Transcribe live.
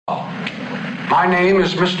My name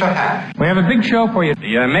is Mr. Hat. We have a big show for you.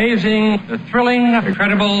 The amazing, the thrilling,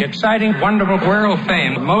 incredible, exciting, wonderful, world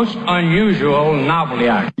famed, most unusual novelty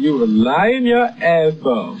act. You were lying your ass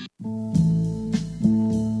off.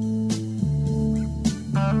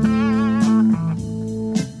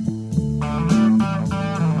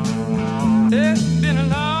 It's been a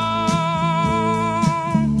long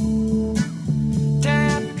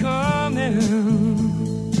time coming.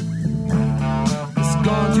 It's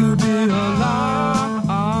going to be a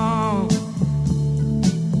long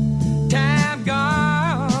time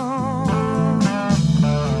gone.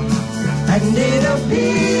 And it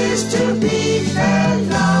appears to be a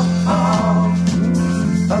long,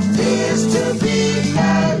 appears to be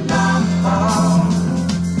a long,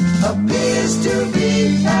 appears to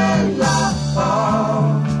be a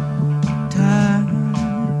long time.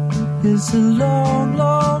 It's a long,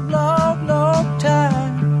 long, long, long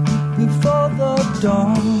time before the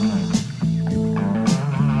dawn.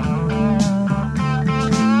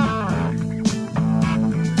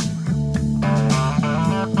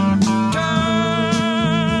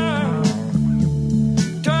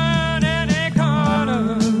 Turn any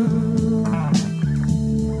corner.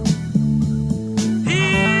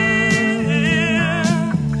 Here,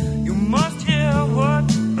 you must hear what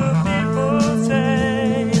the people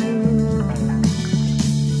say.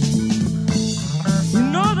 You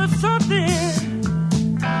know there's something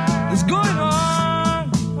that's going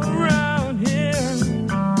on around here.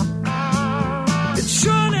 It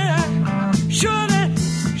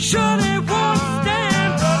surely won't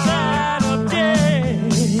stand the light of day.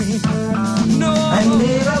 No. And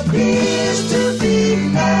it appears to be a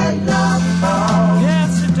long haul.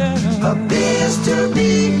 Yes, it does. Appears to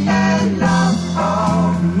be a long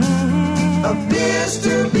haul. Appears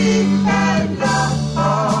to be a long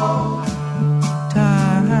haul.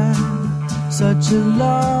 Time, such a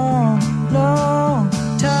long, long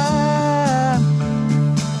time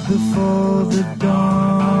before the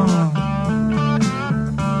dawn.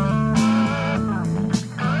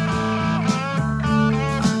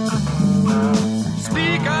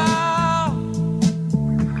 Speak out,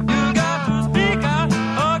 you got to speak out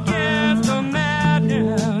against the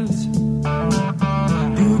madness.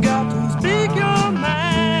 You got to speak your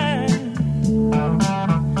mind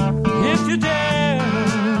if you dare.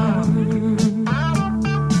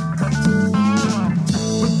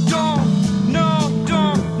 But don't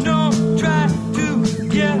try to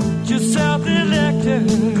get yourself elected.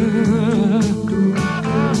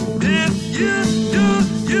 If you do,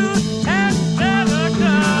 you had better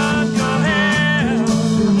cut your hair.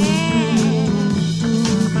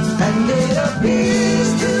 And it appears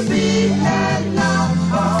to be a long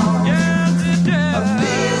haul. Yes, it does.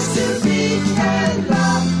 Appears to be a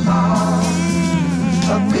long haul.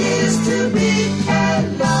 Appears to be a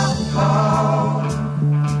long haul.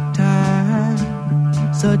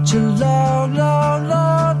 Time, such a long, long,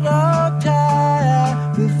 long, long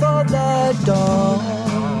time before the dawn.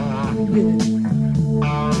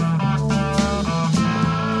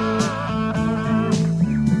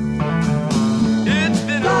 It's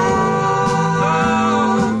been a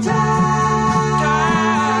long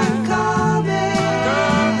time coming.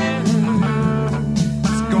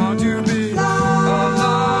 It's going to be a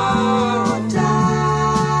long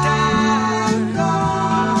time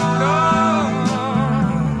gone.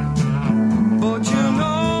 But you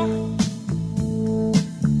know,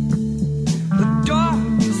 the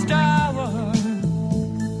darkest hour is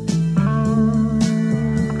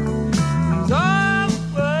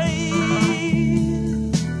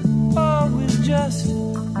always just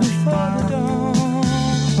before the dawn.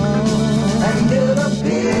 And it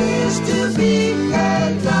appears to be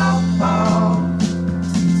a long haul.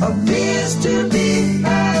 Appears to be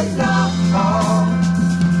a long haul.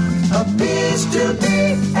 Appears to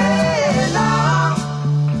be a long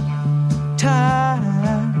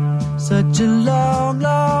time. Such a long,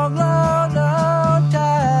 long, long, long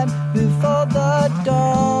time before the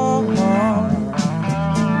dawn.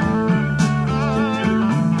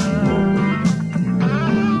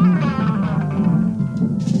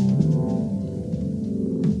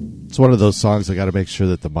 It's one of those songs I got to make sure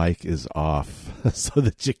that the mic is off so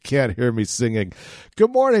that you can't hear me singing.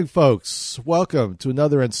 Good morning, folks. Welcome to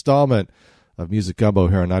another installment of Music Gumbo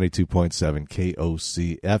here on 92.7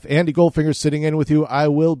 KOCF. Andy Goldfinger sitting in with you. I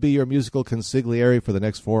will be your musical consigliere for the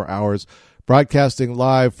next 4 hours, broadcasting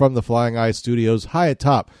live from the Flying Eye Studios high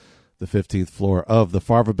atop the 15th floor of the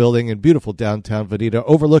Farva Building in beautiful downtown Veneta,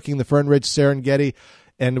 overlooking the Fern Ridge Serengeti.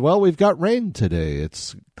 And, well, we've got rain today.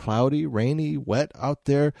 It's cloudy, rainy, wet out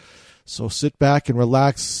there. So sit back and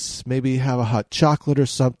relax, maybe have a hot chocolate or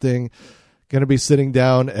something. Going to be sitting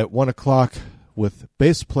down at 1 o'clock with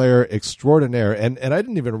bass player extraordinaire, and I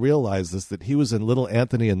didn't even realize this, that he was in Little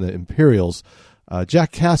Anthony and the Imperials.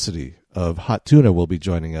 Jack Casady of Hot Tuna will be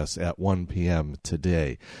joining us at 1 p.m.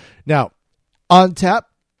 today. Now, on tap,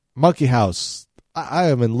 Monkey House. I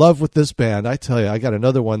am in love with this band. I tell you, I got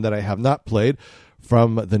another one that I have not played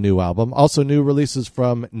from the new album. Also, new releases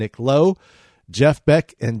from Nick Lowe, Jeff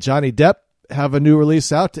Beck, and Johnny Depp have a new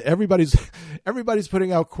release out. Everybody's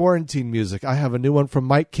putting out quarantine music. I have a new one from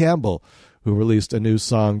Mike Campbell, who released a new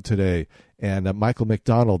song today, and Michael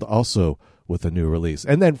McDonald also with a new release.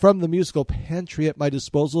 And then from the musical pantry at my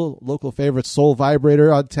disposal, local favorite Soul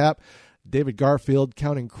Vibrator on tap, David Garfield,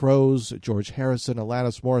 Counting Crows, George Harrison,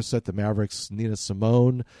 Alanis Morissette, the Mavericks, Nina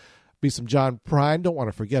Simone, be some John Prine. Don't want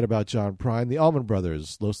to forget about John Prine, the Allman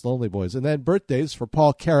Brothers, Los Lonely Boys. And then birthdays for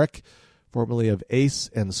Paul Carrack, formerly of Ace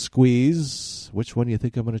and Squeeze. Which one do you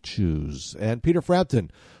think I'm going to choose? And Peter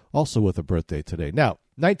Frampton, also with a birthday today. Now,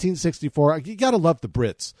 1964, you got to love the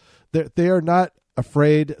Brits. They are not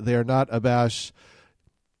afraid. They are not abashed.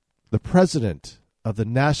 The president of the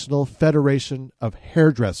National Federation of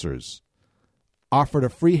Hairdressers offered a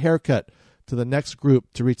free haircut to the next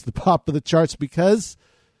group to reach the top of the charts because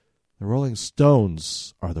the Rolling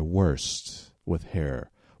Stones are the worst with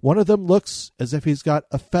hair. One of them looks as if he's got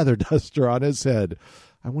a feather duster on his head.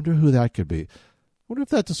 I wonder who that could be. I wonder if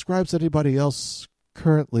that describes anybody else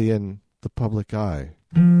currently in the public eye.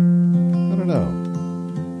 I don't know.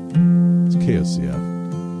 It's KOCF.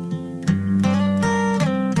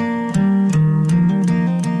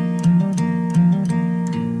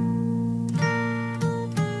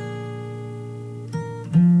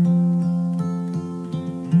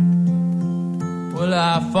 Well,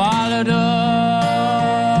 I followed her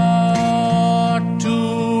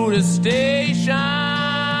to the station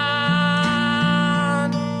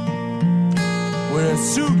with a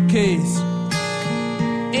suitcase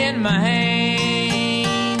in my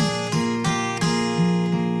hand.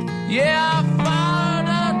 Yeah, I followed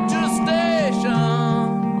her to the station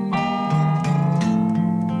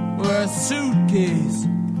with a suitcase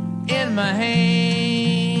in my hand.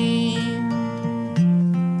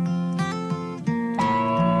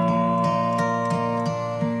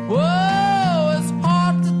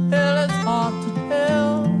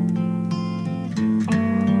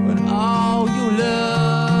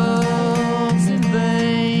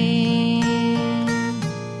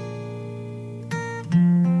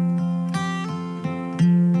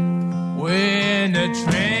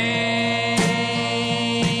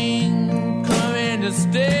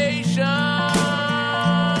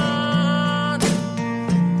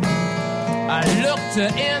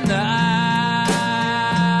 In the eye.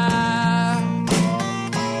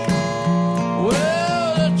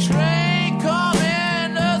 Well, the train come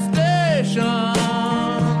in the station,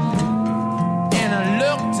 and I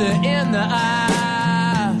looked her in the eye.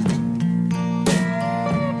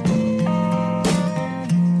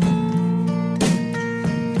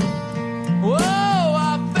 Whoa,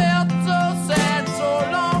 I felt so sad, so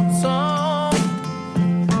lonesome,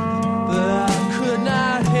 but I could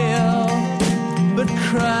not help but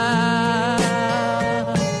cry.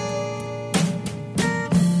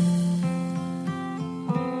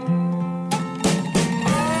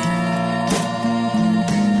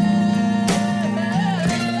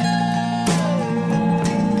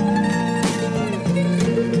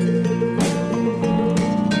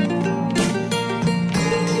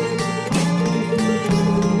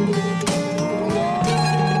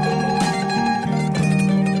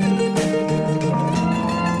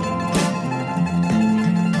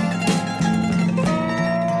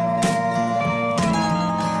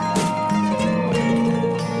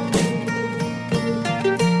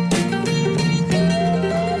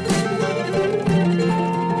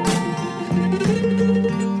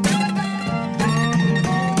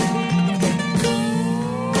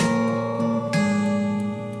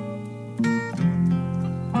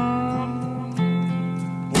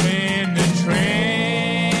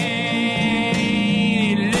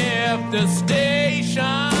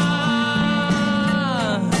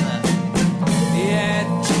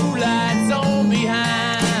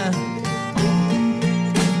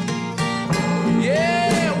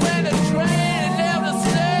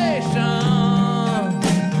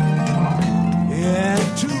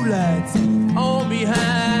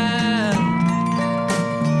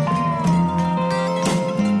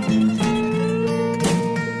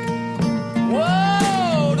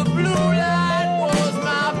 Whoa, the blue light was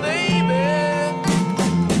my baby.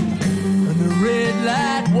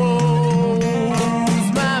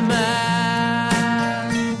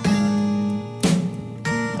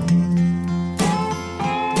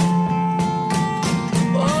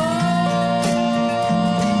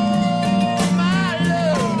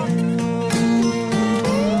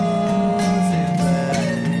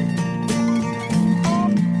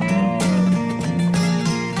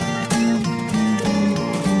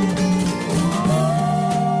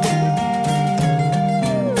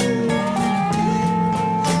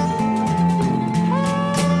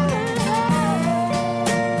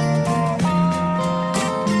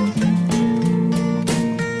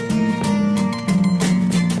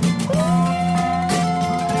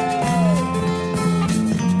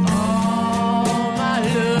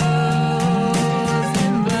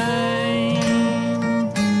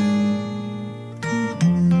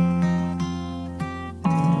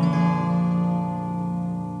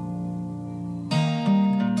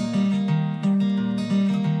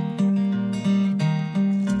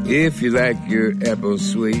 If you like your apple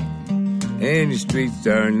sweet and your streets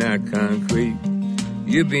are not concrete,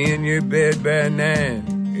 you'll be in your bed by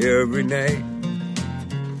 9 every night.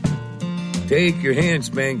 Take your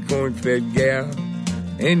hand-spanked corn-fed gal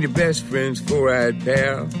and your best friend's four-eyed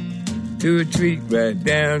pal to a treat right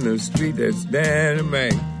down the street that's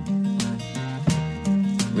dynamite.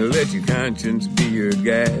 Now let your conscience be your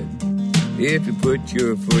guide. If you put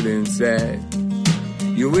your foot inside,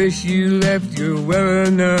 you wish you left you well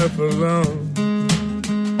enough alone.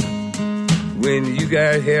 When you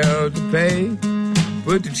got hell to pay,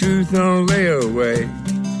 put the truth on layaway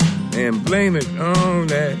and blame it on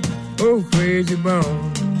that old crazy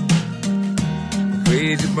bone.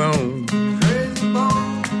 Crazy bone. Crazy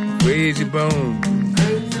bone. Crazy bone.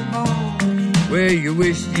 Crazy bone. Where you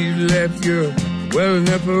wish you left your well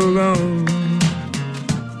enough alone.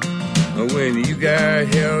 When you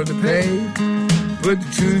got hell to pay, put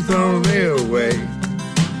the truth on layaway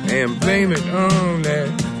and blame it on that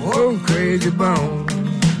old crazy bone.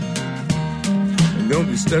 And don't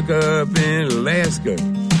be stuck up in Alaska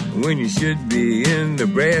when you should be in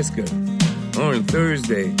Nebraska on a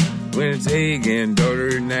Thursday when it's egg and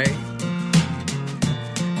daughter night.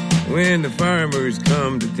 When the farmers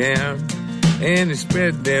come to town and they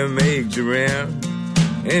spread them eggs around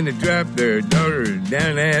and they drop their daughters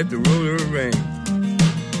down at the roller rink.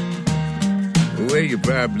 Well, you're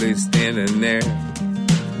probably standing there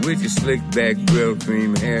with your slick back grill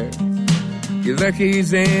cream hair. You're lucky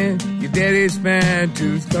and your daddy's fine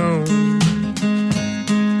tooth comb.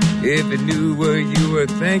 If they knew what you were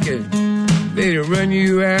thinking, they'd run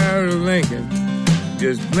you out of Lincoln.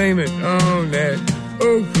 Just blame it on that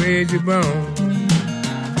old crazy bone.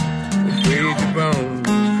 Crazy bone.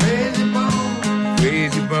 Crazy bone.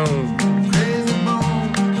 Crazy bone. Crazy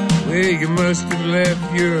bone. Well, you must have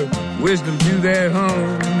left your wisdom to that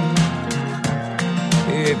home.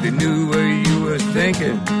 If they knew what you was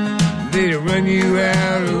thinking, they'd run you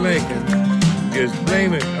out of Lincoln. Just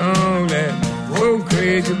blame it on that old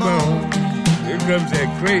crazy bone. Here comes that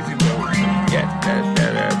crazy bone. Yeah, da da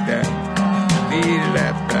da da. Dee da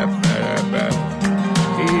da da da.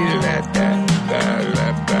 Dee da da da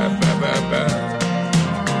da da da.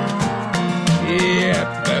 Yeah,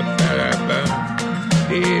 da da da.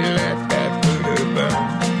 Dee da da da da.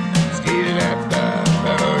 Skee da da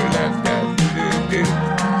da da da.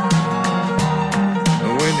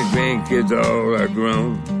 When the grandkids all are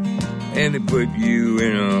grown and they put you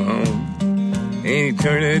in a home, and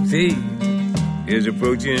eternity is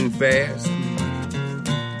approaching fast.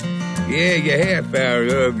 Yeah, you're half out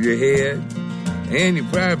of your head, and you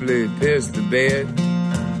probably pissed the bed,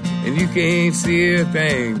 and you can't see a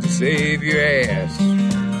thing to save your ass.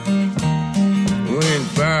 When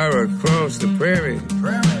far across the prairie,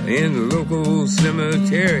 in the local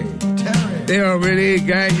cemetery, they already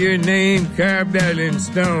got your name carved out in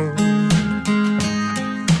stone.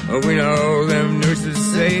 When all them nurses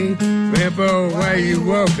say, Grandpa, why you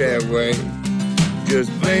walk that way?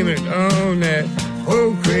 Just blame it on that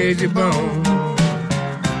old crazy bone.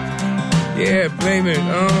 Yeah, blame it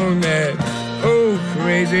on that old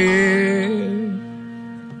crazy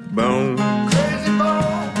bone. Crazy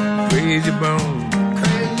bone. Crazy bone.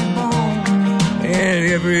 Crazy bone.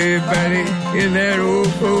 And everybody in that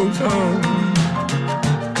old folks' home,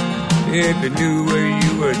 if they knew what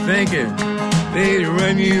you were thinking, they'd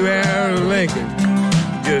run you out of Lincoln.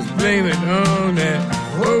 Just blame it on that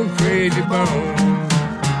old crazy bone.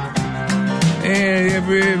 And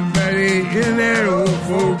everybody in that old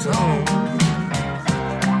folks' home,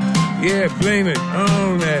 yeah, blame it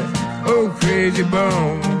on that old crazy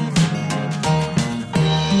bone.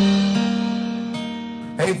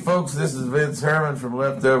 Hey folks, this is Vince Herman from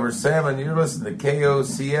Leftover Salmon. You're listening to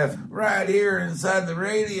KOCF right here inside the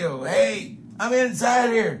radio. Hey, I'm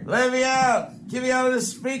inside here. Let me out. Get me out of the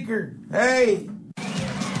speaker. Hey.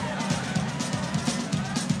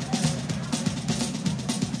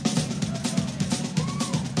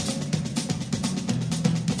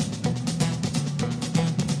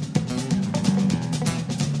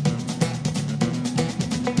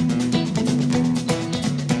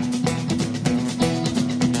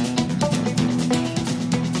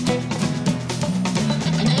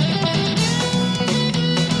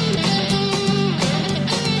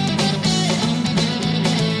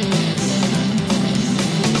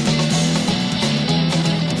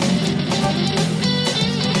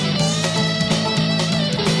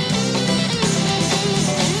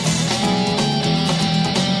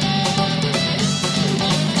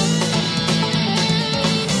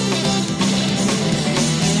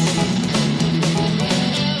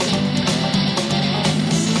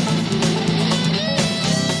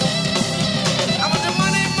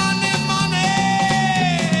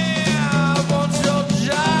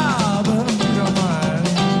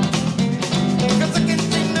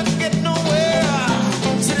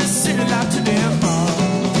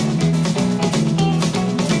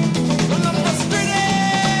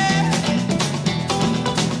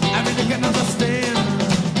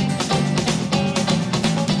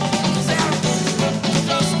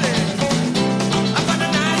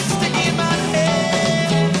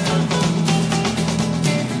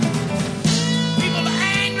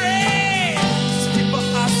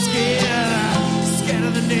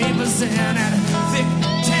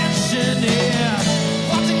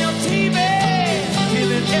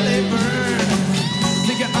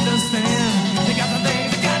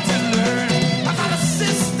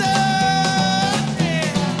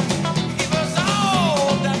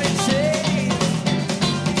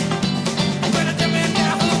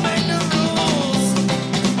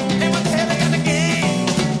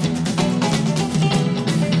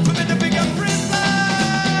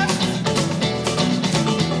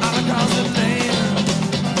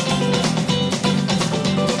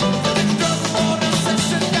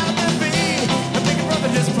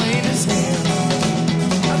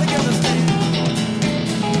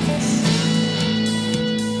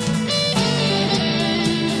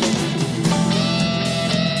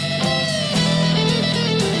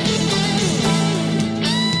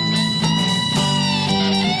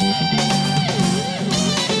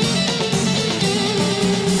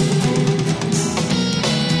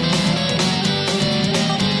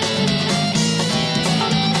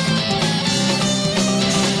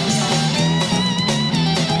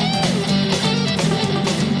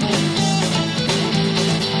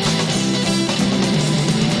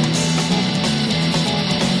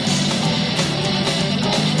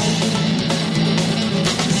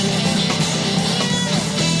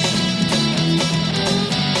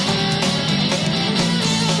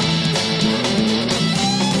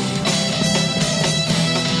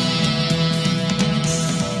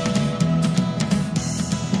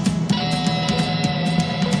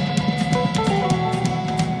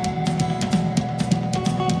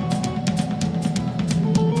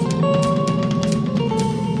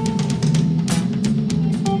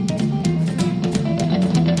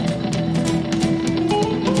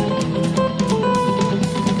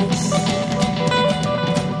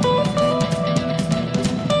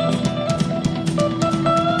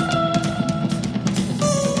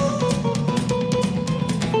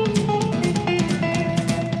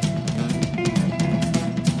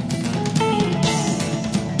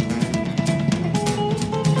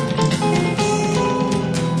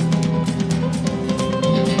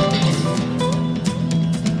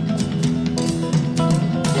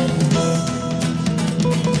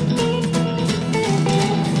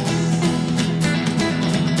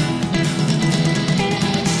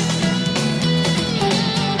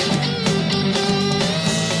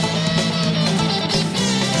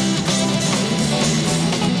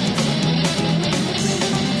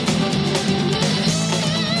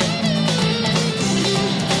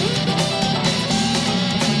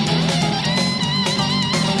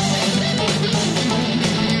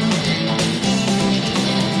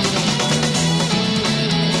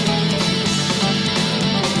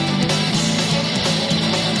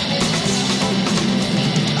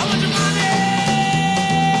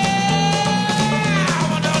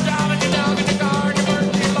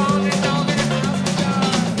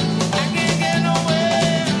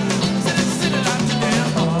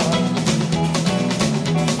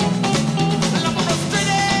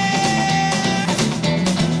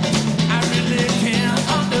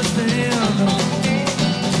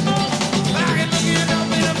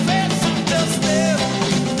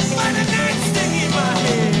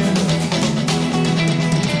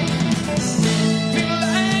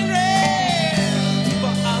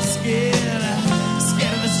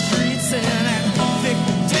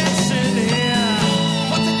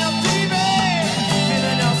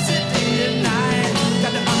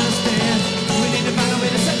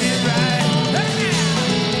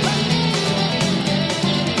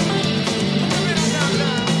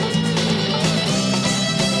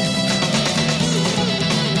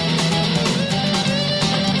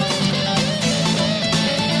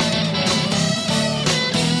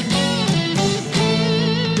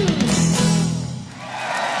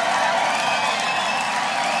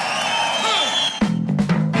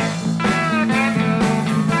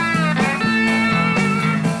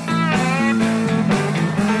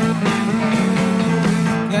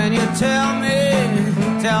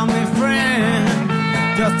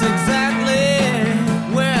 just exactly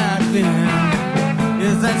where I've been.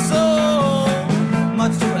 Is that so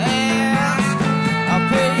much to ask? I'll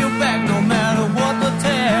pay you back no matter what the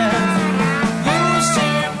task. You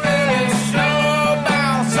seem really sure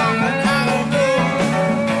about something I don't know.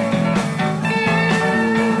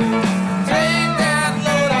 Take that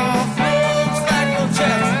load off, looks like your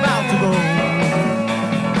chest's about to go.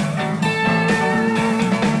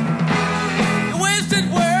 Your wasted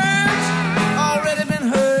words already been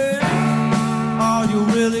heard. All you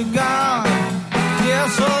really got,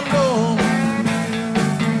 yes or no?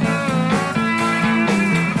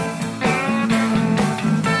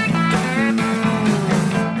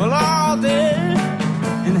 Well, all day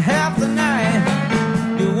and half the night,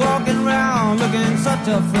 you're walking around looking such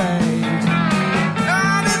a fright.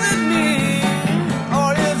 God, is it me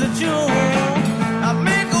or is it you? I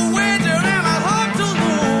make a wager and I hope to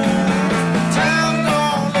lose. Time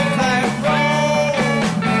don't look like gold.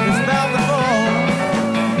 It's about to fall.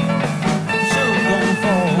 Sure gonna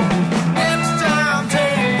fall. Next time,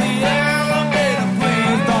 take the elevator,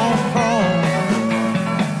 please don't crawl.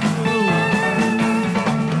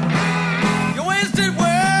 Your wasted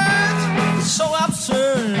words are so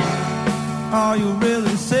absurd. Are you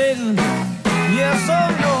really Satan? Yes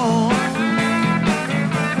or no?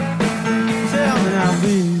 Tell me now,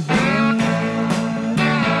 baby.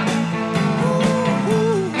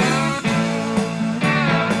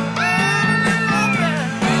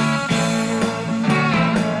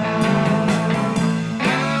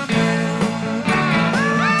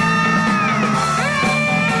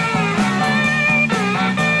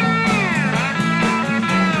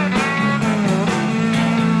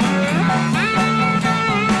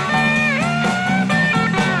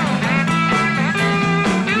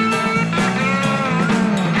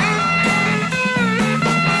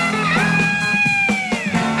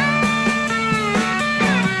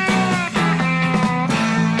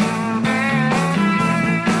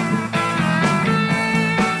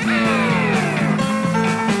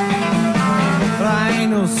 But I ain't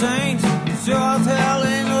no saint, sure as hell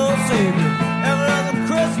ain't no savior. Every other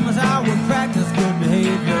Christmas I would practice good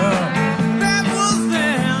behavior. That was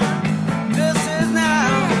then, this is now.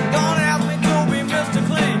 Don't ask me to be Mr.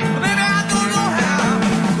 Clean, but maybe I don't know how.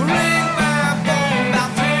 Ring my phone about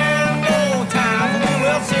 10 more times and we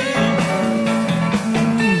will see.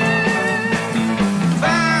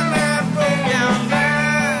 Find that broke down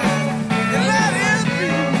line and let it be.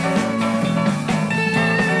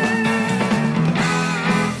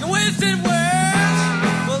 Your wasted words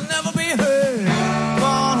will never be heard. Go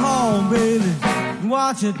on home, baby, and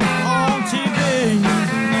watch it on TV.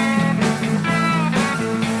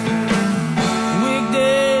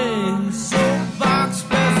 Weekday soapbox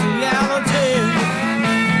speciality.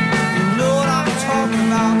 You know what I'm talking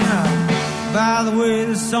about now. By the way,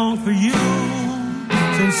 this song's for you,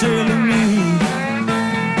 sincerely me.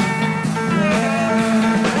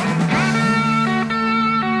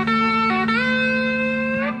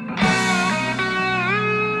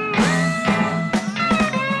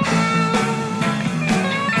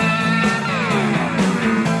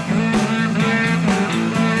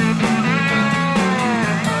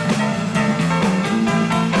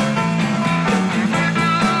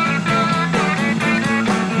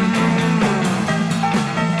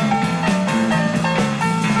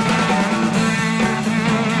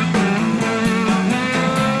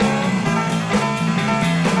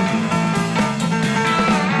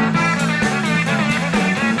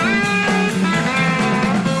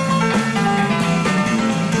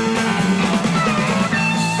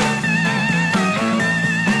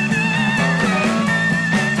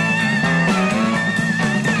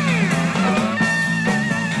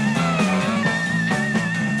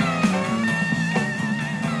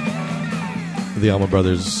 The Allman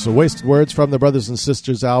Brothers, Wasted Words from the Brothers and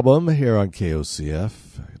Sisters album here on KOCF.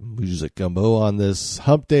 Music Gumbo on this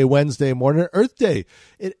Hump Day Wednesday morning, Earth Day.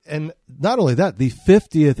 And not only that, the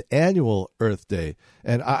 50th annual Earth Day.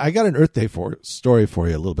 And I got an Earth Day story for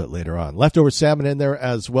you a little bit later on. Leftover salmon in there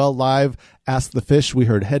as well. Live, Ask the Fish. We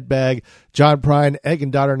heard Headbag, John Prine, Egg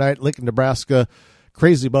and Daughter Night, Lincoln, Nebraska,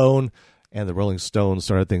 Crazy Bone. And the Rolling Stones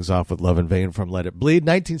started things off with Love in Vain from Let It Bleed.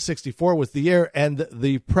 1964 was the year, and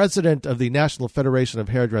the president of the National Federation of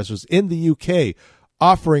Hairdressers in the UK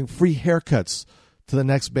offering free haircuts to the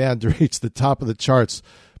next band to reach the top of the charts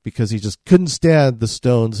because he just couldn't stand the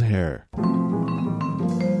Stones' hair.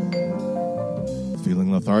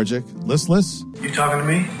 Feeling lethargic? Listless? You talking to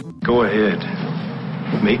me? Go ahead.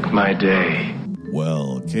 Make my day.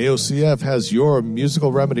 Well, KOCF has your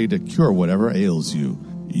musical remedy to cure whatever ails you.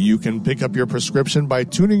 You can pick up your prescription by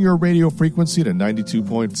tuning your radio frequency to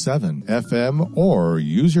 92.7 FM or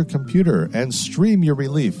use your computer and stream your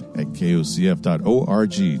relief at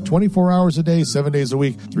kocf.org 24 hours a day, 7 days a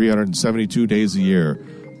week, 372 days a year.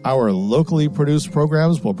 Our locally produced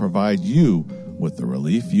programs will provide you with the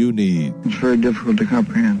relief you need. It's very difficult to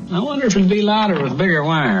comprehend. I wonder if it'd be louder with bigger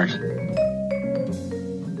wires.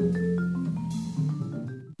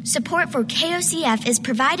 Support for KOCF is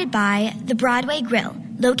provided by the Broadway Grill,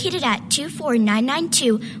 located at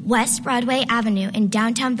 24992 West Broadway Avenue in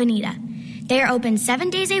downtown Veneta. They are open 7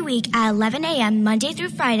 days a week at 11 a.m. Monday through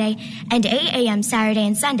Friday and 8 a.m. Saturday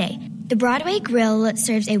and Sunday. The Broadway Grill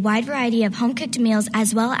serves a wide variety of home-cooked meals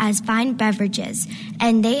as well as fine beverages,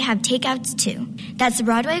 and they have takeouts too. That's the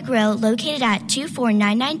Broadway Grill, located at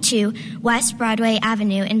 24992 West Broadway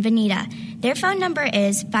Avenue in Veneta. Their phone number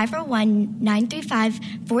is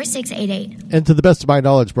 501-935-4688. And to the best of my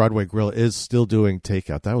knowledge, Broadway Grill is still doing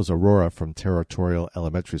takeout. That was Aurora from Territorial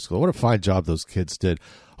Elementary School. What a fine job those kids did.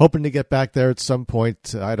 Hoping to get back there at some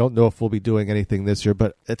point. I don't know if we'll be doing anything this year,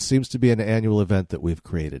 but it seems to be an annual event that we've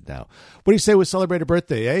created now. What do you say we celebrate a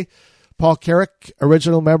birthday, eh? Paul Carrack,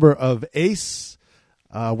 original member of Ace,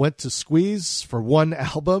 went to Squeeze for one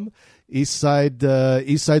album. East Side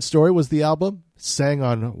Story was the album. Sang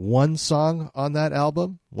on one song on that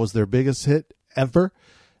album. Was their biggest hit ever.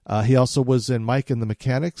 He also was in Mike and the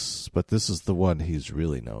Mechanics, but this is the one he's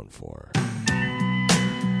really known for.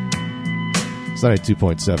 It's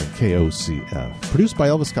 92.7 KOCF. Produced by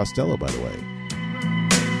Elvis Costello, by the way.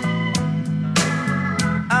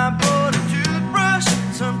 I bought a toothbrush,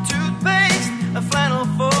 some toothpaste, a flannel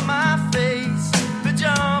for my face,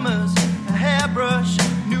 pajamas, a hairbrush,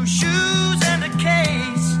 new shoes, and a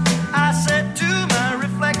case. I said to my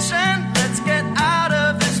reflection, let's get out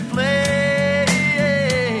of this place.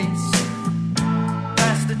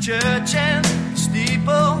 Past the church and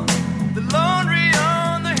steeple, the laundry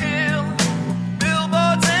on the hill,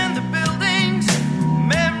 billboards and the buildings,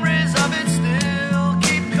 memories of it still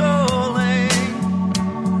keep calling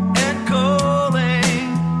and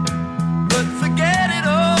calling. But forget it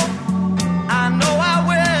all, I know I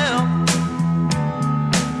will.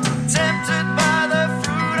 Tempted by the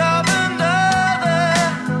fruit of another,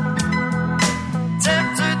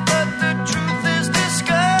 tempted but the truth is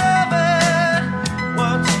discovered.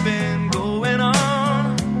 What's been going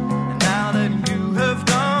on, and now that you have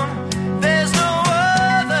gone, there's no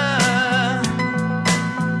other.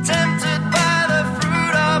 Tempted by the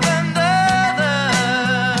fruit of another,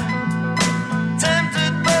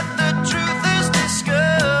 tempted but the truth is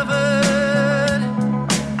discovered.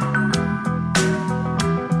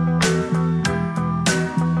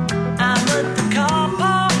 I'm at the car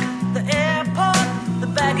park, the airport, the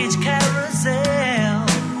baggage carousel.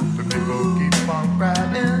 The people keep on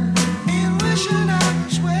riding and wishing I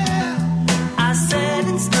was well. I said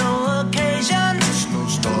it's no occasion, it's no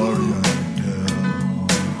story I can tell.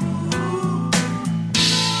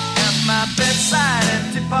 At my bedside,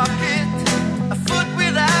 empty pocket, a foot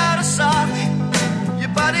without a sock. Your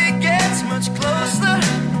body gets much closer.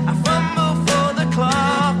 I fumble for the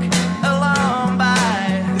clock, alarmed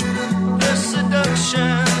by the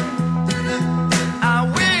seduction. I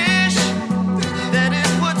wish that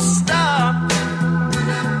it would stop.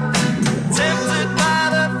 Tempted by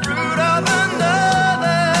the fruit of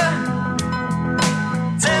another,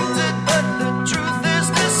 tempted but the truth is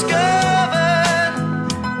discovered.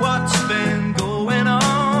 What's been going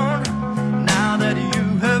on, now that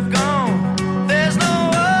you have gone, there's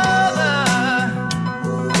no other.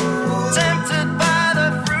 Tempted by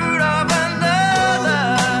the fruit of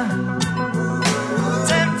another,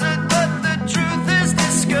 tempted but the truth is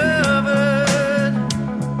discovered.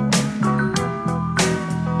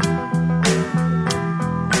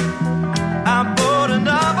 I bought a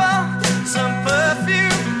novel, some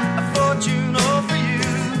perfume, a fortune all for you.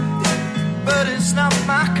 But it's not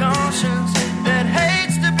my conscience that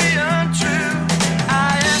hates to be untrue.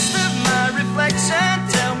 I asked of my reflection,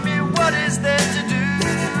 tell me what is there to do.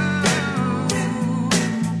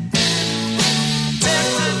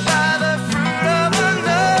 Tempted by the fruit of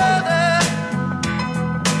another,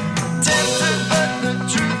 tempted but the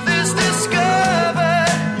truth is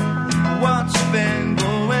discovered. What's been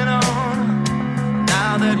going on,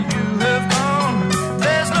 now that you have gone,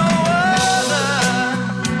 there's no other.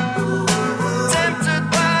 Tempted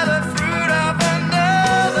by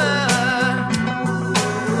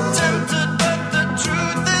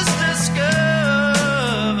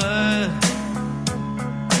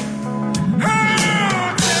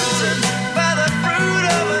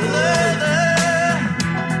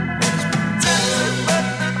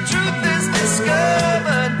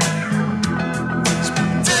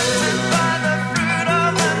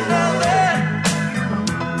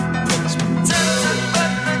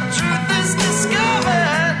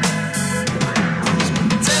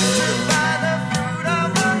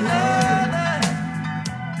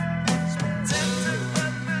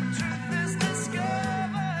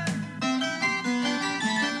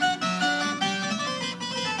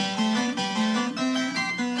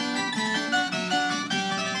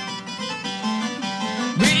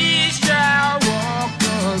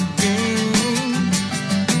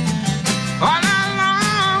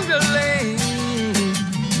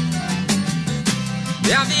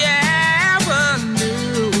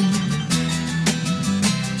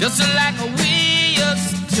just like we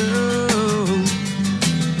used to.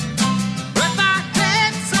 With our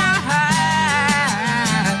heads so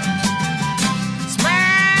high,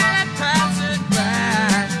 smile and pass it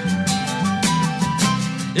by.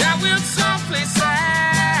 Yeah, we'll softly sigh.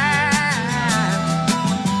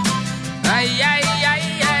 Ay, ay, ay,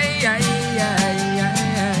 ay, ay, ay,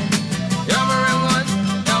 ay. Everyone,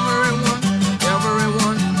 everyone,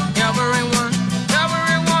 everyone, everyone, everyone,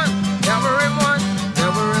 everyone,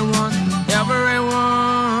 everyone,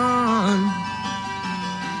 everyone.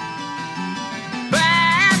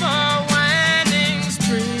 By the winding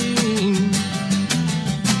stream,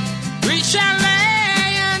 we shall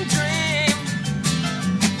lay and dream.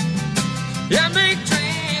 Yeah, big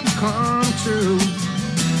dreams come true.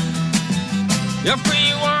 If we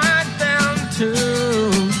want them to,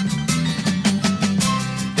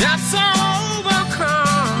 let's overcome.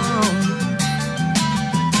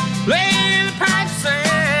 Play the pipes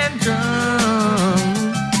and drums,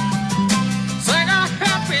 sing a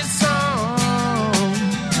happy song.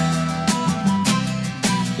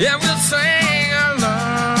 Yeah, we'll sing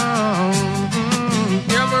along.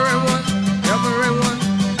 Everyone, everyone,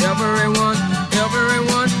 everyone,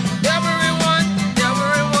 everyone, everyone,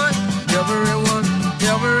 everyone, everyone,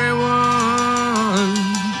 everyone.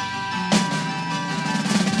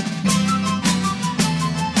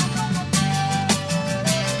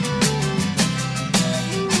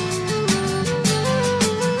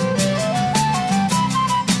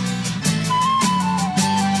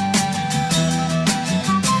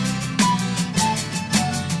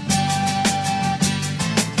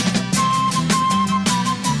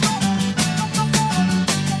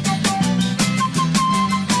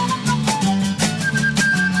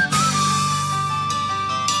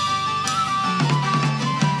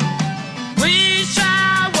 We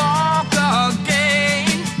shall walk again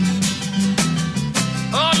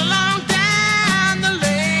all along down the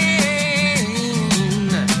lane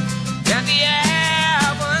and the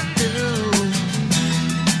avenue,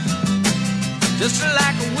 just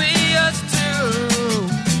like we used to.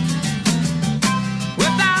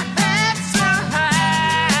 With our heads so high,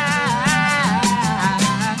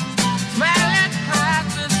 smiling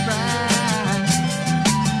passers by.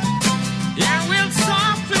 Yeah, we'll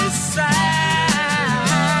softly sigh.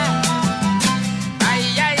 Ay,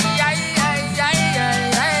 ay, ay, ay, ay, ay,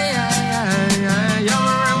 ay, ay, ay.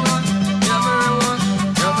 Everyone, everyone,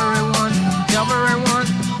 everyone, everyone,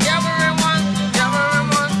 everyone,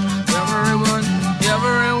 everyone, everyone,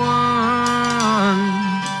 everyone.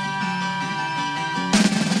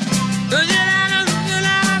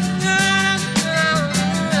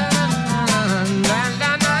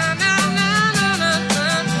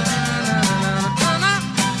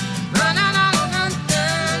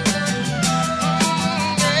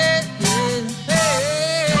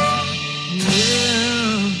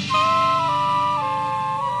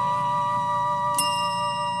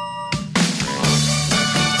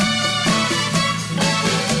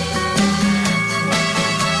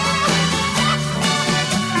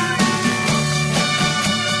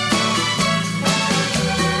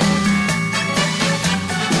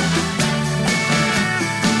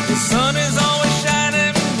 The sun is always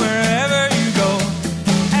shining wherever you go,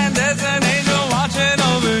 and there's an angel watching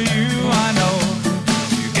over you, I know.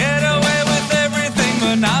 You get away with everything,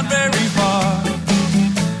 but not very far.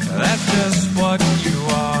 That's just what you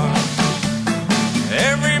are.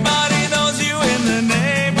 Everybody knows you in the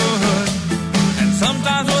neighborhood, and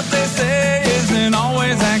sometimes what they say isn't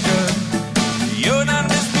always that good. You're not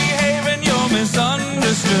misbehaving, you're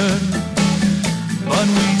misunderstood, but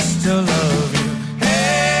we still love you.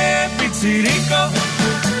 Hey, Pizzi Rico,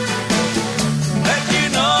 let you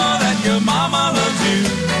know that your mama loves you.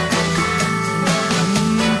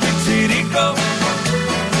 Pizzi Rico,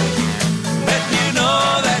 let you know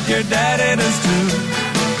that your daddy does too.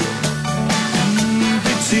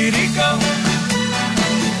 Pizzi Rico,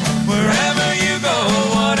 wherever you go,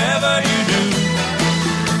 whatever you do.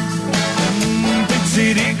 Pizzi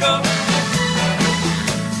Rico,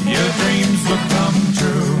 your dreams will come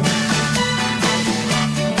true.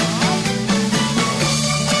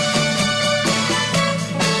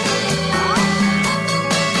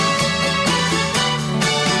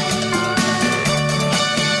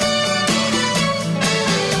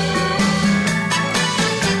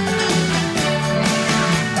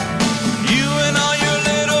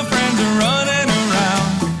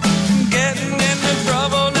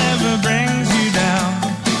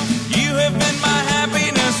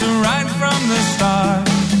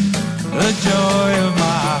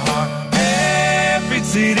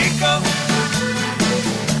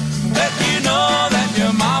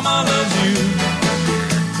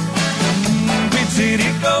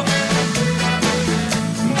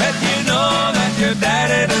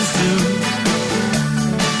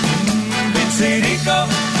 Pizza Rico,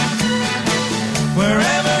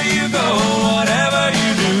 wherever you go, whatever you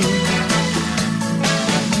do.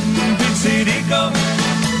 Pizza Rico,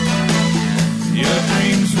 your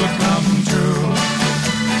dreams will come true.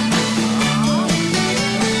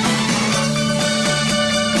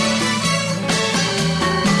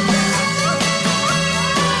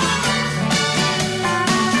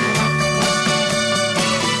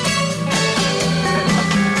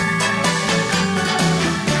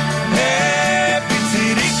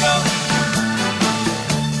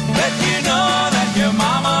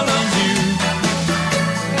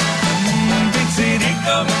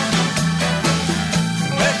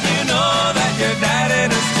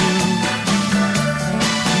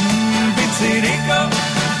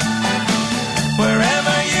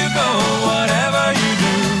 Wherever you go, whatever you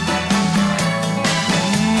do.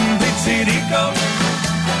 Pizza Rico,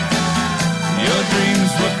 your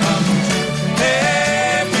dreams will come true.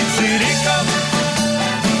 Hey, Pizza Rico,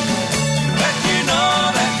 let you know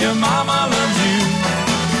that your mama loves you.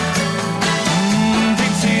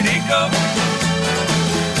 Pizza Rico,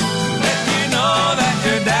 let you know that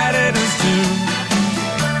your daddy does too.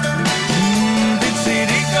 Pizza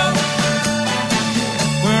Rico,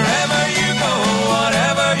 wherever you go,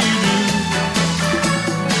 whatever you do.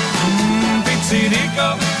 Pizza Rico,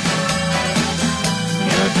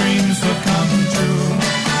 your dreams will come true.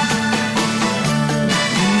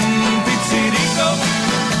 Pizza Rico,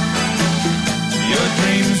 your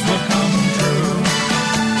dreams will come true.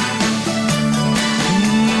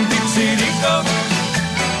 Pizza Rico,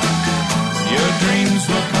 your dreams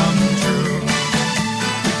will come true.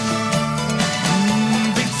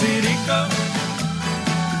 Pizza Rico,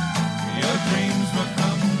 your dreams will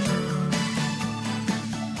come true.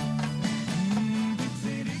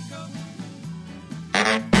 Pizza Rico.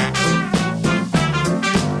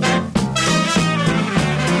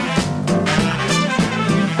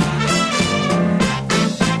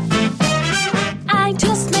 I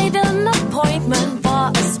just made an appointment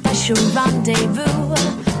for a special rendezvous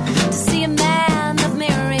to see a man of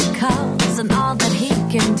miracles and all that he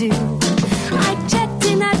can do. I checked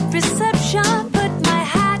in at reception, put my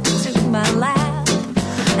hat to my lap,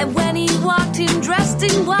 and when he walked in dressed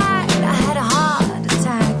in white, I had a heart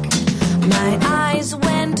attack. My eyes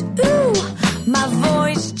went ooh, my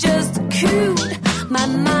voice just cooed, my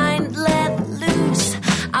mind let loose.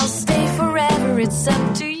 I'll stay forever, it's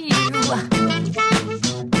up to you.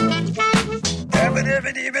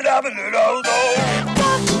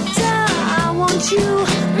 Doctor, I want you.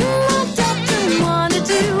 What doctor wanna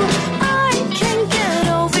do? I can't get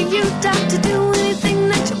over you, doctor. Do anything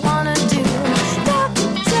that you wanna do.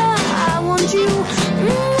 Doctor, I want you.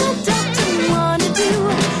 What doctor wanna do?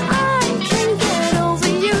 I can't get over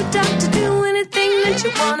you, doctor. Do anything that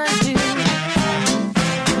you wanna do.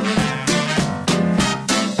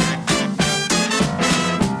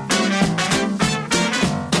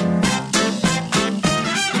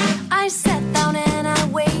 I sat down and I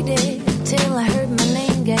waited till I heard my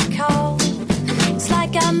name get called. It's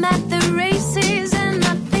like I'm at the races and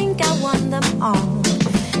I think I won them all.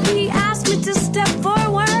 He asked me to step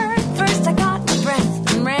forward. First I got my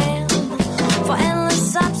breath and ran for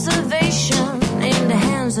endless observation in the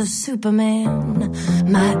hands of Superman.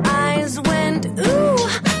 My eyes went ooh,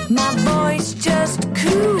 my voice just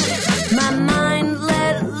cooed, my mind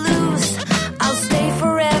let loose. I'll stay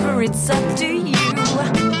forever, it's up to you.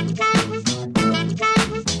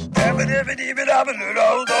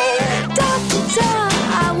 Doctor,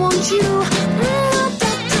 I want you. What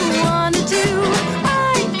doctor wanna do?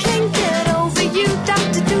 I can't get over you,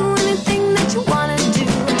 doctor. Do anything that you wanna do.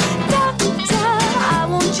 Doctor, I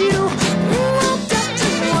want you. What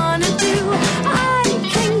doctor wanna do? I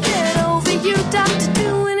can't get over you, doctor.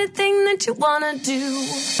 Do anything that you wanna do.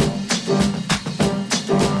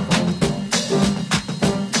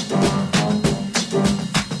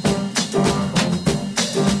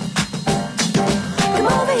 Come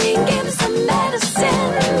over here and give me some medicine.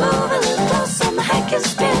 Move a little close so my head can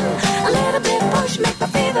spin. A little bit push, make my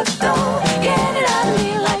fever go. Get it out of me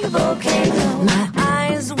like a volcano. My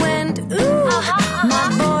eyes went ooh, my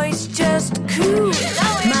voice just cooed,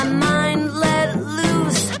 my mind let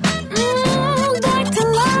loose. Back to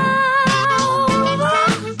love.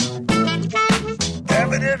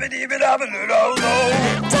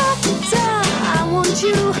 Doctor, I want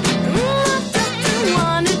you. What doctor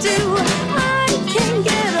wanna do? I can't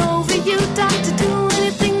get over you, doctor. Do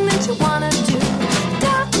anything that you wanna do.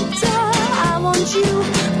 Doctor, I want you.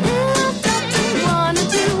 What doctor wanna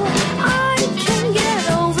do? I can't get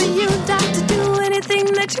over you, doctor. Do anything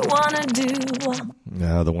that you wanna do.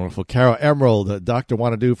 The wonderful Caro Emerald, Dr.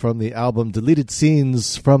 Wanna-Do from the album Deleted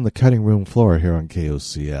Scenes from the Cutting Room Floor here on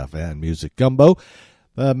KOCF and Music Gumbo.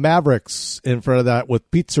 Mavericks in front of that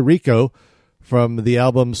with Pizza Rico from the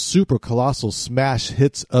album Super Colossal Smash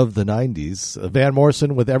Hits of the 90s. Van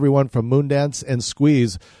Morrison with Everyone from Moondance and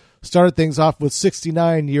Squeeze. Started things off with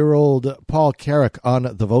 69-year-old Paul Carrack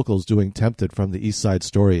on the vocals doing Tempted from the East Side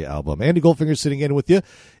Story album. Andy Goldfinger sitting in with you.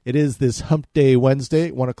 It is this Hump Day Wednesday.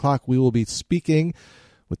 At 1 o'clock we will be speaking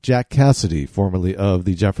with Jack Casady, formerly of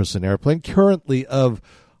the Jefferson Airplane, currently of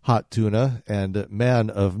Hot Tuna, and man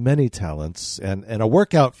of many talents, and a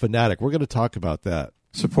workout fanatic. We're going to talk about that.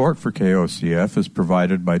 Support for KOCF is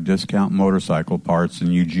provided by Discount Motorcycle Parts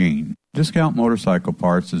in Eugene. Discount Motorcycle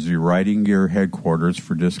Parts is your riding gear headquarters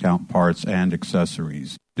for discount parts and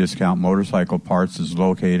accessories. Discount Motorcycle Parts is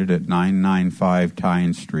located at 995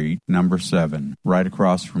 Tyne Street, number 7, right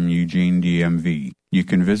across from Eugene DMV. You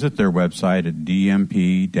can visit their website at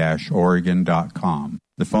dmp-oregon.com.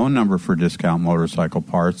 The phone number for Discount Motorcycle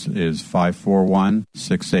Parts is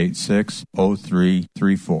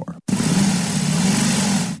 541-686-0334.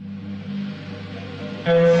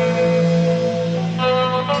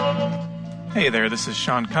 Hey there, this is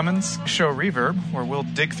Sean Cummins, Show Reverb, where we'll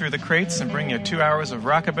dig through the crates and bring you 2 hours of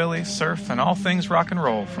rockabilly, surf, and all things rock and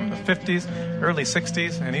roll from the 50s, early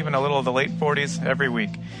 60s, and even a little of the late 40s every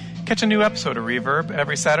week. Catch a new episode of Reverb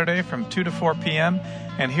every Saturday from 2 to 4 p.m.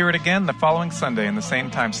 and hear it again the following Sunday in the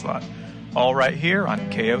same time slot. All right here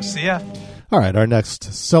on KOCF. All right, our next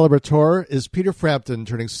celebrator is Peter Frampton,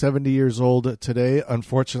 turning 70 years old today.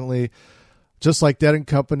 Unfortunately, just like Dead &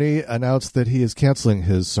 Company, announced that he is canceling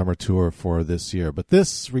his summer tour for this year. But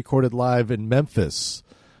this recorded live in Memphis,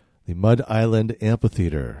 the Mud Island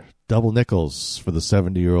Amphitheater. Double nickels for the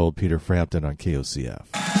 70-year-old Peter Frampton on KOCF.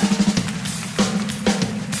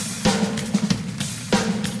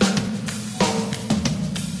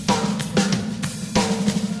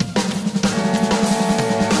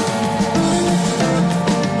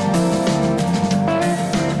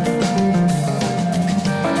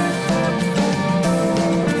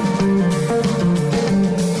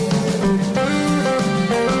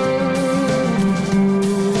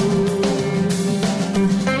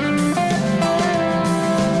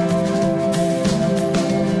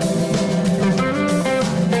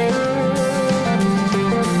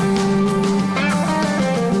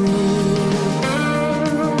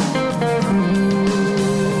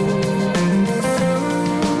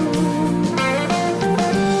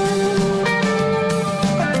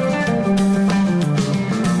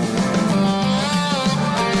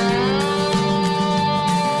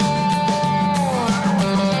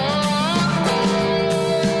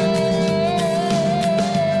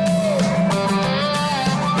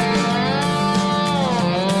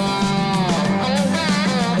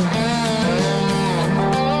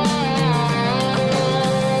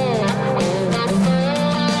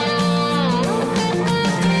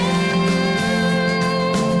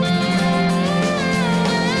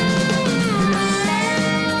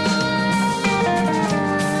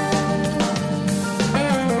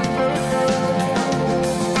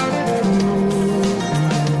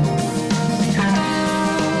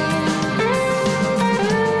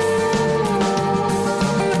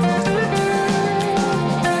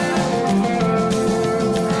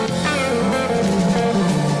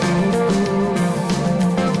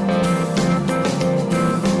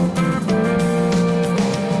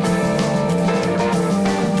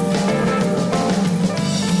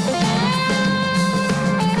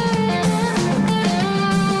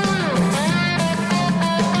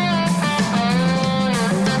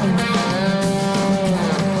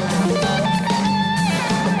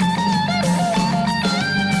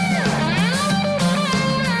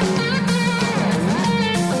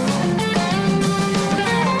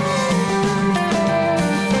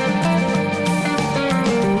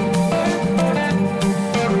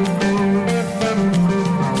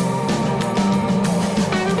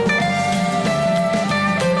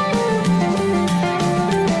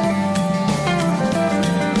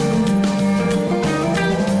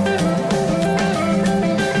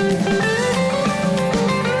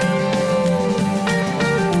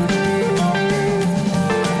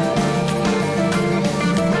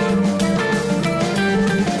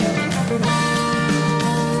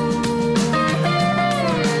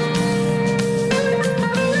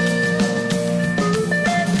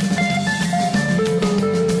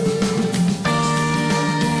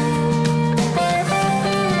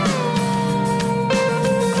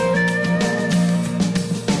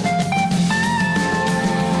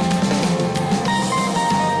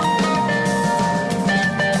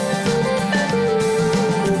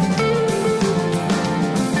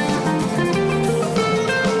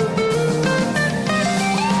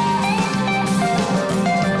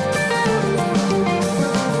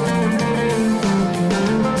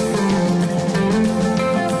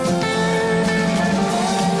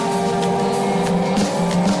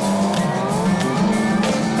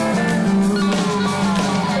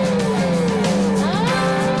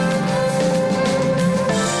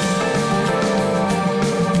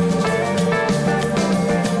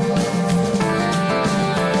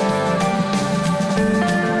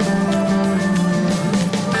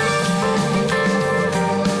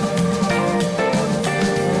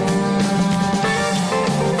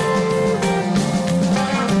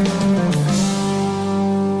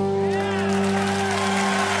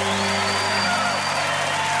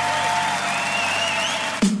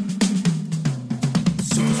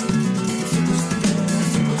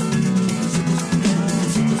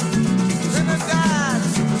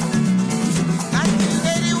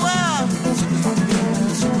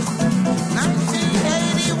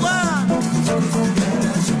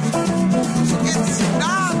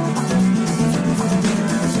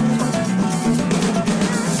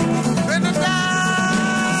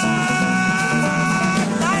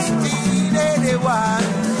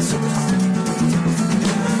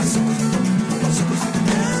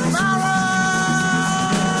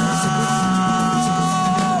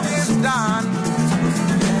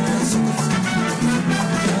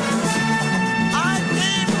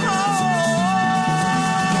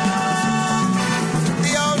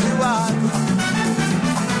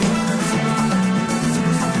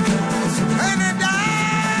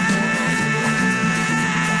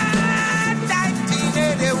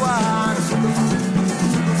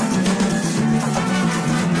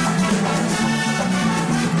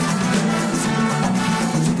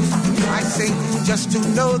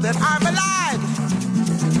 know that I'm alive.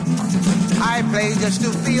 I play just to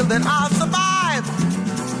feel that I'll survive.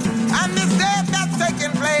 And this death that's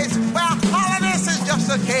taking place, well, all of this is just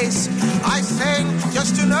a case. I sing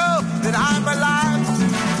just to know that I'm alive.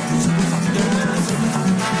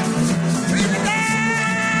 Read it down,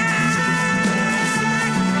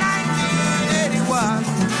 1981.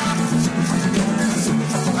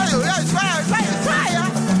 Try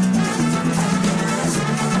it.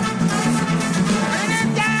 Read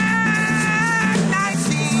it down,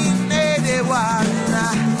 1981.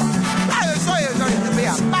 It's going to be a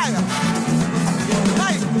fire.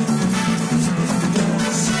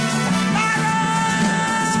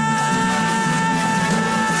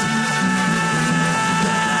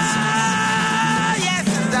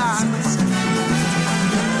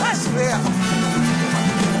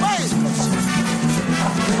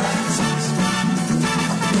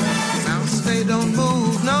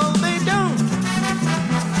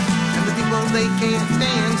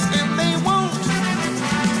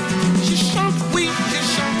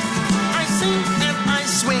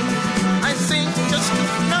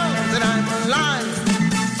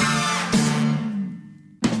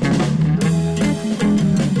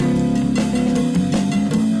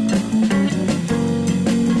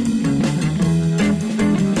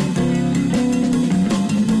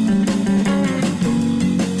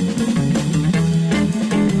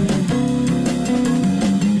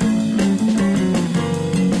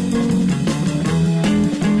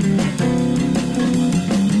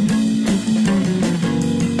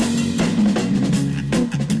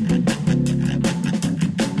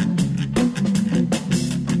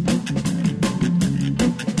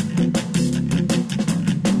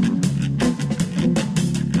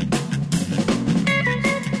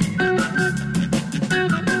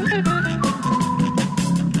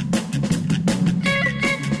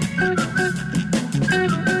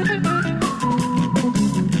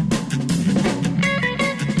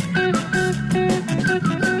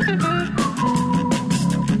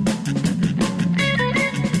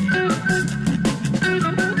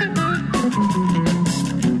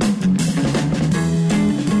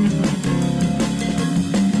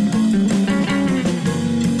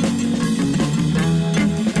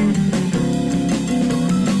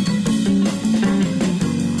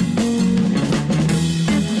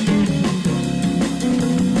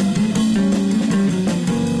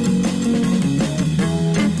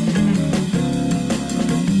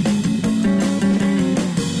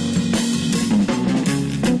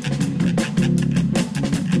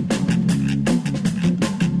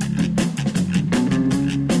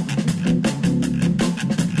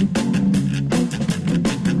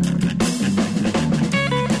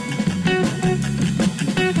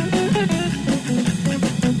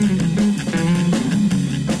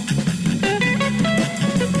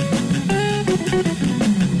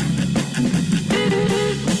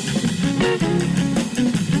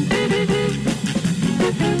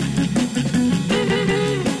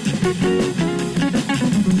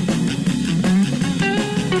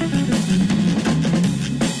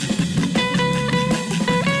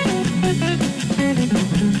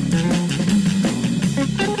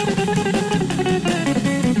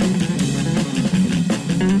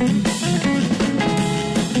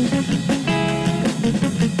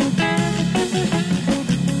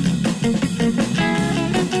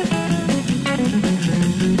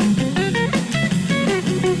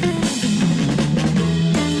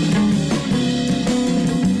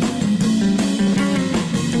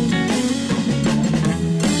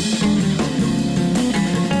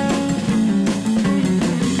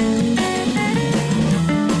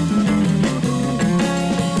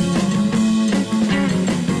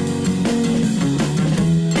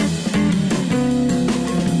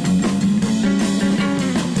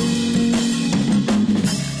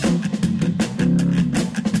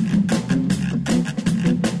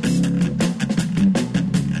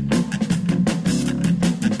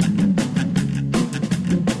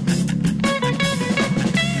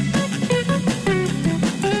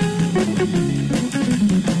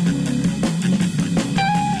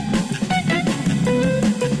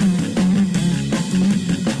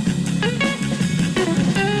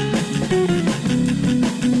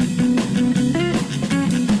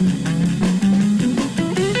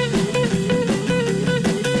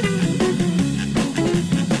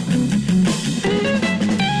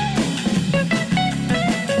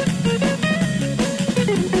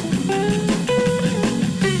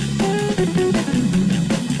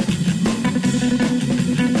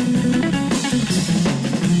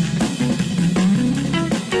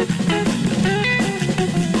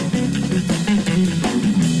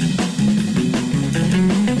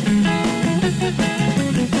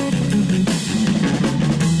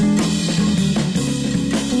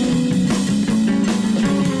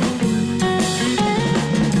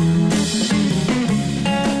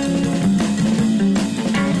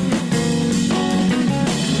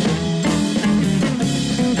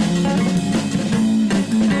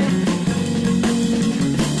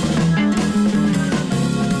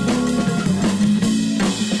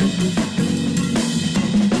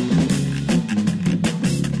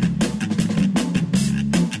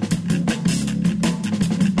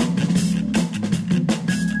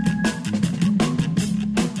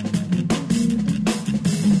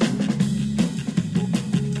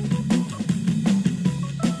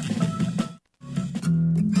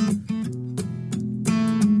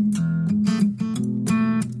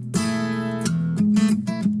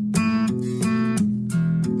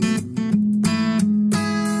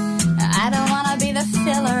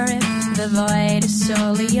 night is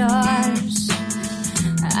solely yours.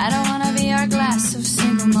 I don't wanna be your glass of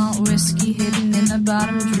single malt whiskey hidden in the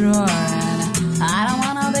bottom drawer. And I don't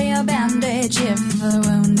wanna be a bandage if the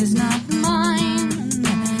wound is not mine.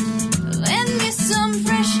 Lend me some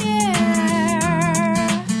fresh air.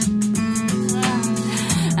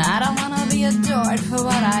 I don't wanna be adored for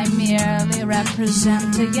what I merely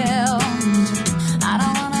represent to you. I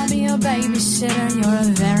don't wanna be a babysitter, you're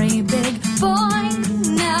a very big boy.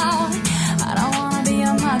 No, I don't wanna be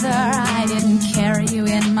a mother, I didn't carry you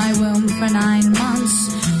in my womb for 9 months.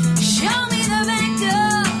 Show me the back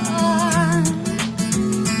door.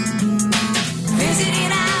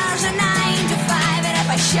 Visiting hours are 9 to 5, and if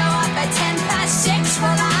I show up at 6:10,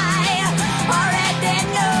 well, I already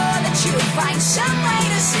know that you'll find some way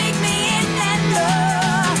to sneak me in and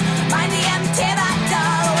mind the empty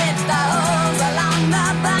bottle with the holes along the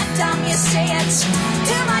bottom. You say it's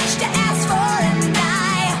too much to ask for, and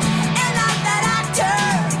I am not the doctor.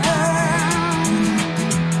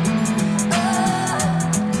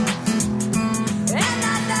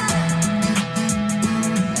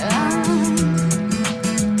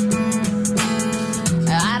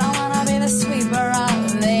 I don't wanna be the sweeper of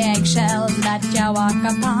the eggshells that you walk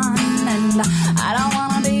upon, and I don't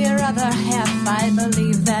wanna be your other half. I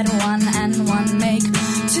believe that 1 and 1 make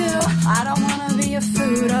 2. I don't wanna be your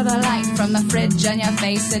food or the light from the fridge on your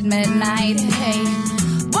face at midnight. Hey,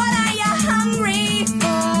 what are you hungry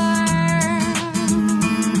for?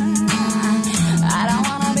 I don't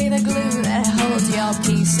wanna be the glue that holds your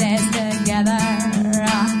pieces together.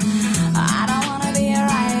 I don't wanna be your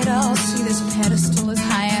idol. See, this pedestal is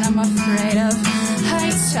high and I'm afraid of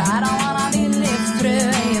heights. I don't wanna be lived through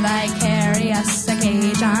a vicarious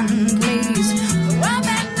occasion, please. Well,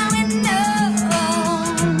 then the window.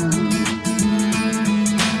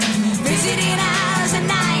 Visiting hours are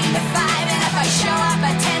 9 to 5, and if I show up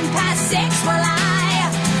at 6:10, well, I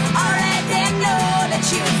already know that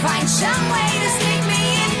you'll find some way to sneak me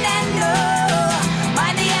in and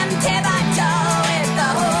mind the empty bottle with the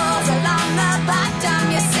holes along the bottom.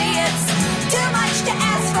 You see, it's too much to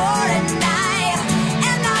ask for, and I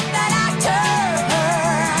am not the doctor.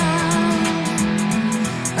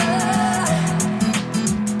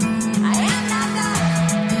 I am not the.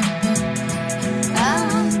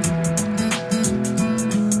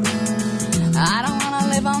 I don't wanna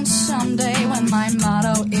live on Sunday when my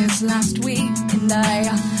motto is last week, and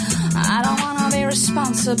I don't wanna be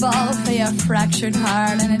responsible for your fractured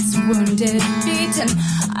heart and its wounded feet, and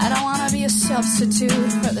I don't wanna be a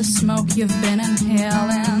substitute for the smoke you've been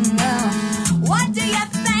inhaling. Well, what do you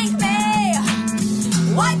thank me?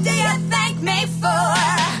 What do you thank me for?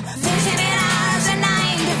 Visiting hours are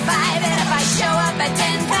 9 to 5, and if I show up at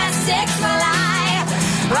 6:10, well, I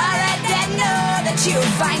already know that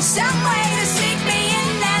you'll find some way to sneak me in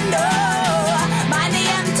and mind the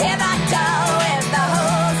empty bottle with the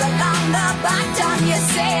holes along the bottom. You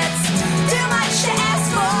say it's too much to ask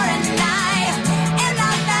for, and I am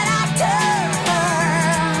not the doctor.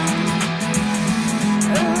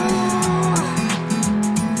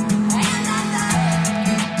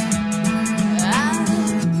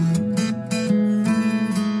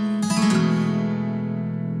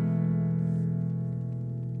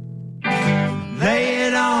 Lay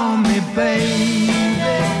it on me, baby.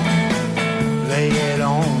 Lay it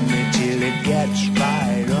on me till it gets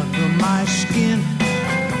right under my skin.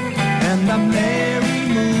 And the merry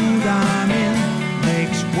mood I'm in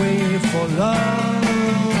makes way for love.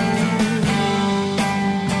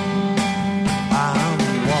 I'm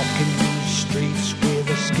walking these streets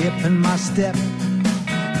with a skip in my step.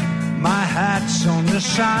 My hat's on the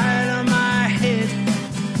side of my head.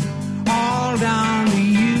 All down to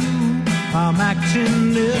you, I'm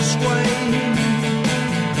acting this way.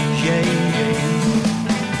 Yeah, yeah.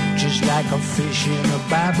 Just like a fish in a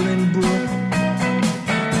babbling brook,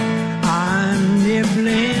 I'm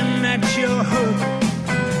nibbling at your hook.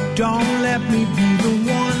 Don't let me be the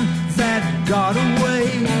one that got away,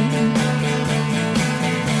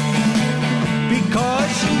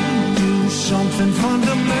 because you do something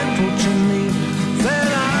fundamental to me that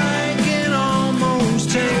I can almost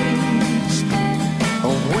taste.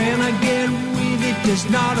 When I get with it, there's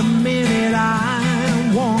not a minute I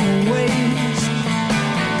wanna waste.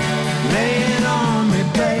 Lay it on me,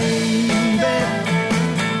 baby.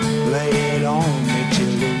 Lay it on me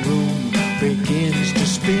till the room begins to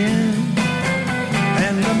spin,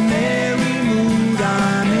 and the merry mood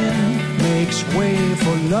I'm in makes way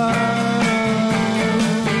for love.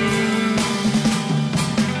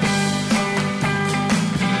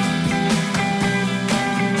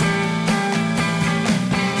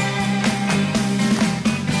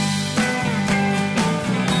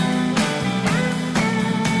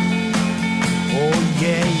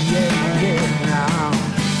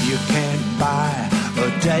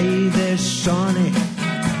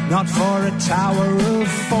 not for a tower of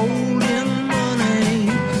folding money.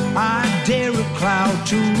 I dare a cloud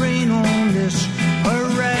to rain on this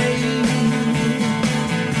parade.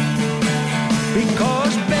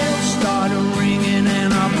 Because bells start ringing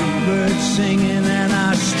and our bluebirds singing and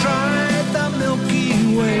I stride the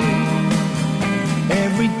Milky Way.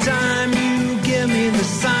 Every time you give me the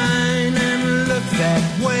sign and look that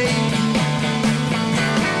way,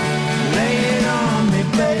 lay it on me,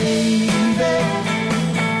 baby.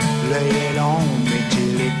 Lay it on me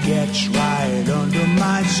till it gets right under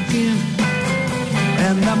my skin.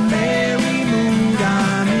 And the merry mood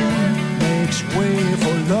I'm in makes way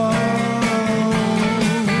for love.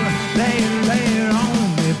 Lay it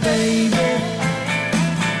on me, baby.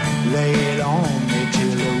 Lay it on me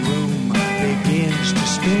till the room begins to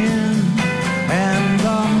spin. And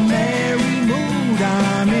the merry mood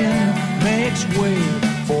I'm in makes way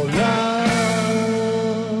for love.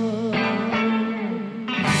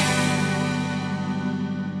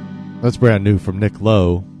 That's brand new from Nick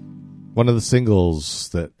Lowe. One of the singles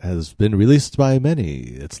that has been released by many.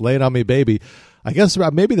 It's Lay It On Me, Baby. I guess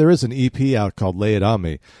maybe there is an EP out called Lay It On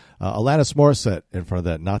Me. Alanis Morissette in front of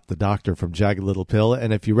that, Not the Doctor from Jagged Little Pill.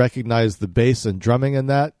 And if you recognize the bass and drumming in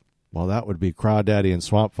that, well, that would be Crawdaddy and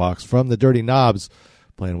Swamp Fox from the Dirty Knobs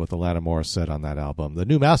playing with Alanis Morissette on that album. The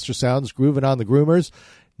new Master Sounds, Groovin' on the Groomers.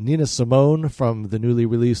 Nina Simone from the newly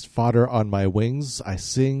released Fodder on My Wings. I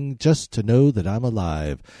sing just to know that I'm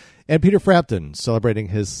alive. And Peter Frampton celebrating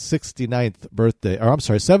his 70th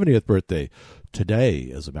birthday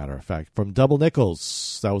today, as a matter of fact, from Double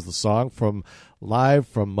Nickels. That was the song from live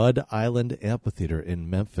from Mud Island Amphitheater in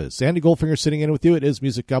Memphis. Andy Goldfinger sitting in with you. It is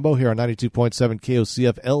Music Gumbo here on 92.7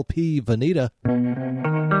 KOCF LP Veneta.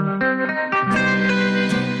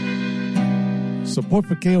 Support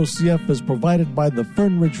for KOCF is provided by the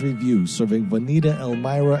Fern Ridge Review, serving Veneta,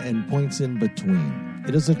 Elmira, and points in between.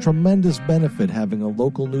 It is a tremendous benefit having a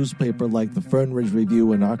local newspaper like the Fern Ridge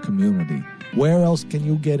Review in our community. Where else can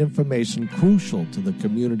you get information crucial to the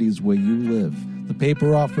communities where you live? The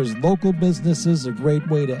paper offers local businesses a great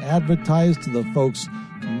way to advertise to the folks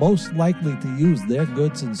most likely to use their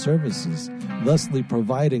goods and services, thusly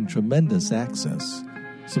providing tremendous access.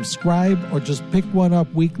 Subscribe or just pick one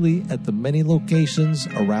up weekly at the many locations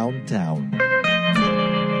around town.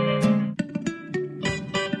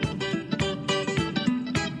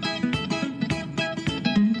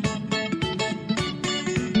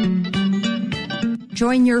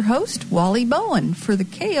 Join your host, Wally Bowen, for the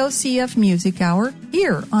KOCF Music Hour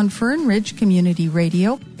here on Fern Ridge Community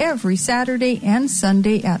Radio every Saturday and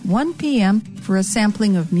Sunday at 1 p.m. for a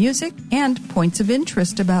sampling of music and points of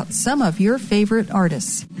interest about some of your favorite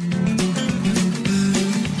artists.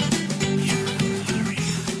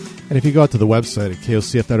 And if you go out to the website at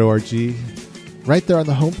kocf.org, right there on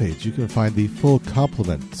the homepage, you can find the full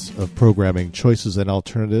complement of programming choices and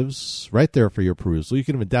alternatives right there for your perusal. You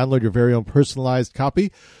can even download your very own personalized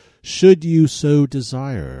copy, should you so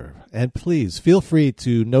desire. And please, feel free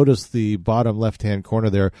to notice the bottom left-hand corner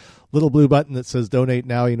there, little blue button that says Donate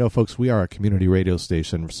Now. You know, folks, we are a community radio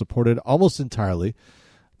station supported almost entirely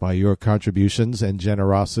by your contributions and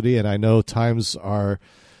generosity. And I know times are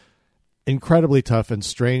incredibly tough and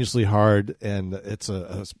strangely hard, and it's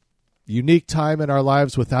a unique time in our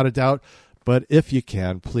lives, without a doubt, but if you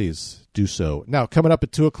can, please do so. Now, coming up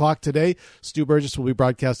at 2 o'clock today, Stu Burgess will be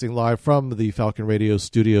broadcasting live from the Falcon Radio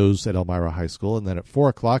studios at Elmira High School, and then at 4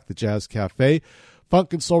 o'clock, the Jazz Cafe.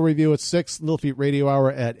 Funk and Soul Review at 6, Little Feat Radio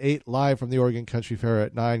Hour at 8, live from the Oregon Country Fair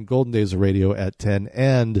at 9, Golden Days of Radio at 10,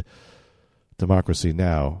 and Democracy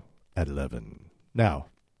Now! At 11. Now,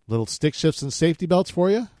 little stick shifts and safety belts for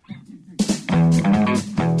you.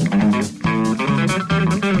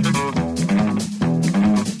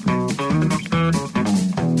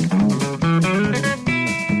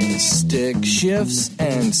 Stick shifts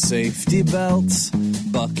and safety belts,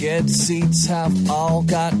 bucket seats have all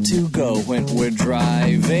got to go when we're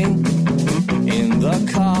driving in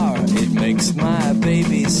the car. It makes my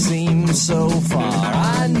baby seem so far.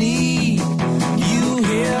 I need you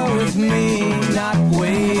here with me, not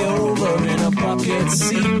way over in a bucket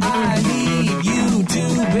seat. I need you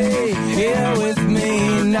to be here with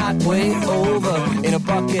me, not way over in a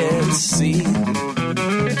bucket seat.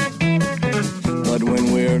 But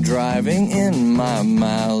when we're driving in my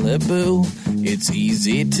Malibu, it's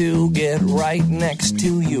easy to get right next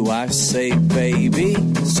to you. I say, baby,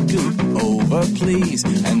 scoot over, please.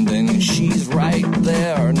 And then she's right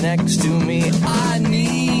there next to me. I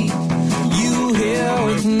need you here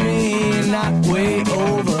with me, not way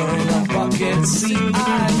over in a bucket seat.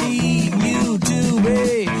 I need you to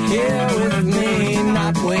be here with me,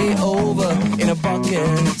 not way over in a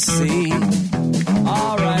bucket seat.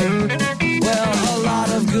 All right.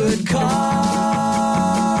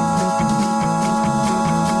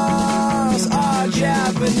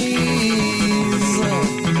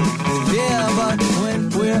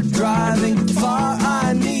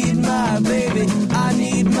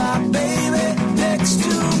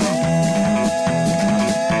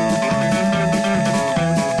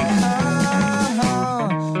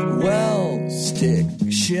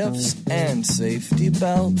 and safety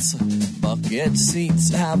belts, bucket seats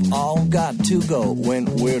have all got to go when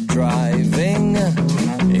we're driving.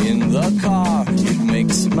 In the car, it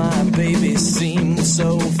makes my baby seem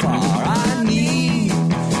so far. I need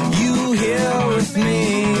you here with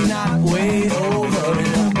me, not way over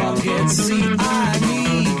in a bucket seat. I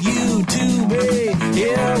need you to be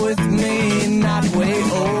here with me, not way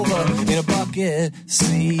over in a bucket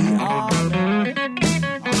seat.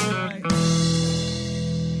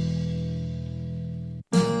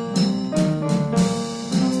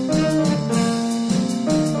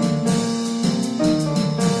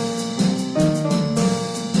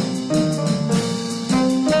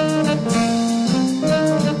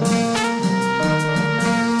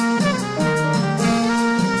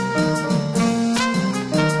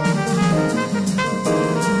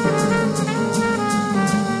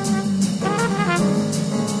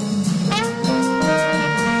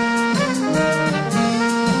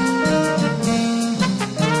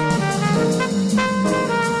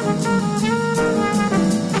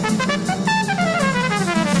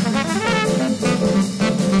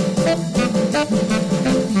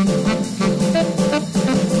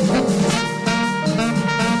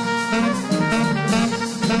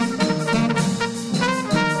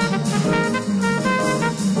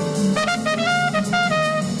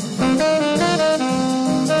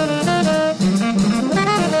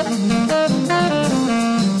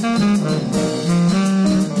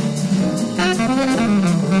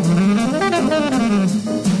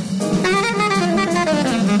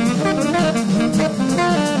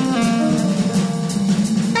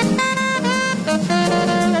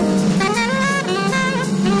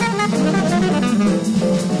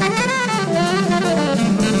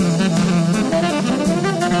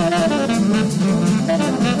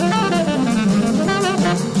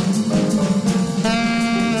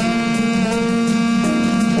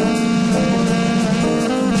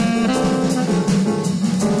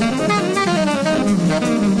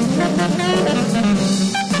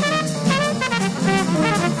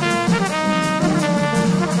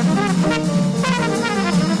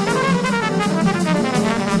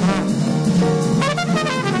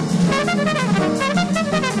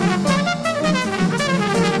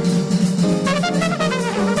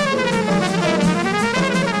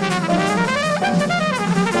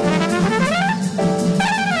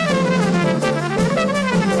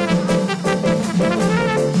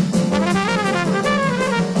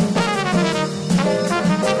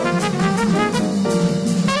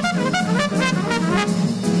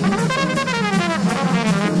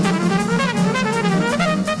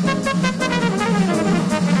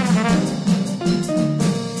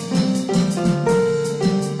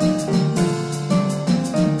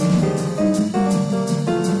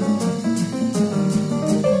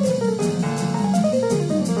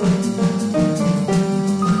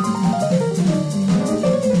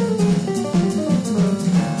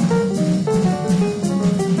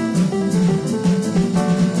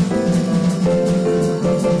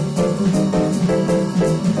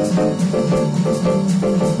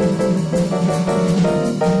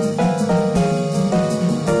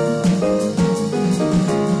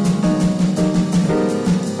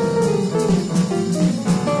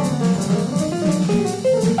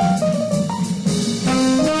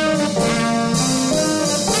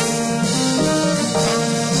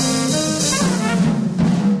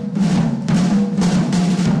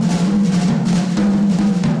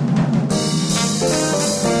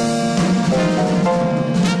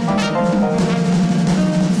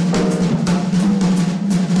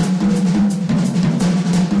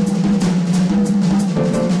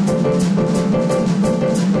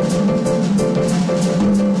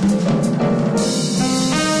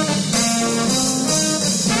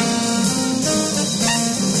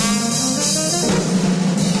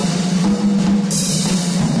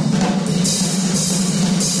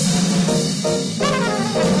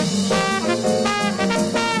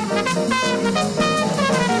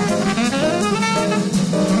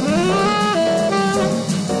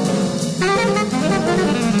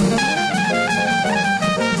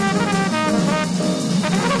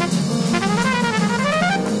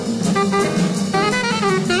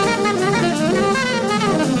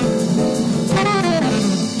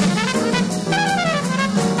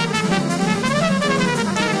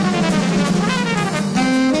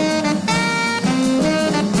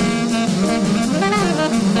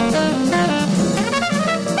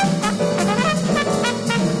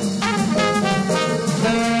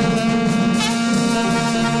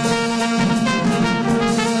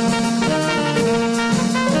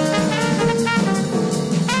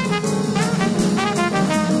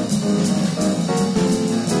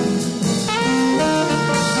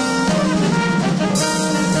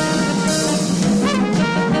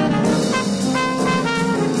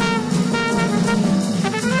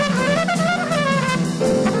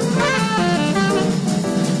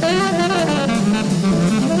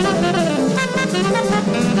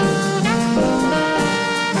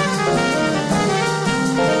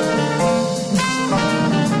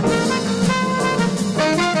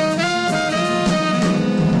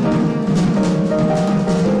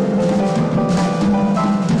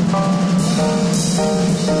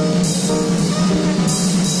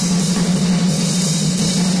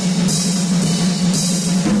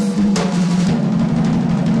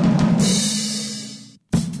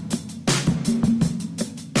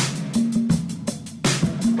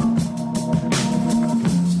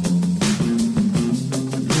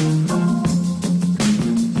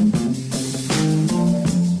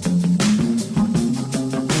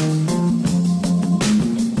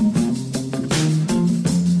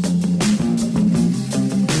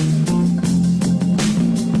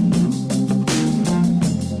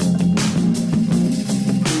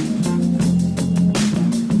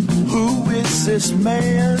 this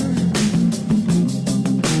man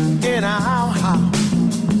in our house?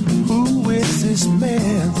 Who is this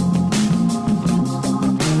man?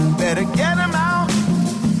 Better get him out.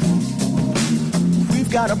 We've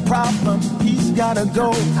got a problem, he's gotta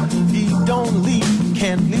go. He don't leave,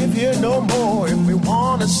 can't live here no more. If we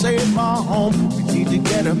wanna save our home, we need to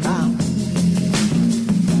get him out.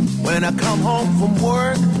 When I come home from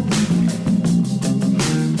work,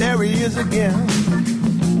 there he is again.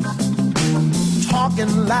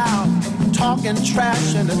 Talking loud, talking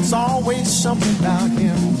trash, and it's always something about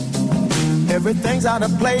him. Everything's out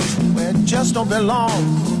of place where it just don't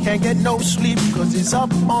belong. Can't get no sleep cause he's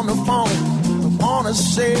up on the phone. We wanna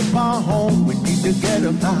save our home, we need to get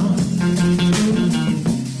him out.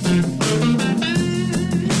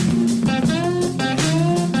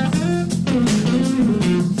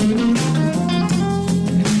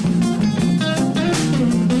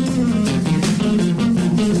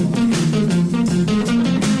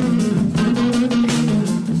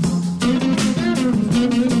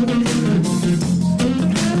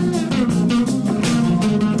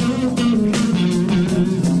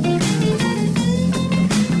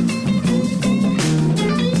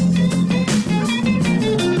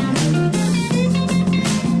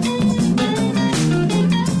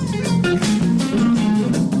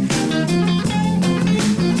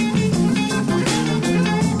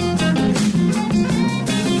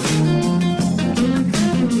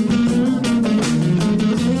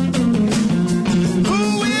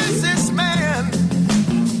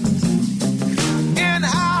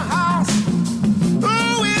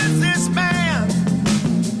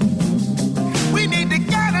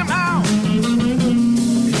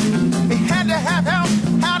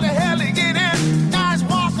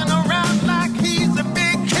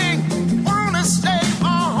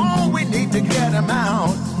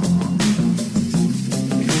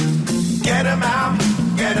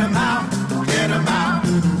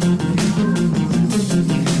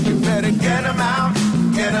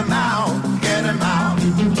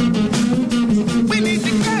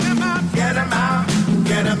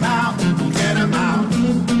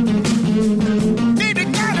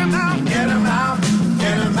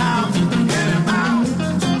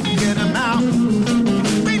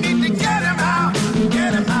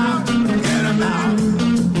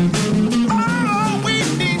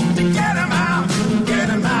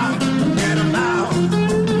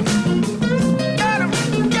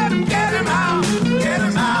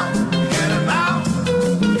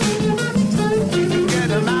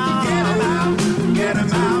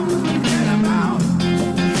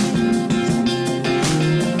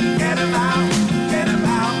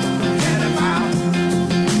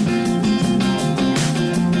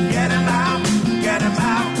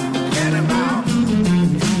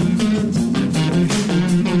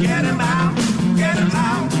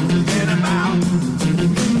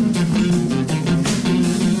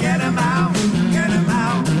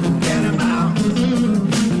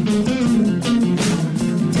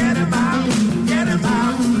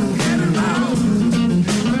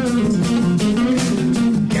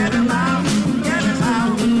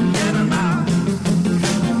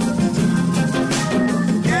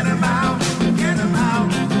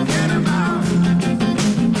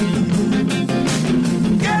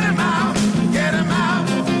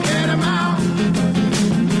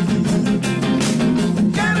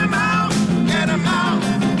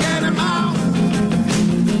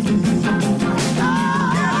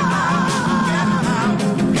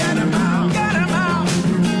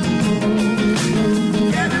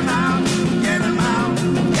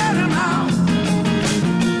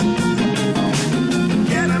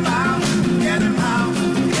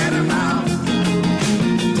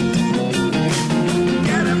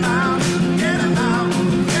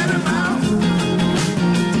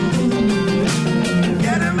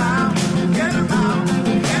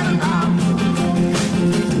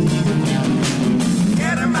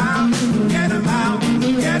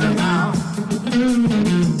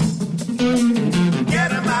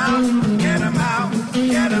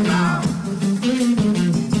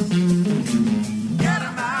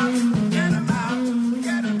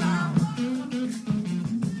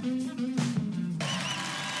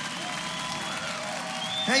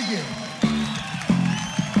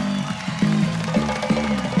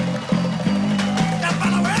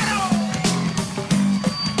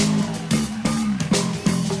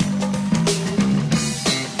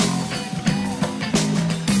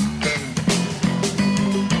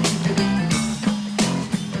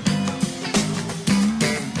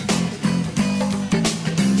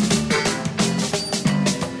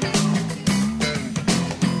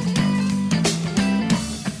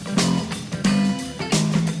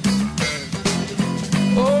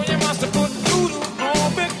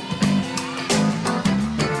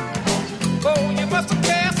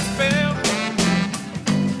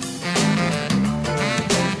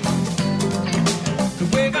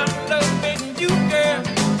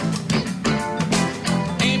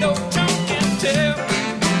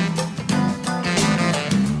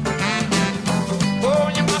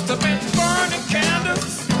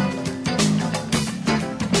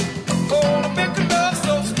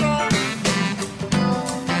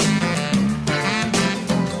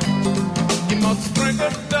 or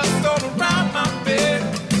sprinkled dust all around my bed.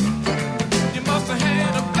 You must have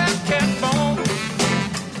had a black cat bone.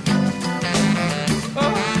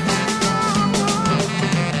 Oh.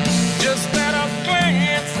 Just at a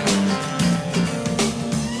glance,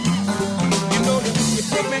 you know that you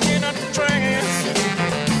put me in a trance.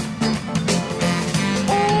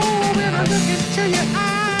 Oh, when I look into your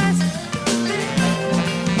eyes,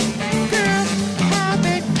 girl, how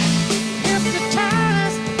they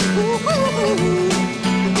hypnotize. Ooh,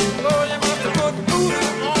 oh, you must have put voodoo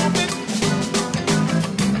on me.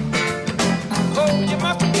 Oh, you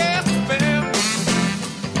must have cast a spell.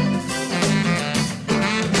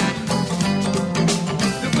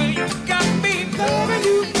 The way you got me loving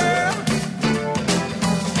you, girl,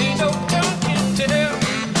 ain't no tongue can tell.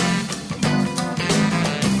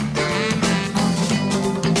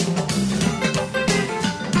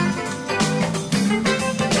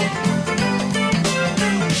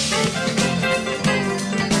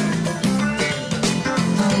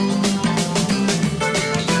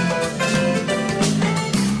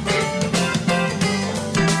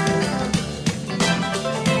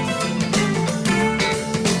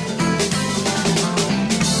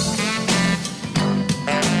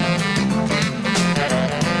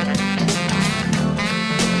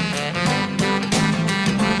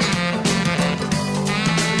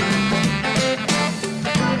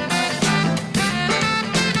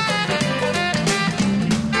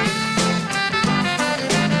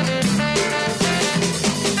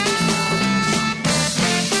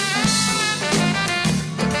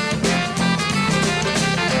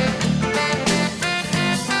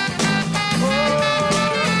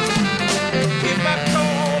 If I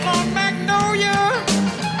call on Magnolia,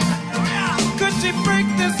 could she break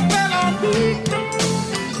this spell on me?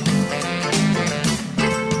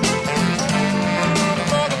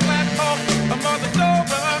 Mother Black Hawk, a Mother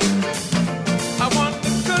Dover, I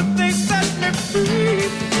wonder could they set me free?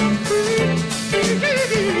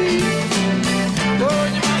 Oh,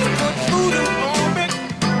 you must have put voodoo on me.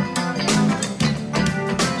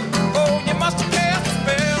 Oh, you must have cast a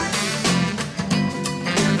spell.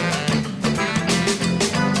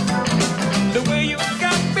 The way you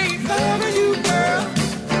got me loving you, girl,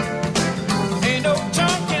 ain't no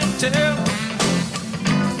tongue can tell.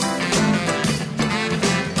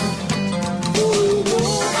 Ooh,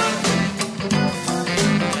 woman.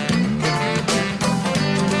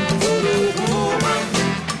 Ooh, woman.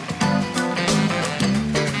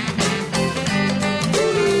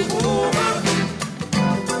 Ooh, woman.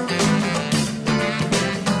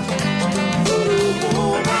 Ooh,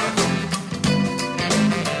 woman.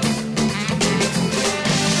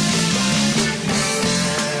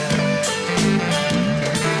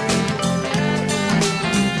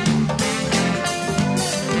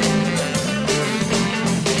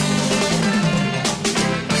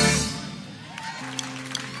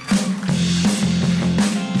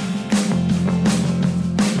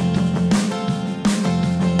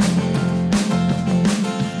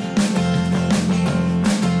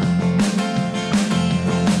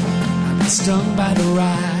 Stung by the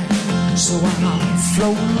ride, so I'm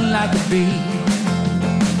floating like a bee,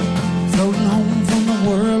 floating home from the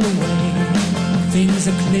world away. Things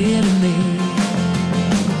are clear to me.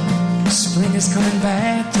 Spring is coming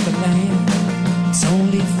back to the land. It's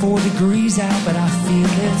only 4 degrees out, but I feel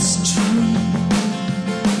it's true.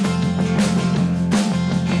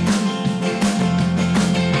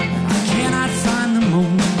 I cannot find the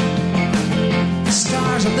moon. The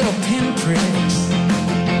stars are little pinpricks.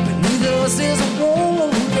 Neither is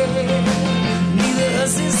wounded, neither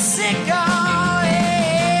is sick. Oh,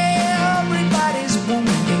 everybody's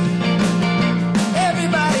wounded,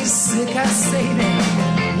 everybody's sick. I say that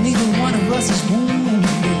neither one of us is wounded,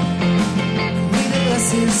 neither of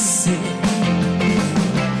us is sick.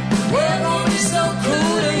 We're gonna be so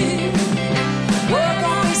cool to you, we're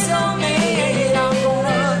gonna be so mean. I'm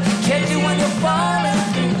gonna catch you when you're falling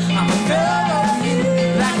through. I'm a girl of you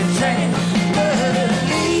like a trampoline.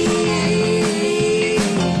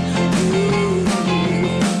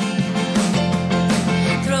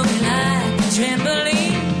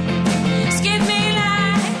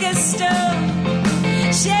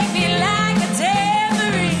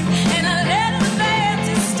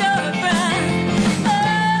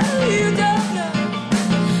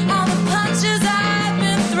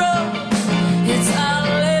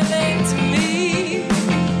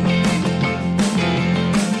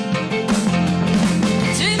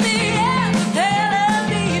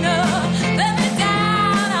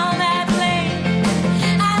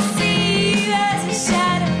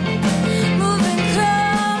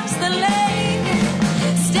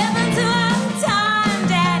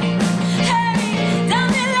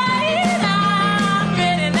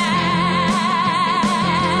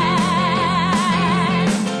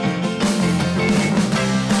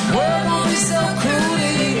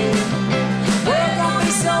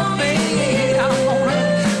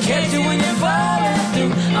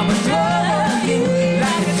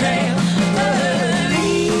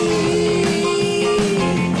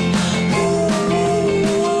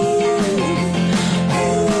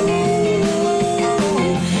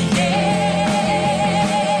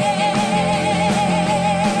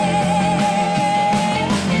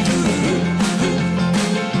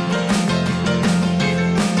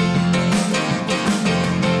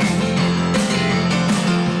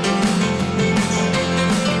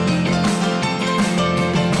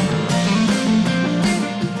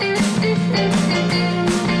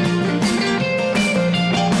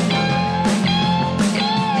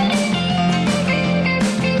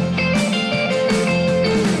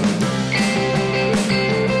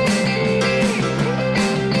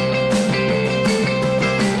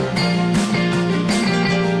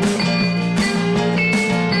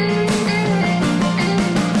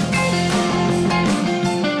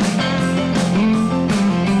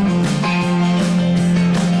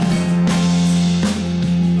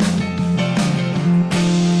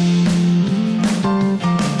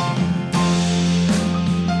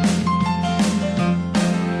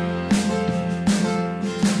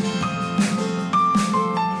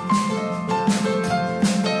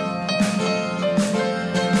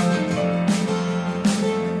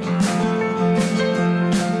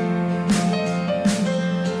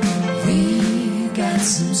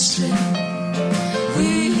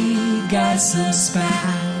 got some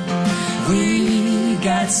spine. We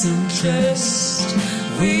got some trust.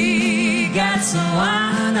 We got some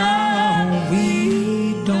wine. Oh,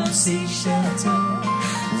 we don't seek shelter.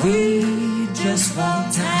 We just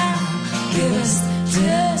want time. Give us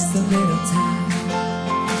just a little time.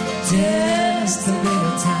 Just a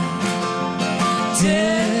little time.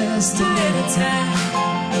 Just a little time.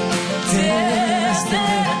 Just a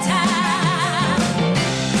little time.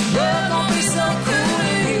 We're gonna be so cool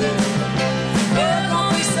to you. We're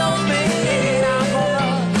gonna be so mean. I'm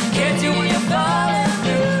gonna catch you when you're falling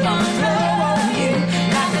through. Gonna throw on you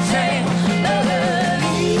like a trail of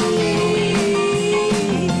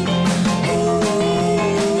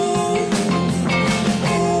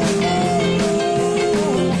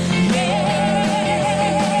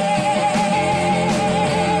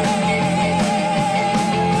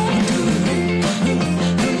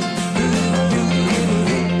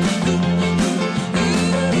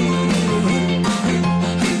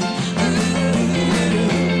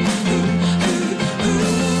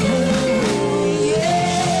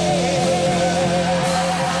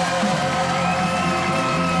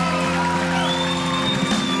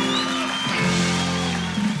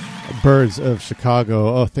Birds of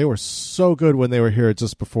Chicago. Oh, they were so good when they were here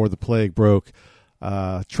just before the plague broke.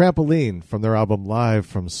 Trampoline from their album Live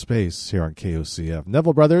from Space here on KOCF.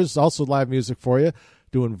 Neville Brothers, also live music for you,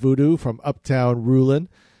 doing Voodoo from Uptown Rulin'.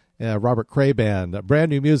 Robert Cray Band, brand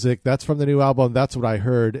new music. That's from the new album. That's what I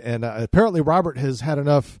heard. And apparently Robert has had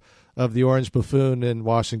enough of the Orange Buffoon in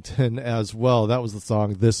Washington as well. That was the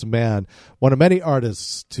song This Man. One of many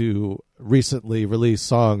artists to recently release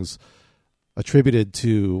songs attributed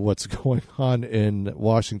to what's going on in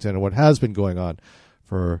Washington and what has been going on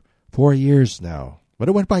for 4 years now. But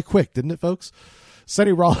it went by quick, didn't it, folks?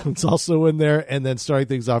 Sonny Rollins also in there, and then starting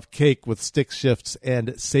things off, Cake with Stick Shifts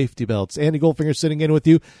and Safety Belts. Andy Goldfinger sitting in with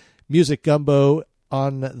you. Music Gumbo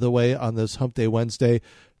on the way on this Hump Day Wednesday.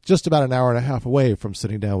 Just about an hour and a half away from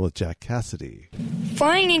sitting down with Jack Casady.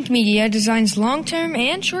 Flying Ink Media designs long-term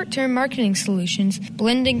and short-term marketing solutions,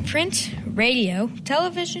 blending print, radio,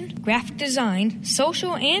 television, graphic design,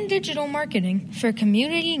 social and digital marketing for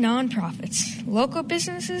community nonprofits, local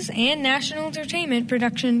businesses, and national entertainment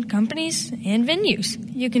production companies and venues.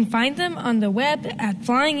 You can find them on the web at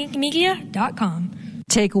flyinginkmedia.com.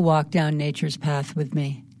 Take a walk down nature's path with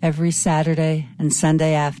me every Saturday and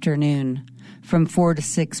Sunday afternoon from 4 to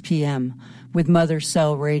 6 p.m. with Mother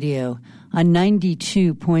Cell Radio on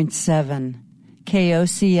 92.7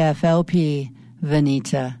 KOCF LP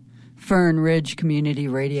Veneta, Fern Ridge Community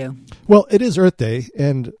Radio. Well, it is Earth Day,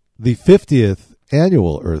 and the 50th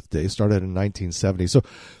annual Earth Day started in 1970.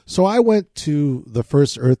 So I went to the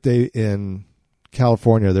first Earth Day in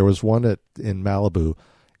California. There was one in Malibu,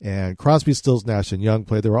 and Crosby, Stills, Nash and Young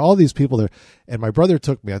played. There were all these people there, and my brother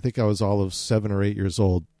took me. I think I was all of 7 or 8 years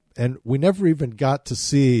old. And we never even got to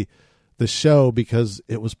see the show because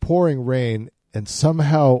it was pouring rain, and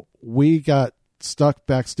somehow we got stuck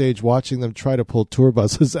backstage watching them try to pull tour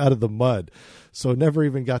buses out of the mud. So never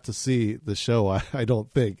even got to see the show, I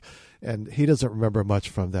don't think. And he doesn't remember much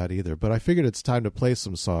from that either. But I figured it's time to play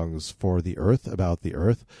some songs for the Earth, about the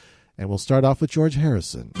Earth. And we'll start off with George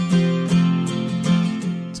Harrison.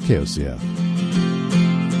 It's KOCF.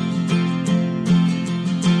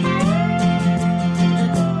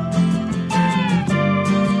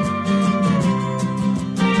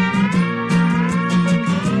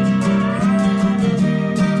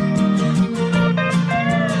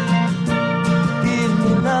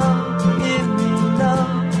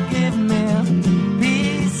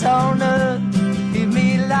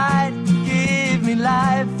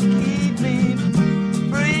 Life, keep me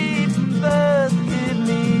free from birth, give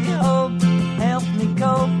me hope.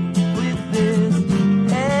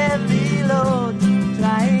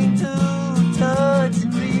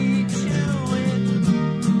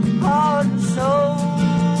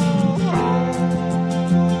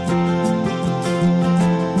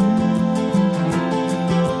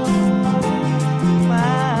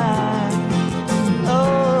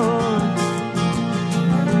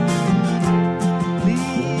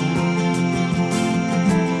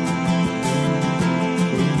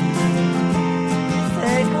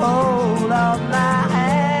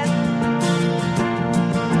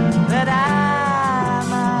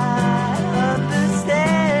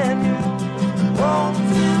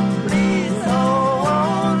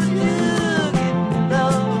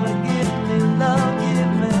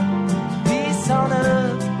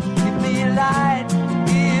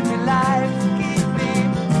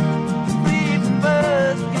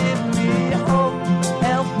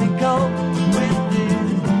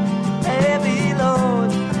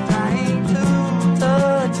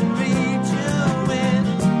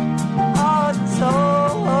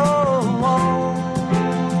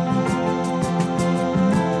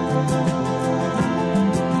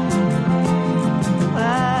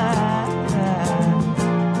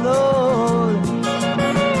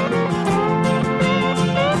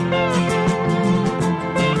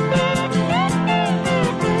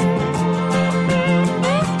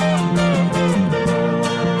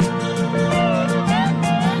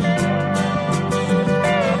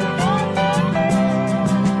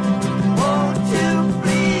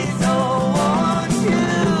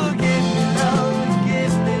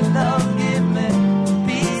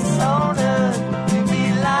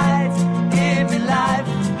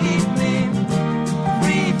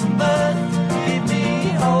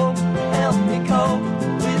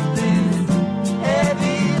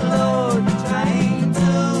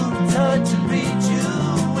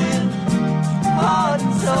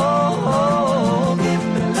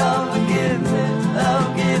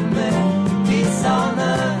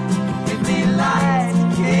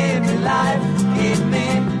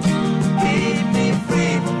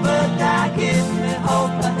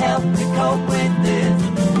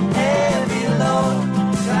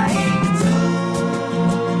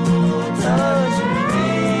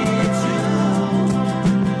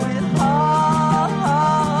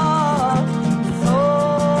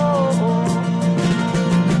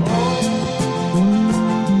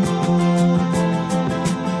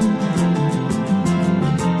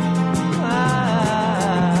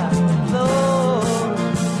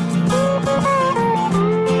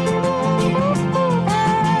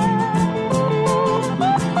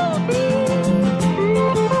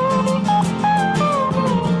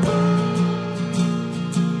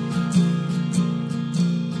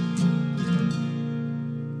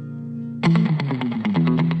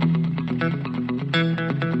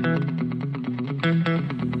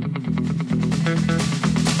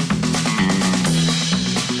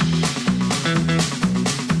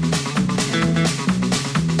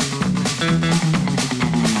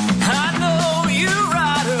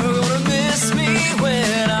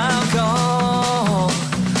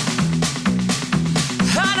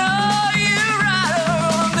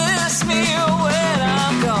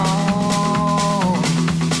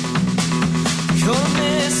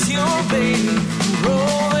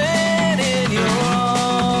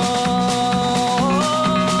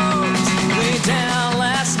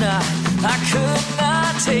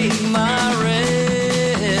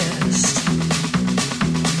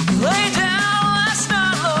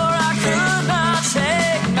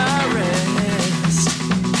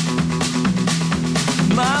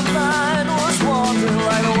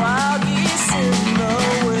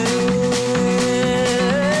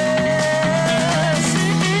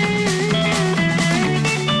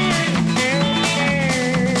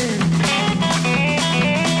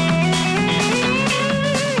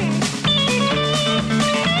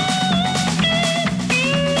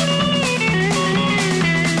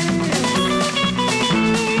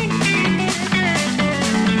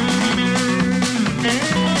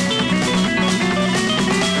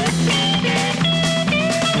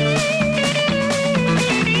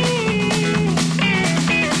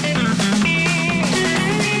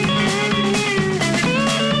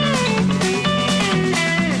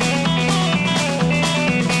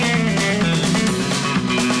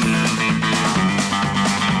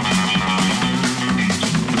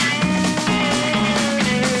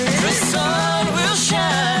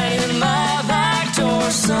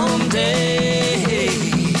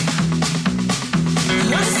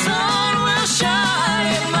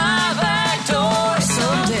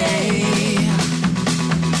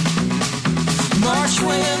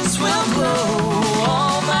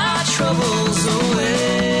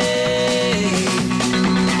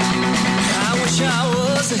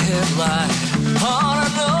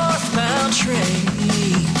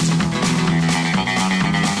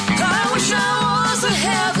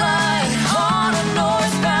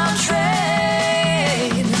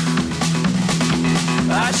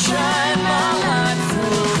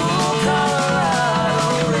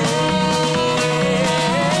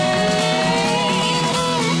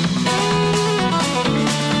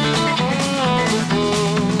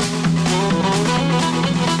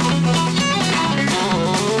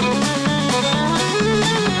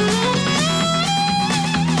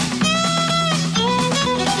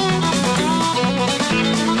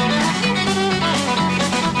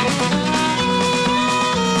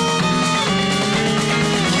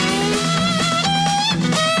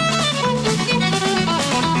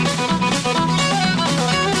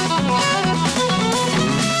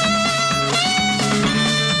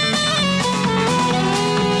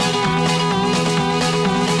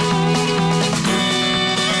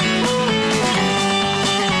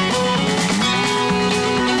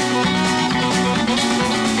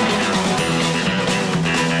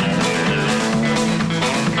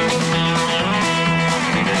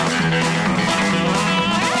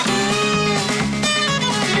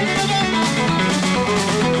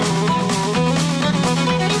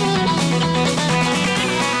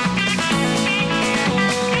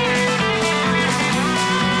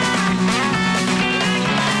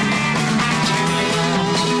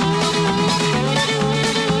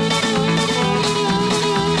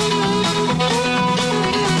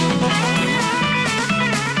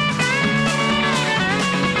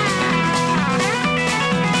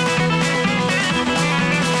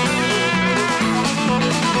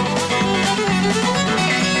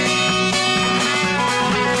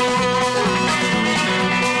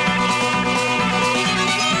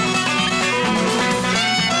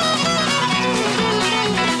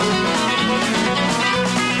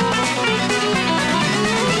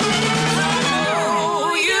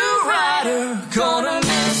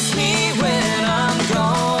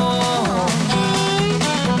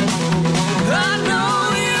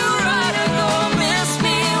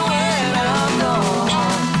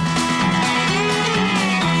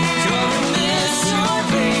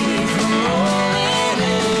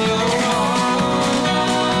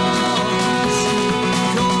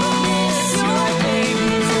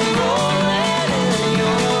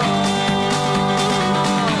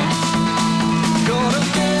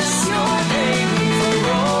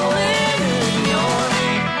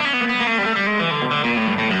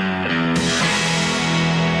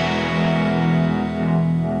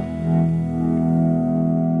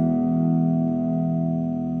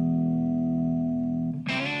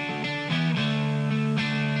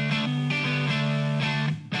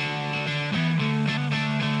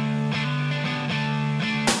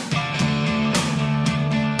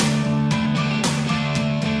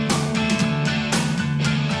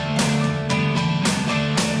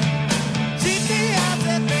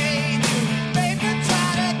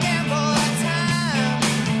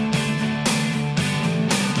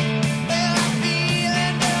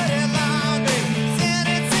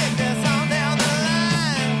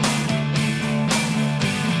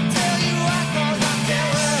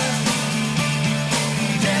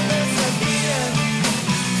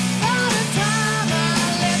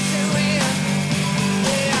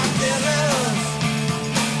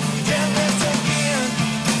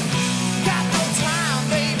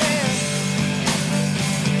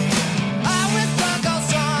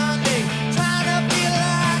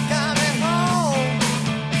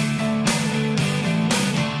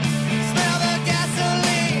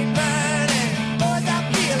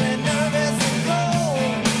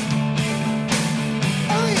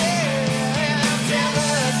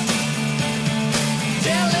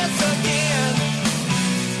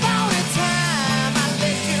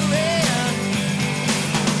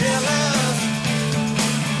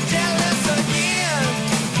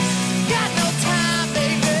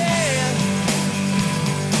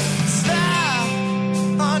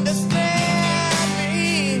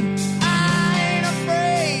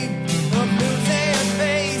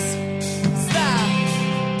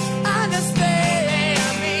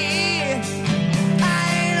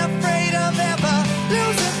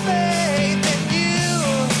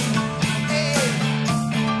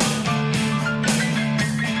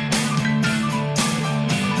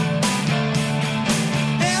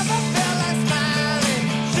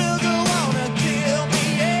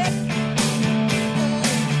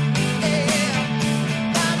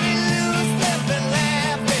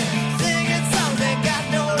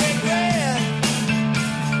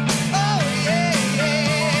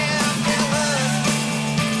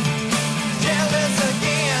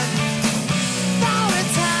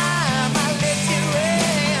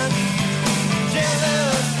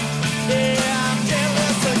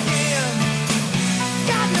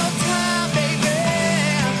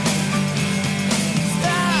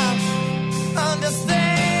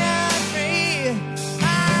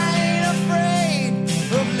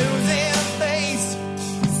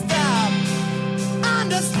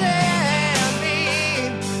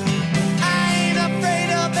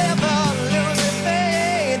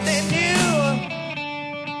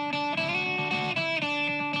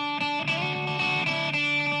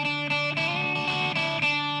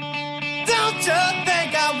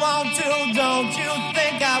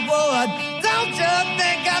 think I would. Don't you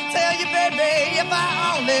think I'd tell you, baby, if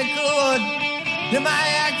I only could. Am I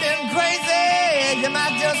acting crazy? Am I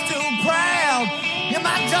just too proud? Am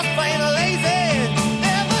I just plain lazy?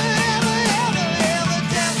 Ever, ever, ever, ever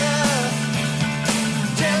jealous?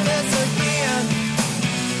 Jealous again.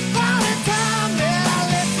 All the time that I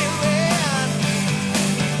let you in.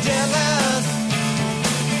 Jealous.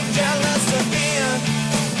 Jealous again.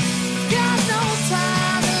 Got no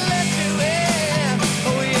time to let you in.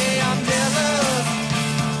 Oh yeah, I'm jealous.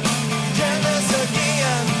 Jealous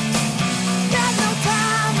again. Got no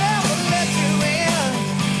time ever to let you in.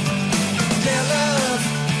 Jealous.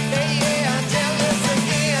 Yeah, yeah, I'm jealous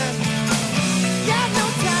again. Got no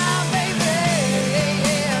time, baby. Yeah,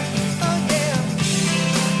 yeah. Oh yeah.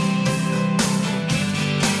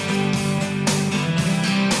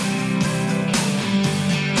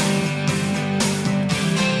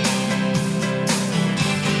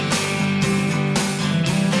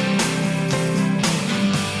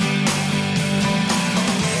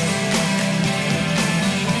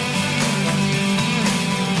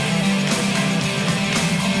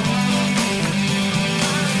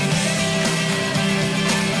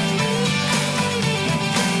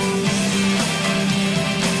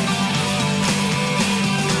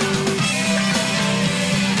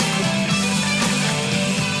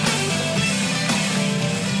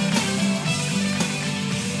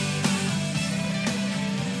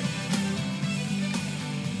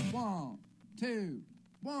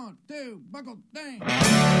 One, two, buckle, dang. I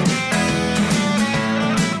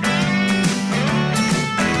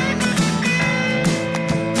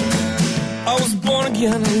was born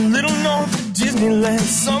again, a little north of Disneyland,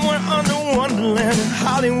 somewhere under Wonderland in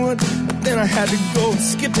Hollywood. But then I had to go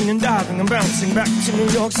skipping and diving and bouncing back to New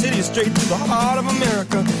York City, straight to the heart of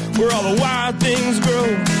America, where all the wild things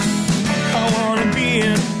grow. I wanna be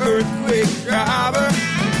an earthquake driver.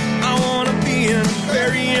 I wanna be an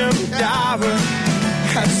aquarium diver.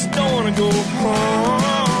 I just don't wanna go home.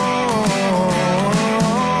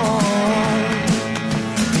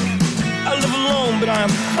 I live alone, but I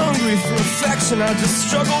am hungry for affection. I just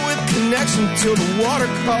struggle with connection till the water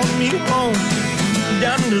called me home.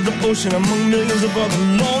 Down into the ocean among millions of other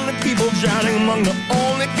lonely people, drowning among the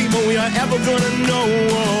only people we are ever gonna know.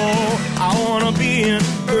 I wanna be an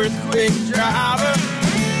earthquake driver.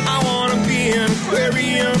 I wanna be an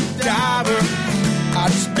aquarium diver. I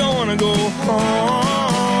just don't wanna go home.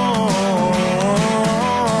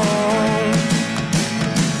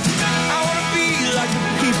 I wanna be like the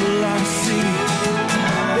people I see.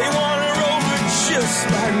 They wanna rover just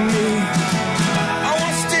like me. I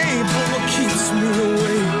wanna stay for what keeps me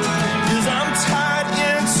away, 'cause I'm tied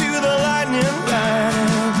into the lightning line.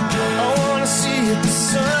 I wanna see if the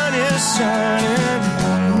sun is shining.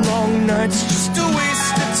 Long nights just a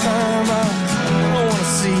waste of time. I don't wanna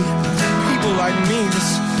see people like me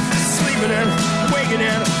just sleeping and waking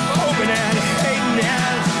and hoping and hating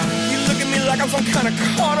and you look at me like I'm some kind of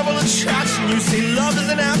carnival attraction. You say love is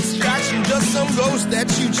an abstraction, just some ghost that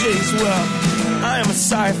you chase. Well, I am a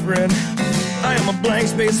cipher and I am a blank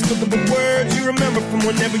space filled with the words you remember from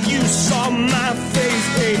whenever you saw my face.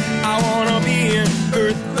 Hey, I wanna be an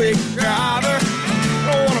earthquake driver.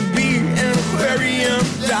 I wanna be an aquarium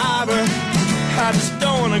diver. I just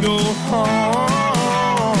don't wanna go home.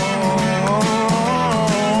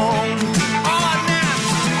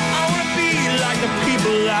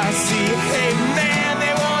 I see, hey man,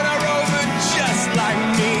 they wanna rover just like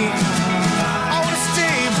me. I wanna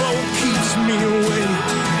stay but what keeps me away,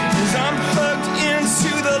 'cause I'm hooked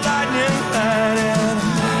into the lightning line. And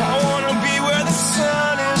I wanna be where the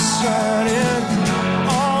sun is shining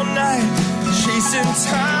all night, chasing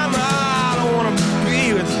time. I don't wanna be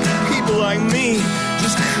with people like me,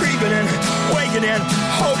 just creeping and waking and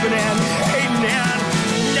hoping and hating and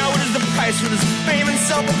now what is the price for this fame and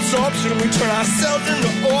self-absorption? We turn ourselves into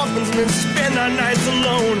orphans and then spend our nights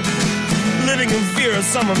alone, living in fear of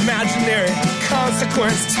some imaginary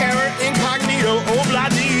consequence. Terror incognito,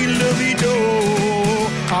 oh-blah-dee-love-dee-do.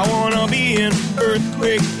 I wanna be an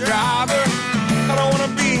earthquake driver. I don't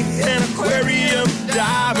wanna be an aquarium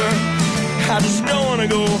diver. I just don't wanna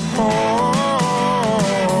go home.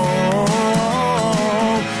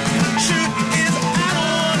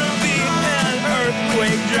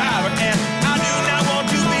 Driver, and I do not want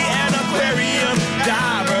to be an aquarium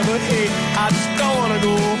diver, but hey, I just don't want to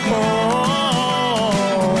go home.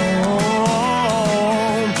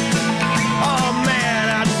 Oh man,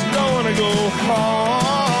 I just don't want to go home.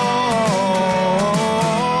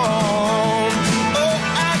 Oh,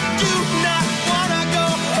 I do not want to go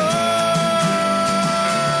home.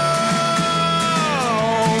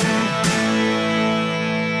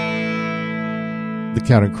 The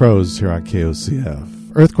Counting Crows here on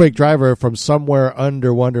KOCF. Earthquake Driver from Somewhere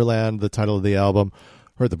Under Wonderland, the title of the album.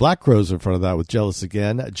 Heard the Black Crowes in front of that with Jealous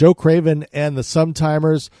Again. Joe Craven and the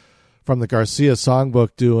Sometimers from the Garcia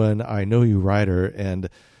Songbook doing I Know You Rider. And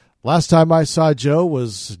last time I saw Joe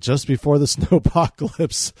was just before the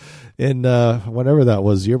snowpocalypse in whenever that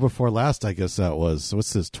was, year before last, I guess that was. So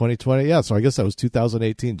what's this, 2020? Yeah, so I guess that was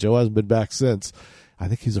 2018. Joe hasn't been back since. I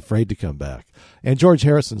think he's afraid to come back. And George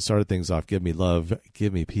Harrison started things off, Give Me Love,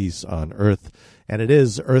 Give Me Peace on Earth. And it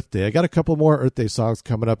is Earth Day. I got a couple more Earth Day songs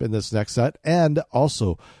coming up in this next set. And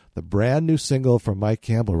also the brand new single from Mike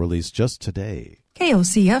Campbell released just today.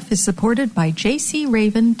 KOCF is supported by J.C.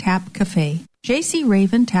 Raven Tap Cafe. J.C.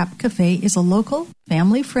 Raven Tap Cafe is a local,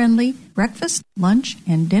 family-friendly breakfast, lunch,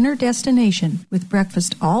 and dinner destination with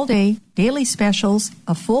breakfast all day, daily specials,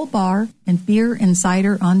 a full bar, and beer and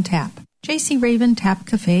cider on tap. J.C. Raven Tap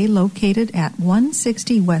Cafe, located at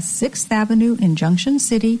 160 West 6th Avenue in Junction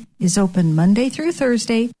City, is open Monday through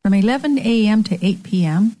Thursday from 11 a.m. to 8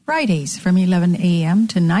 p.m., Fridays from 11 a.m.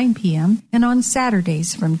 to 9 p.m., and on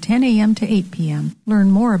Saturdays from 10 a.m. to 8 p.m.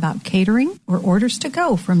 Learn more about catering or orders to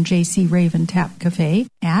go from J.C. Raven Tap Cafe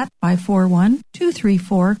at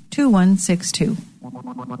 541-234-2162.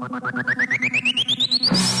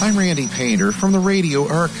 I'm Randy Painter from the Radio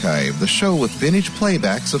Archive, the show with vintage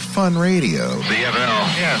playbacks of fun radio.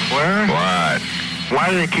 CFL. Yes, where? What? Why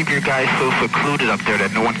do they keep your guys so secluded up there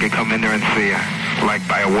that no one can come in there and see you? Like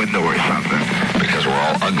by a window or something? Because we're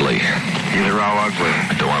all ugly. You're all ugly.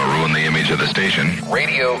 Don't want to ruin the image of the station.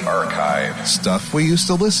 Radio Archive. Stuff we used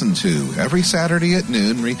to listen to every Saturday at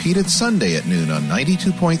noon, repeated Sunday at noon on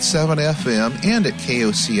 92.7 FM and at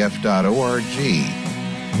KOCF.org.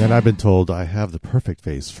 And I've been told I have the perfect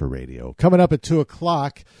face for radio. Coming up at 2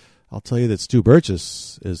 o'clock, I'll tell you that Stu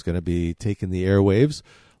Burgess is going to be taking the airwaves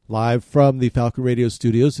live from the Falcon Radio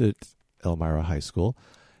Studios at Elmira High School.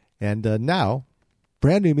 And now,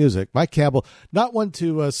 brand new music. Mike Campbell, not one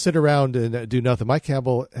to sit around and do nothing. Mike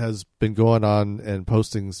Campbell has been going on and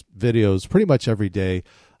posting videos pretty much every day,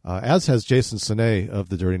 as has Jason Sine of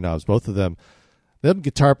the Dirty Knobs. Both of them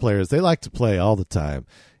guitar players, they like to play all the time.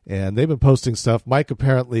 And they've been posting stuff. Mike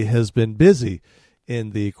apparently has been busy in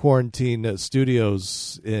the quarantine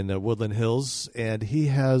studios in Woodland Hills, and he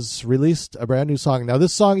has released a brand new song. Now,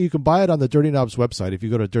 this song, you can buy it on the Dirty Knobs website if you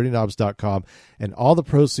go to dirtyknobs.com, and all the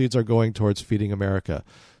proceeds are going towards Feeding America.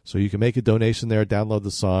 So you can make a donation there, download the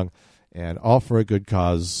song, and all for a good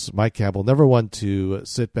cause. Mike Campbell, never one to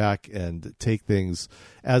sit back and take things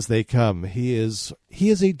as they come. He is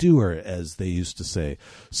a doer, as they used to say.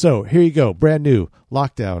 So here you go, brand new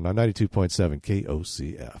Lockdown on 92.7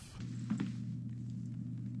 KOCF.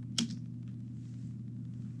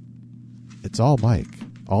 It's all Mike,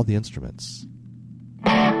 all the instruments.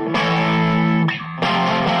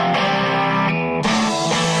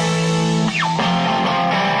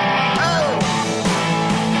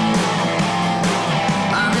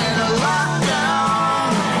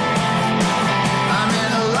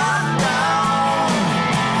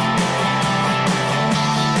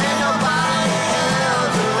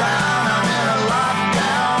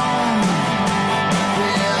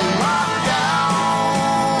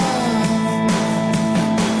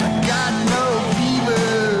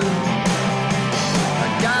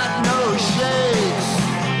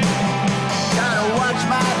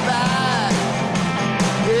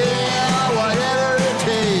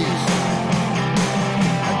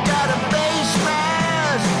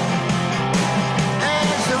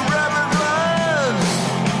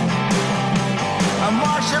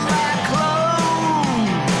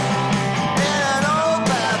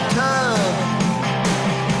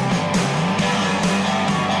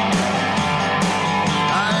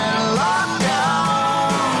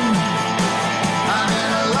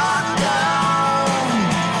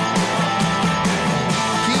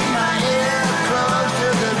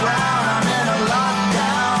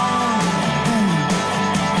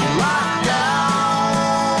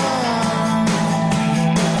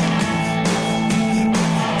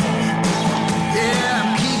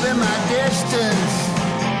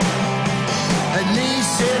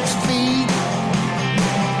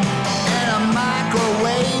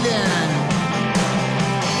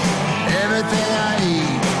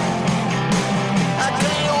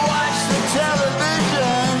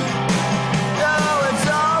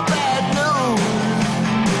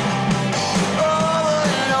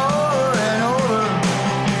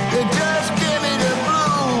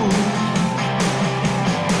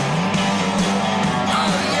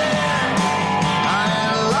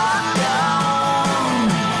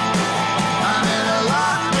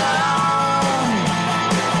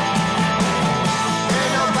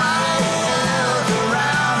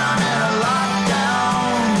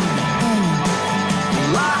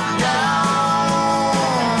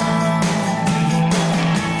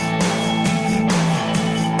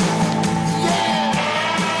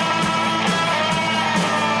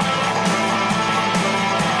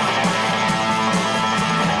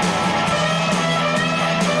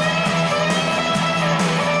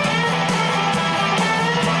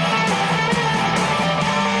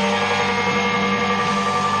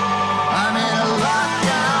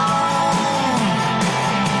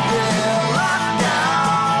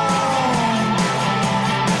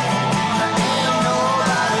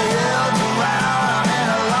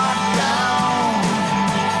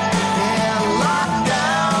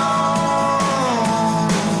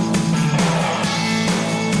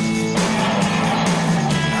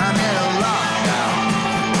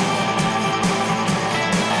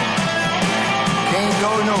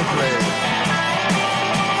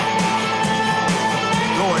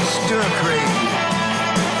 stir crazy.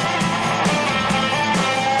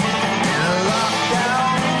 In a lockdown.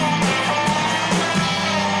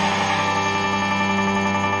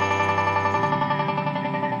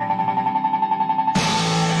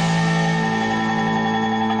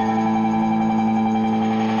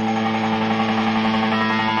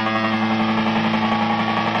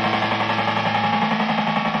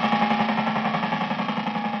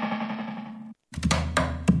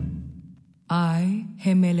 Ai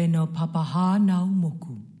he mele no papaha nau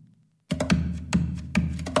moku.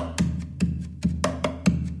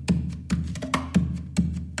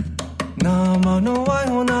 Nā mano ai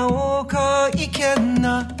hona o ka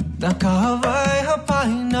ikena. Nā ka hawai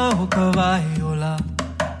hapai na o ka vaiola.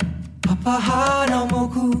 Papaha nau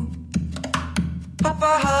moku.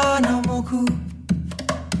 Papaha nau moku.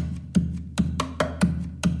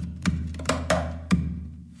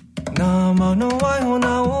 Nā mano ai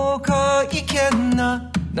hona o ka ikena.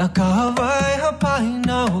 Nā ka hawai hapai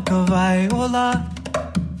na o ka vaiola.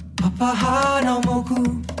 Papaha nau moku.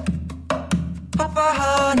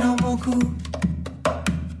 Papaha nau moku.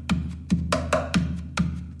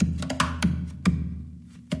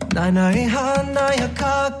 Nana e hana ia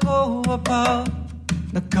kako a pau.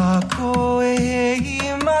 Na kako e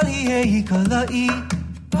hei mali hei ka lai.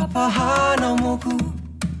 Papaha nau moku.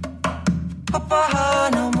 Papaha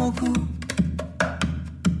nau moku.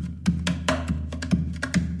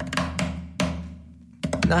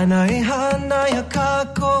 Nana e hana ia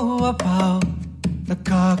kako a pau. Na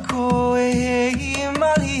kako e hei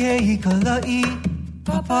mali hei ka lai.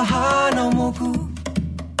 Papaha nau moku.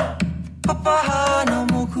 Papaha nau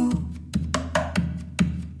moku.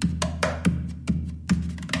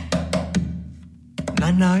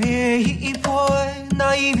 Nana e hii poe na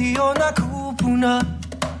iwi o na kupuna.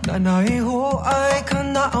 Nana e ho ai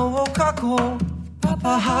kana o kako.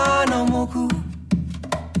 Papaha nau moku.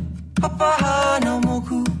 Papaha nau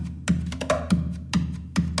moku.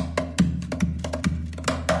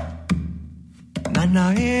 Nana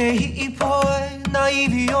e hii poe na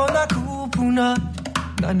iwi o na kupuna.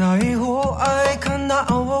 Nana e ho ai kana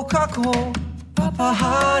o kako.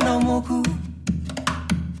 Papaha nau moku.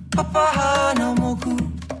 Papaha nau moku.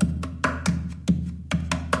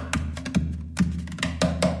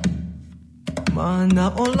 Mana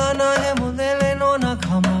o lana he molele no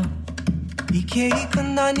nakama. Ike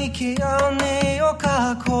ikana ni ke ane o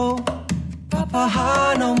kako. Papaha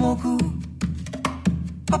nau moku.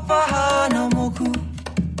 Papaha nau moku.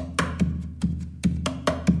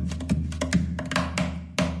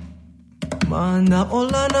 Mana o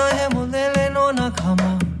lana he molele no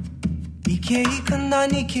nakama. Ike ikana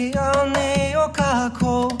ni ke ane o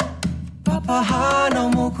kako. Papaha nau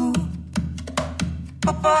moku.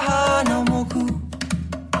 Papaha nau moku.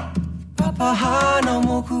 Papaha nau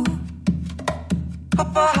moku.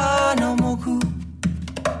 Papaha nau moku.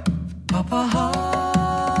 Papaha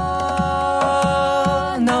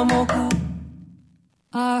nau moku.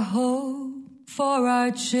 I hope for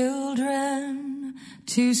our children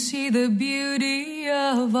to see the beauty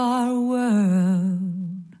of our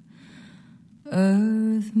world.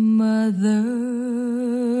 Earth Mother.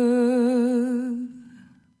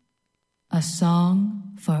 A song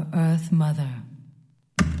for Earth Mother.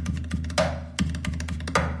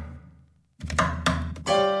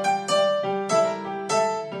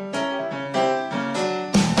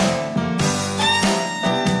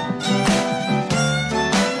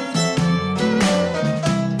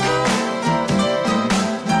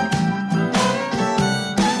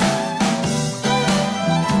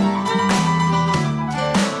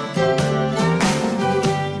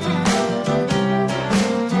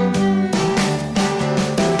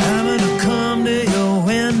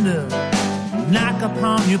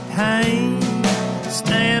 Upon your pain,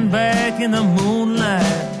 stand back in the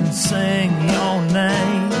moonlight and sing your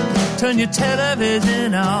name. Turn your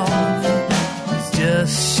television off, it's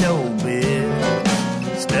just showbiz.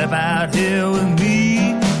 Step out here with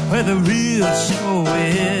me where the real show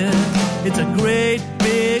is. It's a great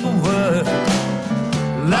big world,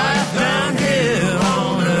 life down here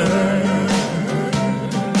on earth.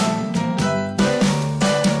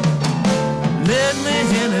 Let me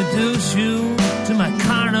introduce you to my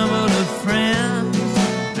carnival of friends.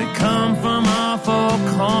 They come from all four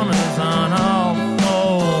corners on all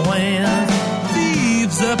four winds.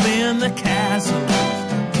 Thieves up in the castles,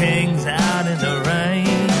 kings out in the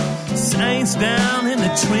rain, saints down in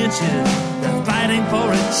the trenches, they're fighting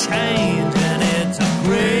for a change. And it's a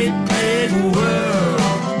great big world,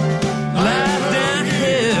 life down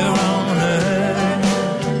here on earth.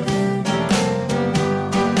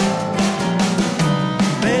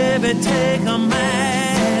 Baby, take a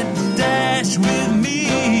mad dash with me.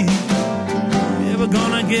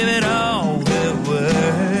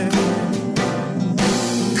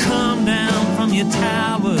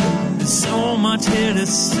 much here to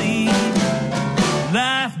see.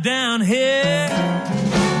 Life down here,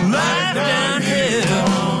 life down here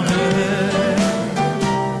on earth.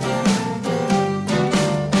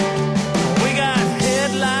 We got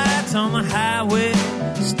headlights on the highway,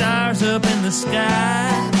 stars up in the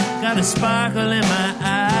sky, got a sparkle in my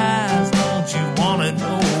eyes. Don't you wanna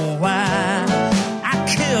know why? I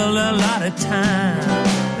killed a lot of time,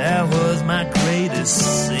 that was my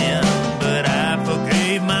greatest sin, but I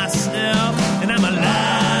forgave myself and I'm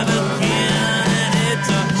alive again. And it's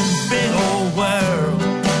a big old world,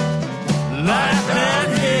 life down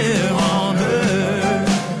here on earth.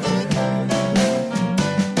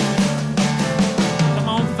 Come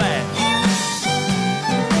on fast.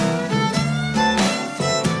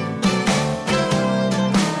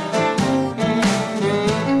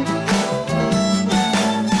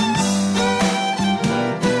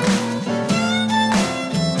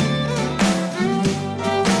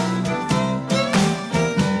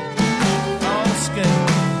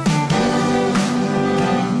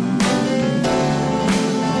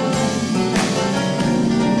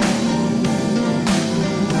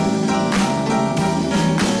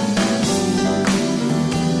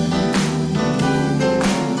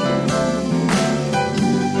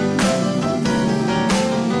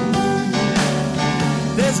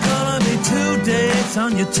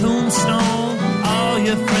 On your tombstone, all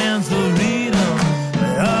your friends will read them,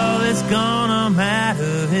 but all that's gonna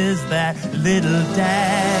matter is that little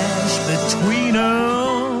dash between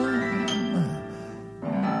them.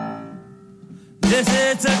 This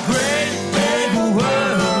is a great big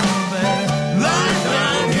world, life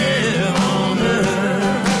down here on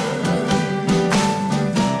earth.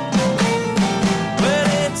 But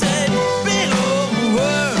it's a big old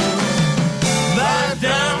world, life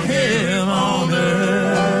down here on earth.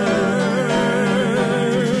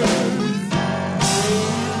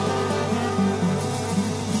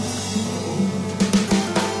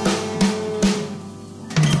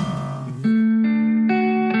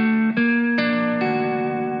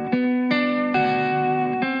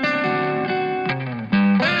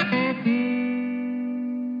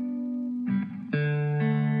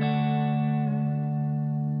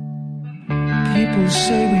 People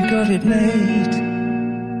say we got it made.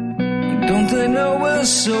 Don't they know we're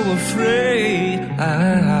so afraid?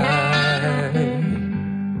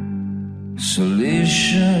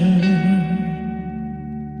 Isolation.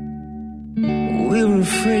 We're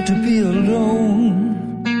afraid to be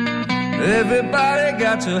alone. Everybody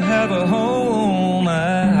got to have a home.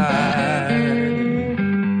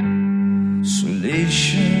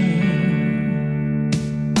 Isolation.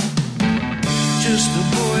 Just a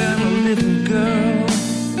boy and a little girl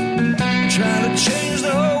trying to change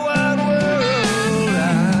the whole wide world.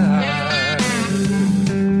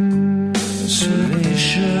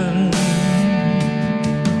 Isolation.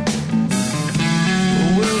 The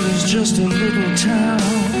world is just a little town.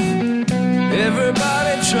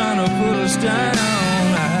 Everybody trying to put us down.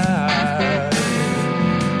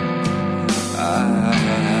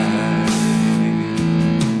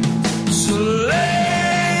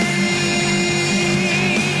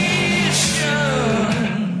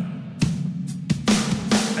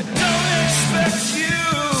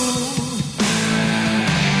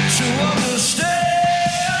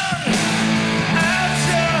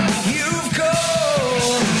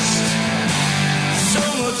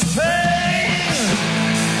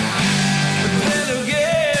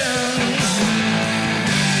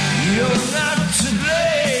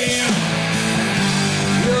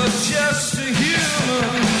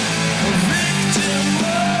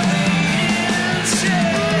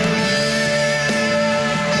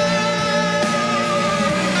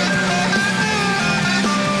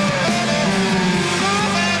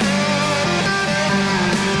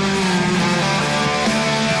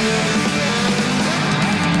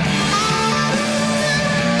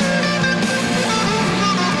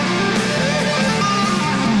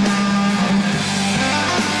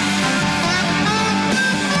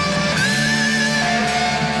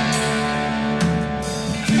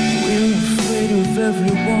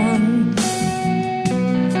 Everyone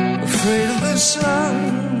afraid of the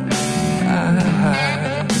sun.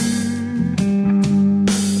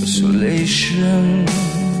 Isolation.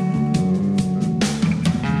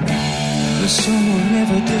 The sun will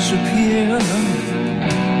never disappear,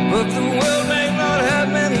 but the world may not have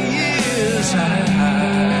many years.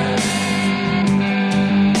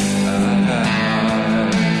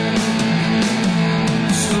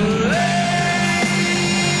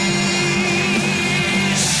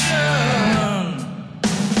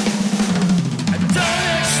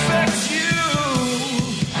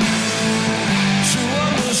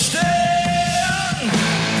 Stay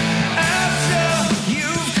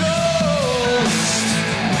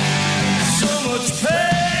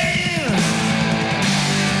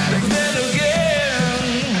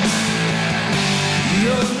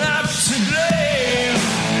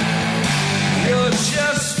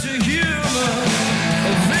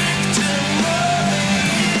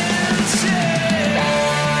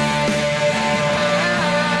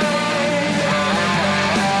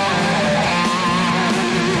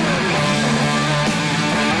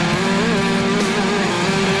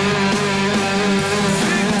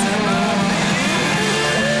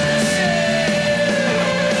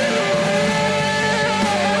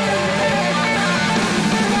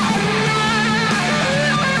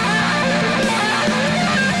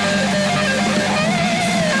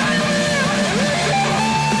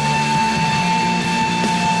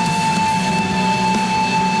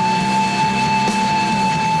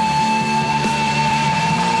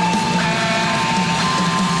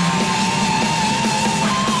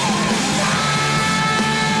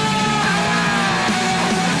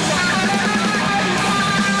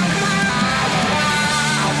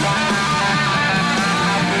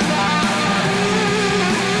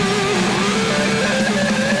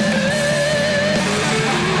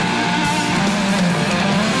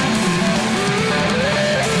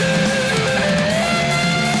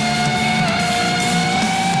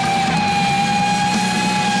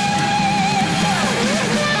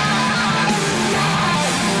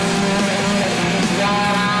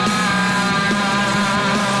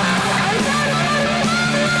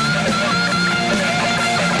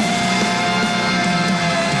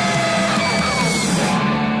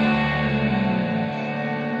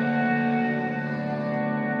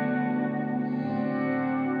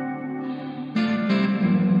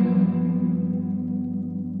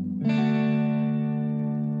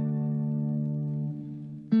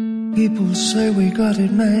People say we got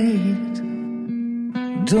it made.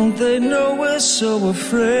 Don't they know we're so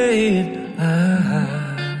afraid? I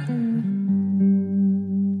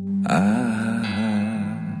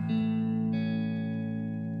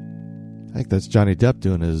think that's Johnny Depp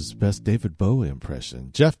doing his best David Bowie impression.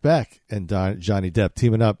 Jeff Beck and Johnny Depp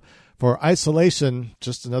teaming up for Isolation,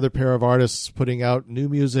 just another pair of artists putting out new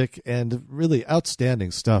music and really outstanding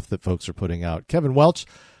stuff that folks are putting out. Kevin Welch,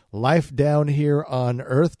 Life Down Here on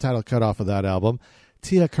Earth, title cut off of that album.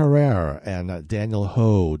 Tia Carrere and Daniel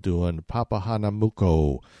Ho doing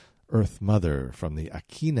Papahanamuko, Earth Mother, from the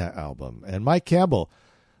Akina album. And Mike Campbell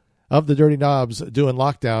of the Dirty Knobs doing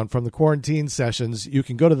Lockdown from the Quarantine Sessions. You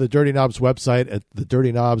can go to the Dirty Knobs website at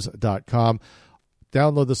thedirtyknobs.com.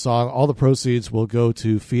 Download the song. All the proceeds will go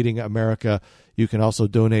to Feeding America. You can also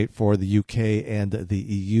donate for the UK and the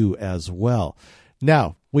EU as well.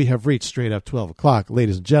 Now, we have reached straight up 12 o'clock.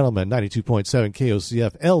 Ladies and gentlemen, 92.7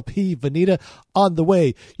 KOCF LP Vanita on the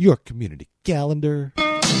way. Your community calendar.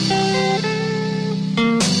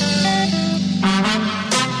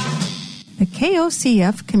 The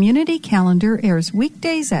KOCF Community Calendar airs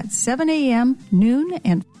weekdays at 7 a.m., noon,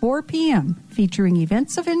 and 4 p.m., featuring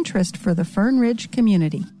events of interest for the Fern Ridge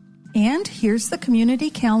community. And here's the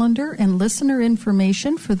community calendar and listener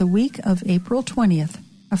information for the week of April 20th.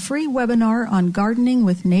 A free webinar on gardening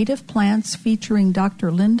with native plants featuring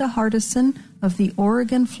Dr. Linda Hardison of the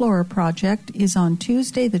Oregon Flora Project is on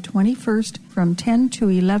Tuesday the 21st from 10 to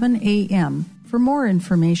 11 a.m. For more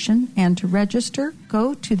information and to register,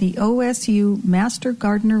 go to the OSU Master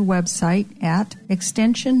Gardener website at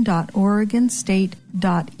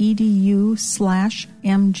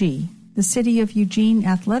extension.oregonstate.edu/mg. The City of Eugene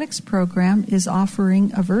Athletics Program is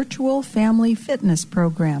offering a virtual family fitness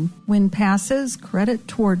program. Win passes, credit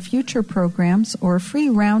toward future programs, or a free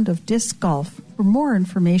round of disc golf. For more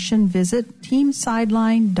information, visit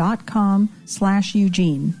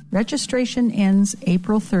teamsideline.com/Eugene. Registration ends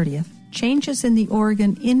April 30th. Changes in the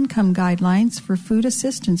Oregon Income Guidelines for Food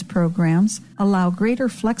Assistance Programs allow greater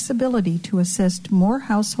flexibility to assist more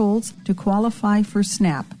households to qualify for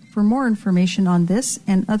SNAP. For more information on this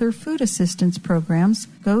and other food assistance programs,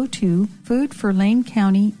 go to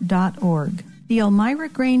foodforlanecounty.org. The Elmira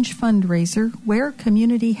Grange fundraiser, Where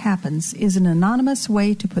Community Happens, is an anonymous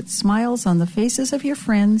way to put smiles on the faces of your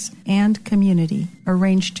friends and community.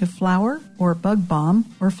 Arrange to flower or bug bomb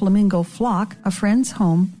or flamingo flock a friend's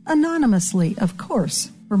home, anonymously, of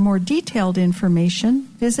course. For more detailed information,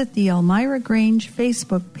 visit the Elmira Grange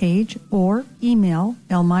Facebook page or email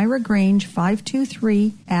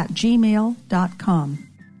elmiragrange523@gmail.com.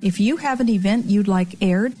 If you have an event you'd like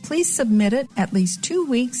aired, please submit it at least 2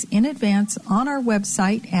 weeks in advance on our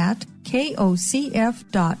website at kocf.org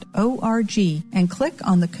and click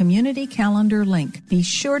on the community calendar link. Be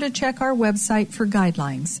sure to check our website for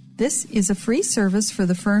guidelines. This is a free service for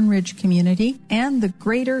the Fern Ridge community and the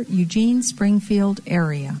greater Eugene-Springfield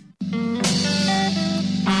area.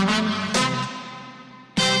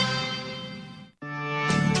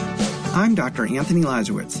 I'm Dr. Anthony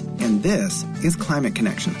Lazowitz, and this is Climate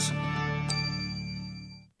Connections.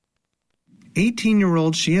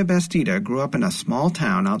 18-year-old Shia Bastida grew up in a small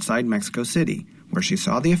town outside Mexico City, where she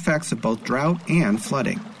saw the effects of both drought and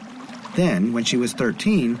flooding. Then, when she was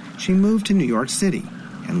 13, she moved to New York City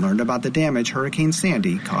and learned about the damage Hurricane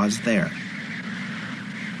Sandy caused there.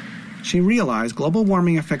 She realized global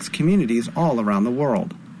warming affects communities all around the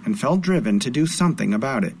world and felt driven to do something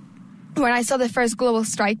about it. When I saw the first global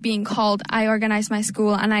strike being called, I organized my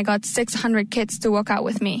school and I got 600 kids to walk out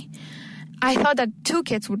with me. I thought that 2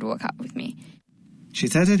 kids would walk out with me. She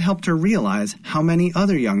says it helped her realize how many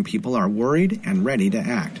other young people are worried and ready to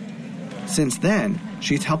act. Since then,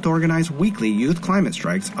 she's helped organize weekly youth climate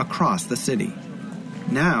strikes across the city.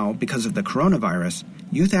 Now, because of the coronavirus,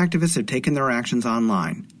 youth activists have taken their actions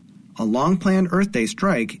online. A long-planned Earth Day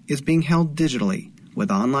strike is being held digitally,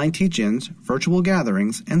 with online teach-ins, virtual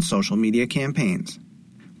gatherings, and social media campaigns.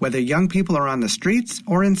 Whether young people are on the streets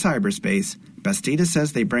or in cyberspace, Bastida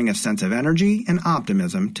says they bring a sense of energy and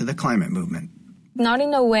optimism to the climate movement. Not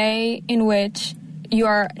in a way in which you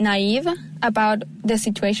are naive about the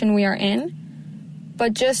situation we are in,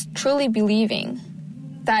 but just truly believing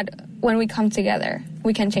that when we come together,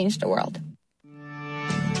 we can change the world.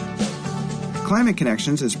 Climate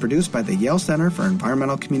Connections is produced by the Yale Center for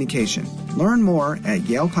Environmental Communication. Learn more at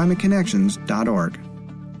yaleclimateconnections.org.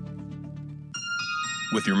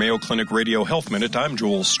 With your Mayo Clinic Radio Health Minute, I'm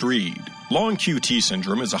Joel Streed. Long QT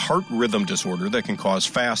syndrome is a heart rhythm disorder that can cause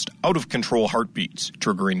fast, out-of-control heartbeats,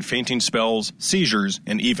 triggering fainting spells, seizures,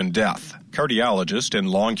 and even death. Cardiologist and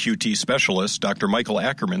long QT specialist Dr. Michael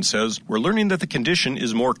Ackerman says we're learning that the condition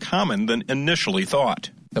is more common than initially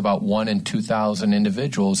thought. About 1 in 2,000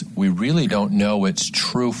 individuals. We really don't know its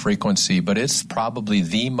true frequency, but it's probably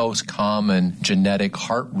the most common genetic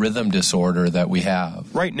heart rhythm disorder that we have.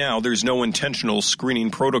 Right now, there's no intentional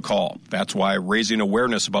screening protocol. That's why raising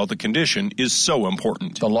awareness about the condition is so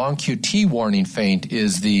important. The long QT warning faint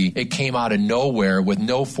is it came out of nowhere with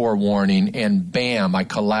no forewarning, and bam, I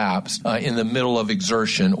collapsed in the middle of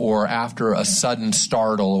exertion or after a sudden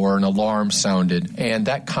startle or an alarm sounded. And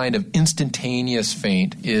that kind of instantaneous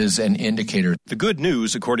faint is an indicator. The good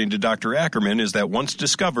news, according to Dr. Ackerman, is that once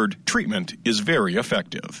discovered, treatment is very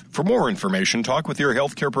effective. For more information, talk with your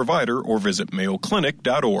healthcare provider or visit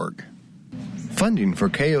mayoclinic.org. Funding for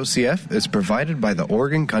KOCF is provided by the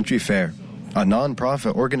Oregon Country Fair, a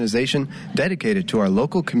non-profit organization dedicated to our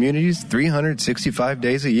local communities 365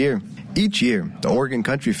 days a year. Each year, the Oregon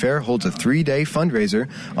Country Fair holds a 3-day fundraiser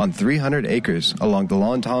on 300 acres along the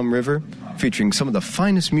Long Tom River, featuring some of the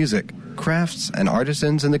finest music, crafts, and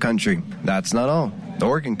artisans in the country. That's not all. The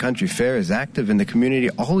Oregon Country Fair is active in the community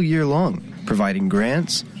all year long, providing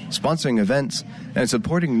grants, sponsoring events, and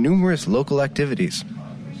supporting numerous local activities.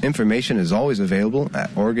 Information is always available at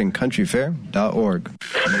OregonCountryFair.org.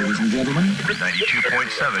 Ladies and gentlemen,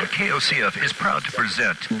 92.7 KOCF is proud to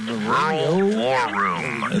present the Rural War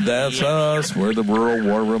Room. That's us. We're the Rural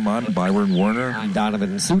War Room. I'm Byron Warner. I'm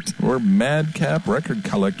Donovan Suit. We're madcap record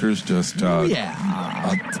collectors, just a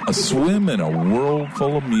swim in a world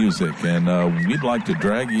full of music. And we'd like to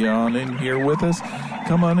drag you on in here with us.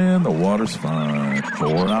 Come on in. The water's fine.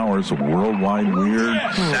 4 hours of worldwide weird.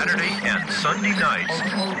 Saturday and Sunday nights,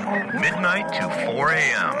 midnight to 4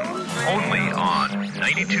 a.m. Only on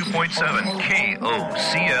 92.7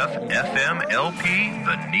 KOCF FM LP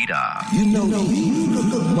Bonita. You know you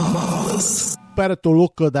look marvelous. Better to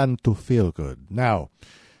look good than to feel good. Now,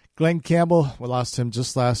 Glenn Campbell, we lost him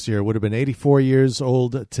just last year, would have been 84 years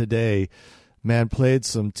old today. Man played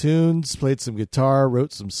some tunes, played some guitar,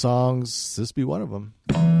 wrote some songs. This be one of them.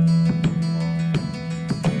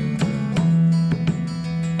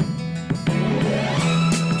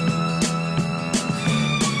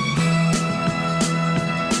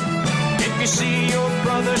 If you see your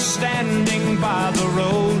brother standing by the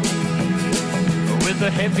road with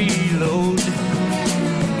a heavy load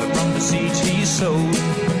from the seeds he sowed,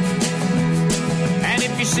 and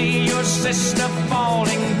if you see your sister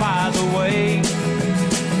falling by the way,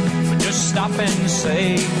 just stop and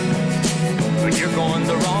say, you're going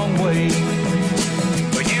the wrong way.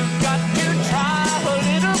 But you've got to try a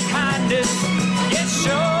little kindness. Yes,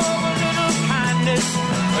 show a little kindness.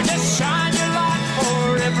 Or just shine your light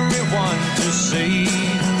for everyone to see.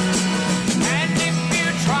 And if you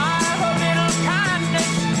try a little kindness,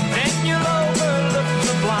 then you'll overlook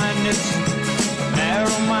the blindness.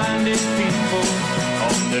 Narrow-minded people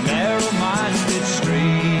on the narrow-minded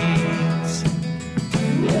streets.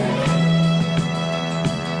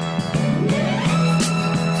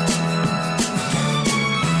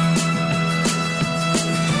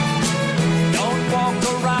 Don't walk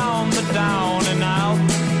around the down and out.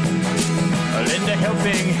 Lend a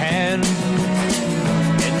helping hand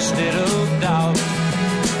instead of doubt.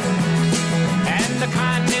 And the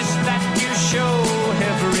kindness that you show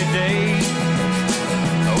every day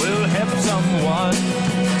will help someone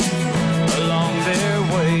along their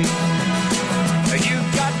way.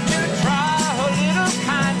 You've got to try a little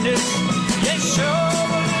kindness. Yes, show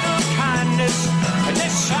a little kindness.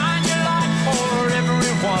 Just shine your light for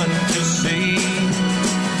everyone to see.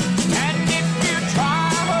 And if you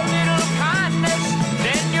try a little kindness,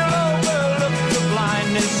 then you'll overlook the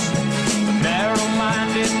blindness of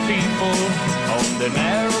narrow-minded people on the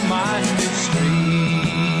narrow-minded street.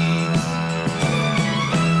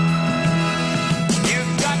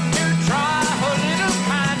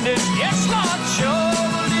 Yes, Lord, show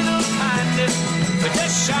a little kindness, but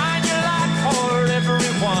just shine your light for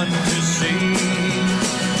everyone to see.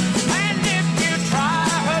 And if you try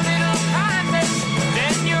a little kindness,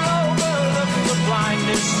 then you'll overlook the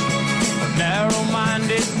blindness of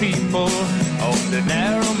narrow-minded people on the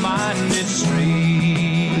narrow-minded streets.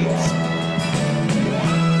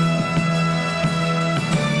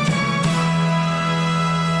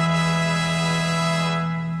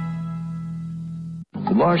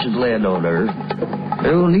 The Martians land on Earth.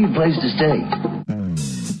 They will need a place to stay.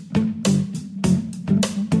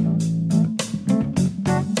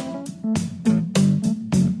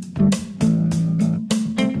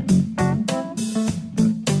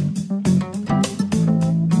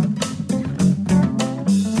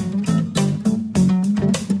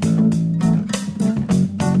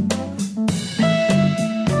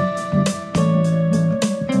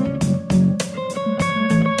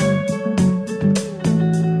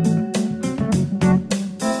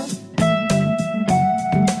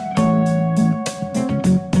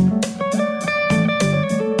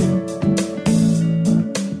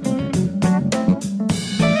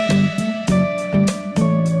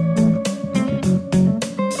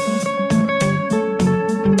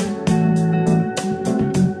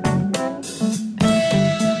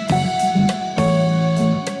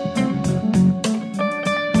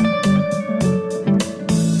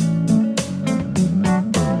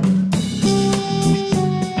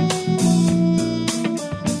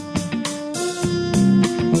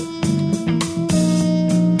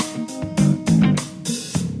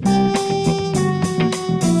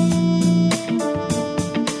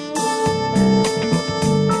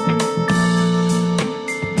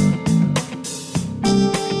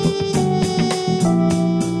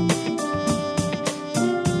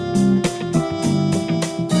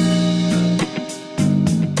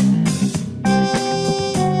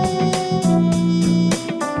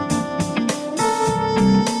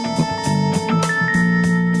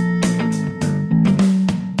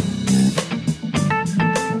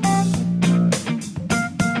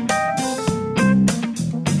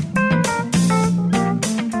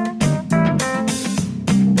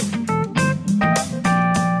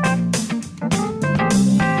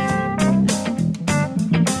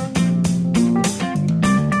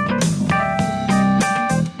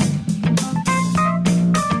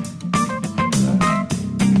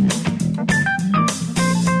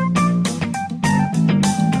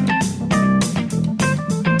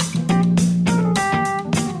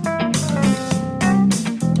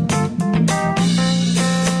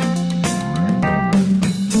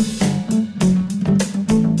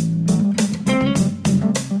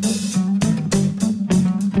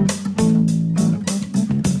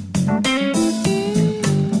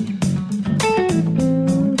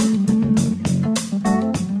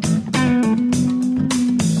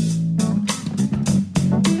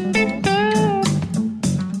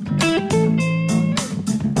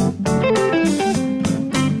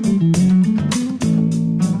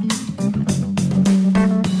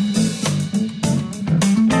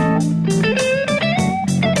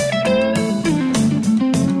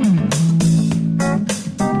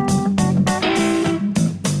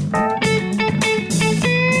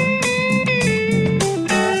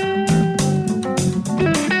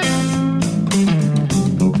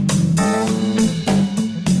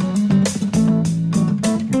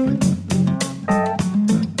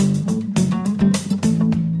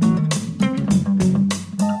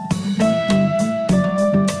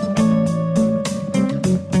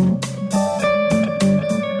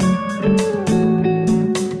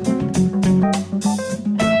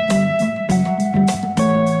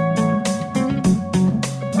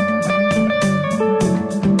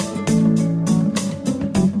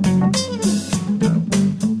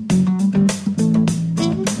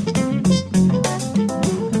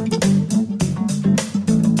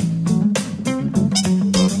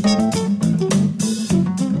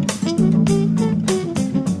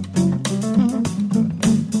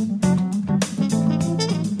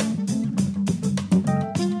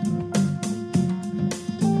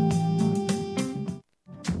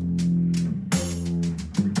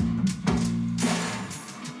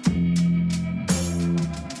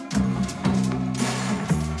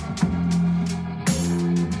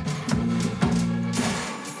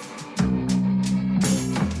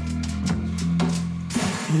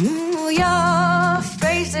 Your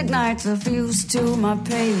face ignites a fuse to my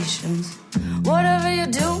patience. Whatever you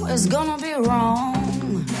do is gonna be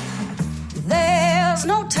wrong. There's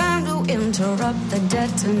no time to interrupt the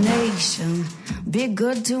detonation. Be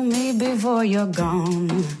good to me before you're gone.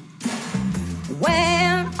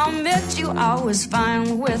 When I met you, I was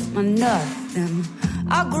fine with my nothing.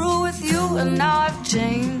 I grew with you and now I've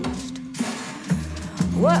changed.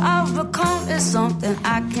 What I've become is something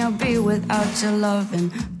I can't be without your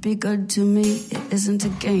loving. Be good to me, it isn't a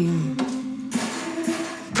game.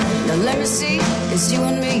 Now let me see, it's you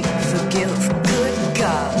and me. Forgive, good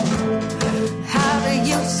God. How do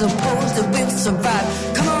you suppose that we'll survive?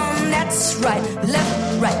 Come on, that's right,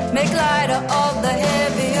 left, right. Make lighter all the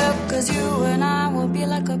heavier, 'cause you and I will be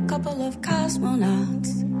like a couple of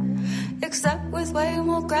cosmonauts. Except with way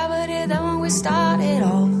more gravity than when we started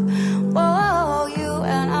off. Whoa, you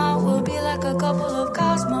and I will be like a couple of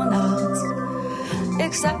cosmonauts.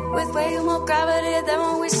 Except with way more gravity than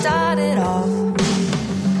when we started off.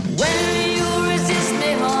 When you resist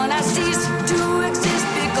me, hon, I cease to exist,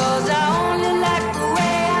 because I only like the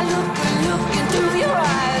way I look when looking through your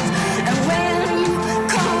eyes. And when you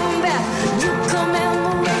come back, you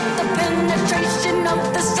commemorate the penetration of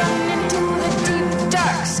the sun into the deep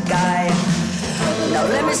dark sky. Now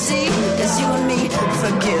let me see, it's you and me.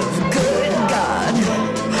 Forgive, good God.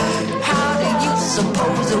 How do you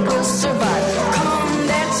suppose it will survive? Come on,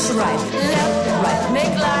 that's right, left, right.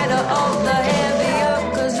 Make lighter all the heavier,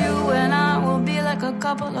 'cause you and I will be like a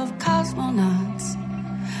couple of cosmonauts.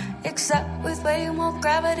 Except with way more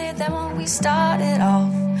gravity than when we started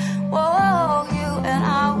off. Whoa, you and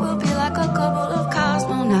I will be like a couple of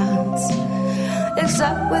cosmonauts.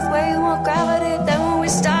 Except with way more gravity than when we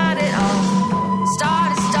started off.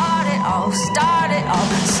 Started off, started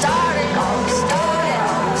off, started off, started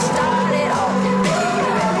off, started off, baby.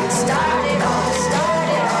 Started off,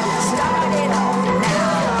 started off, started off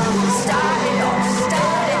now. Started off,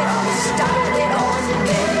 started off, started off,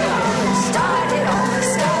 baby. Started off,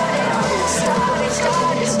 started off,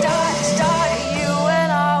 started. You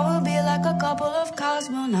and I will be like a couple of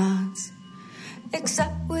cosmonauts.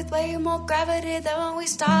 Except with way more gravity than when we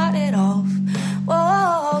started off.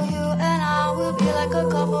 Whoa, you and I will be like a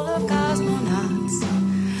couple of cosmonauts.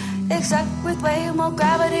 Except with way more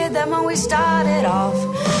gravity than when we started off.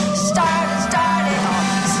 Started off, started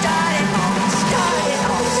off, started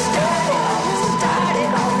off, started off,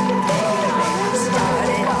 started off, baby.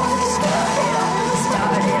 Started off, started off,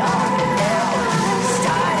 started off now.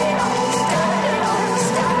 Started off, started off,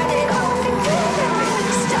 started off, baby.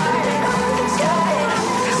 Started off, started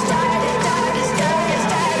off, started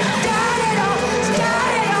off,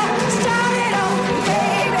 started off, started off,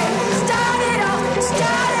 baby. Started off,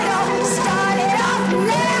 started off, started off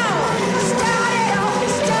now. Started off,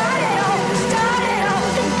 started off, started off,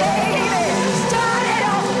 baby. Started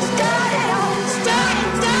off, started off, started.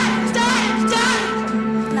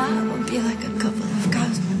 Now it will be like a couple of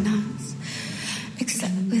cosmonauts,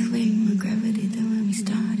 except with way more gravity than when we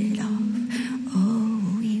started off.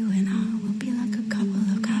 Oh, you and I will be like a couple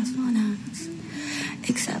of cosmonauts,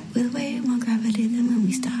 except with way more gravity than when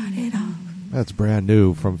we started off. That's brand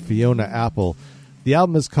new from Fiona Apple. The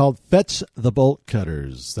album is called Fetch the Bolt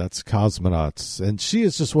Cutters. That's Cosmonauts. And she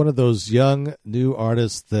is just one of those young, new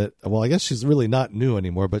artists that, well, I guess she's really not new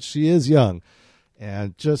anymore, but she is young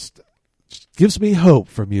and just gives me hope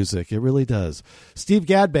for music. It really does. Steve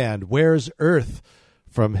Gadd Band, Where's Earth,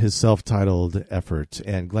 from his self-titled effort.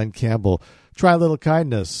 And Glenn Campbell, Try a Little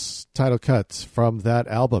Kindness, title cut from that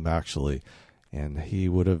album, actually. And he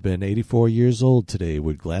would have been 84 years old today,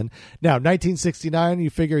 would Glenn. Now, 1969, you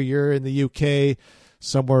figure you're in the UK,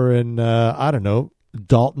 somewhere in, I don't know,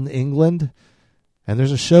 Dalton, England. And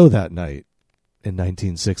there's a show that night in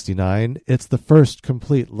 1969. It's the first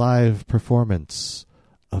complete live performance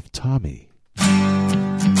of Tommy.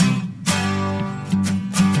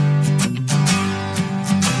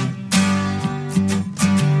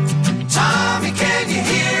 Tommy, can you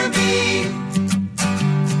hear me?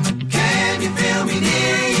 Can you feel me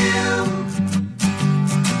near you?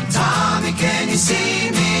 Tommy, can you see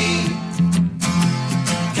me?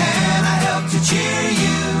 Can I help to cheer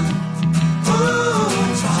you? Ooh,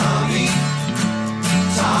 Tommy,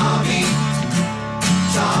 Tommy,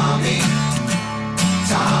 Tommy,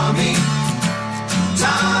 Tommy,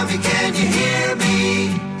 Tommy.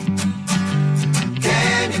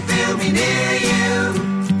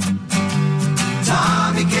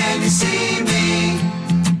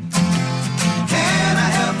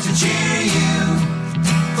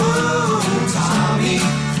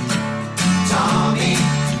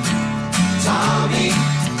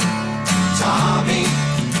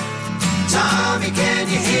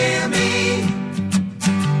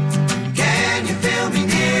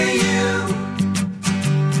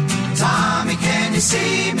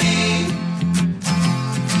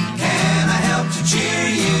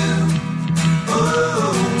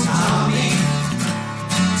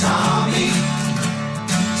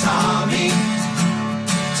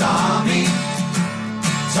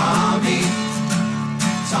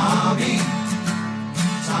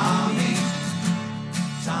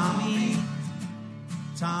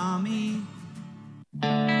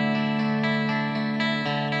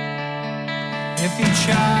 If your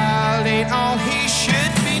child ain't all he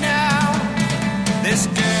should be now, this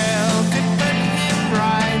girl could put him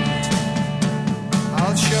right.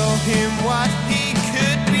 I'll show him what he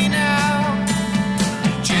could be now.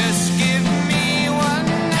 Just give me one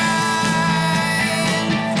night.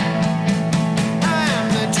 I'm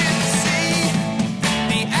the gypsy,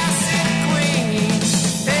 the acid queen.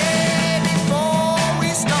 Hey, before we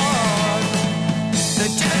start, the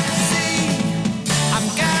gypsy, I'm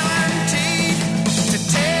guaranteed to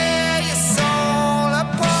tear your soul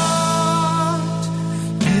apart.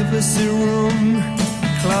 Give us a room,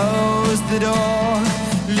 close the door,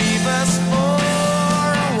 leave us for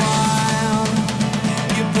a while.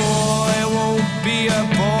 Your boy won't be a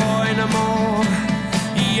boy no more,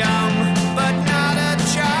 young but not a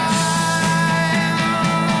child.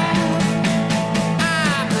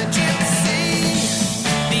 I'm the gypsy,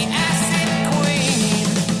 the acid queen.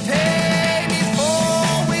 Hey,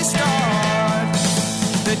 before we start,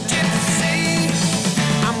 the gypsy,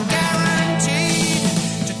 I'm guaranteed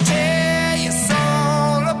to tear your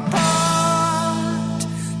soul apart.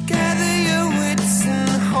 Gather your wits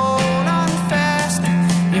and hold on fast.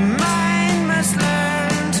 Your mind must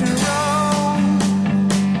learn to roam,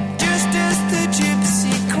 just as the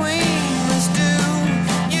gypsy queen must do.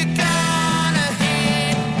 You're gonna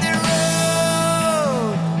hit the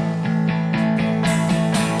road.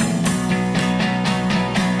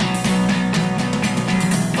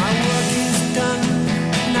 My work is done,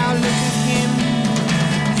 now look at him.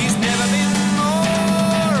 He's never been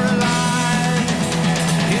more alive.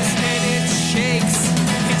 His head it shakes,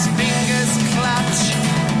 his fingers clutch.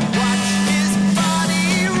 Watch his body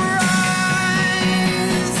rise.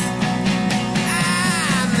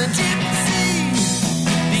 I'm the gypsy,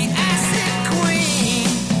 the acid queen.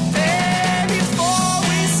 There before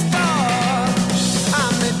we start,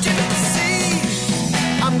 I'm the gypsy.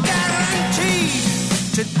 I'm guaranteed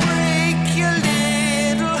to break your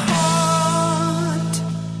little heart.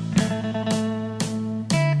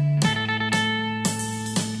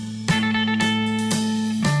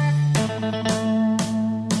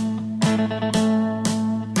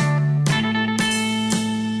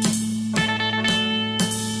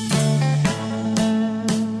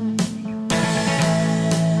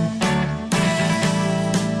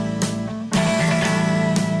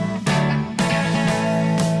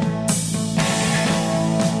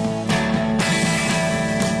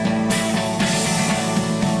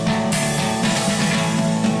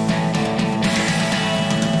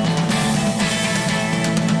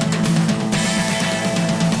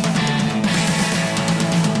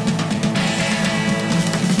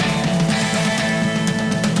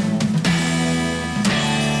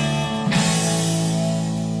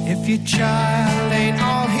 If your child ain't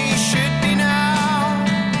all he should be now,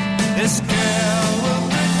 this girl will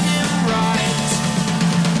put him right.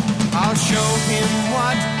 I'll show him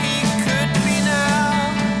what he could be now.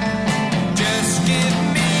 Just give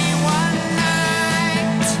me one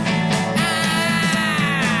night.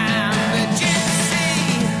 I'm the gypsy,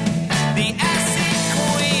 the acid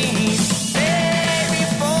queen. Hey,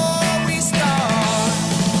 before we start,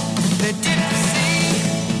 the gypsy,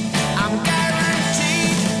 I'm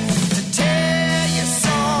guaranteed to tear your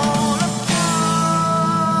soul apart.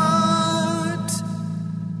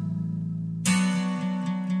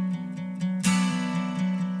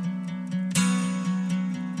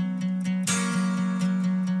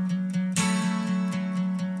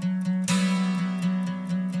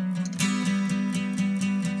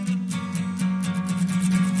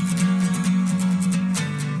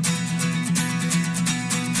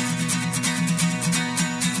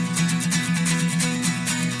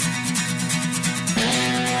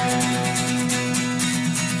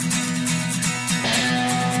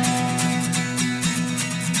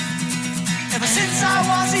 Ever since I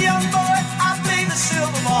was a young boy, I played the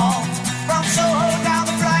silver ball. From Soho down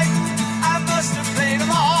to Brighton, I must have played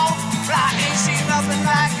them all. But I ain't seen nothing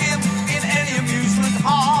like him in any amusement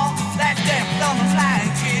hall. That deaf, dumb, and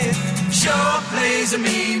blind kid sure plays a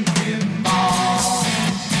mean pinball.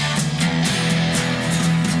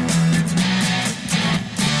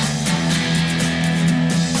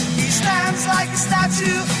 He stands like a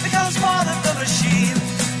statue, becomes part of the machine.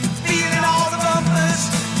 Feeling all the bumpers,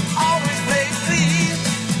 always plays clean.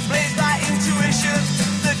 Plays by intuition,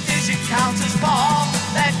 the digit counters fall.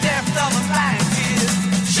 That deaf, dumb, and blind kid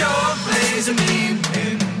sure plays a mean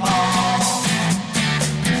pinball.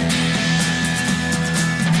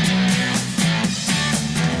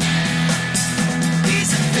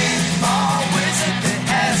 He's a pinball wizard, there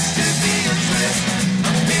has to be a twist.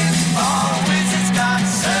 A pinball wizard's got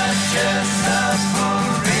such a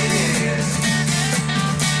subtle radius.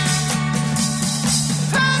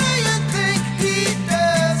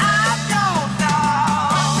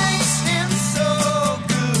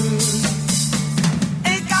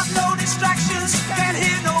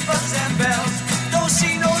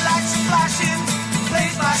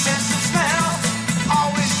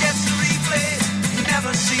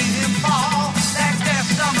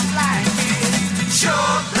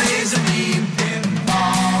 plays a mean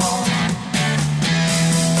pinball.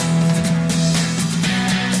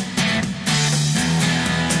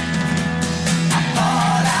 I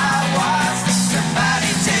thought I was the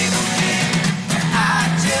somebody table king, but I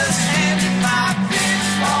just handed my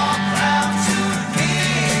pitchfork round to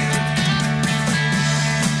him.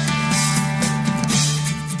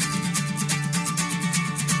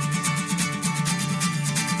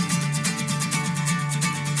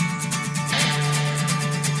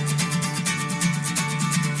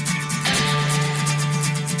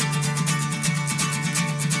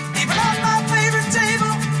 Even on my favorite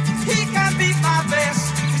table, he can't beat my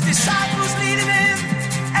best. His disciples lead him in,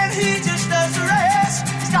 and he just does the rest.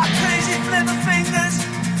 He's got crazy flipper fingers,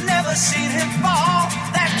 never seen him fall.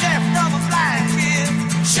 That deaf, dumb, and blind kid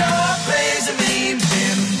sure plays a mean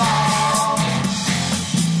pinball.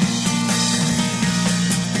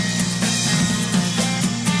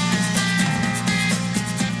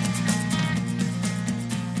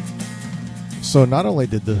 So not only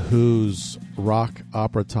did The Who's rock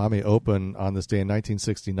opera Tommy open on this day in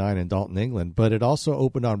 1969 in Dalton, England, but it also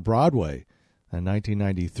opened on Broadway in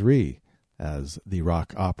 1993 as the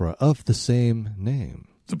rock opera of the same name.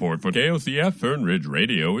 Support for KOCF Fern Ridge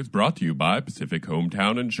Radio is brought to you by Pacific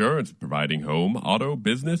Hometown Insurance, providing home, auto,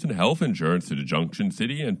 business, and health insurance to the Junction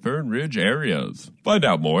City and Fern Ridge areas. Find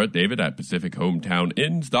out more at David at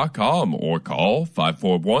PacificHometownInns.com or call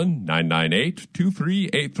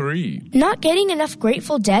 541-998-2383. Not getting enough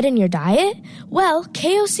Grateful Dead in your diet? Well,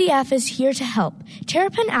 KOCF is here to help.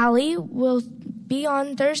 Terrapin Alley will be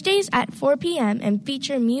on Thursdays at 4 p.m. and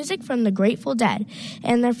feature music from the Grateful Dead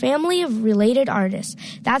and their family of related artists.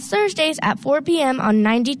 That's Thursdays at 4 p.m. on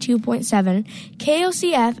 92.7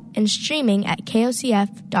 KOCF and streaming at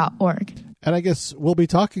kocf.org. And I guess we'll be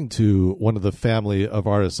talking to one of the family of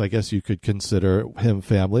artists. I guess you could consider him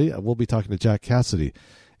family. We'll be talking to Jack Casady.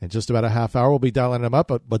 In just about a half hour, we'll be dialing him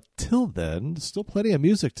up. But till then, still plenty of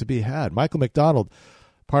music to be had. Michael McDonald,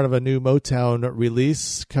 part of a new Motown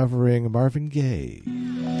release covering Marvin Gaye.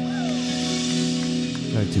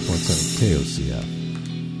 92.7 KOCF.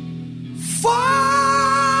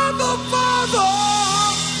 Father, Father,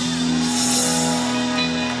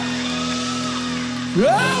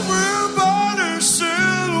 everybody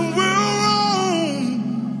said we're wrong.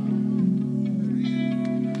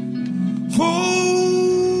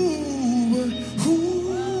 Who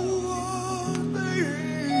are they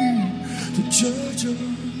to judge us?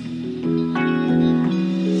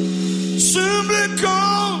 Simply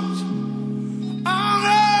cause I'm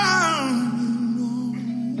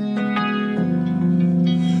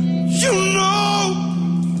you know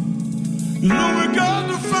we got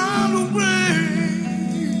to find a way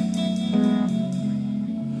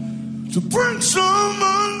to bring some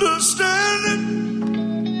understanding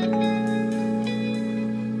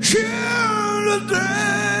here today.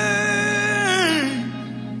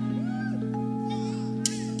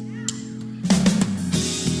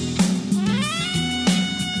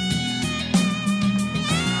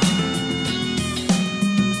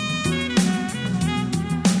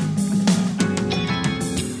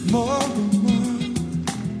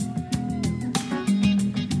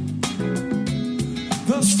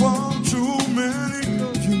 There's far too many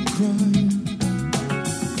of you crying.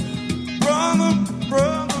 Brother,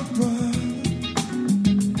 brother, brother.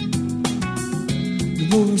 You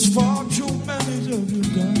know there's far too many of you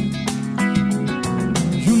dying.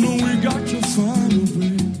 You know we got to find a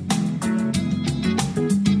way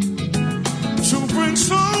to bring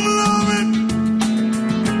some loving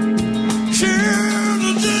here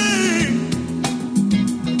today.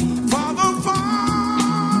 Father,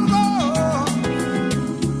 Father,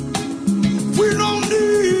 we don't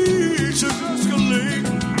need to escalate.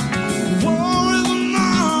 War is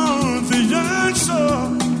not the answer.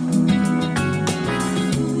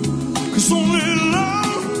 'Cause only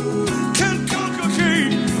love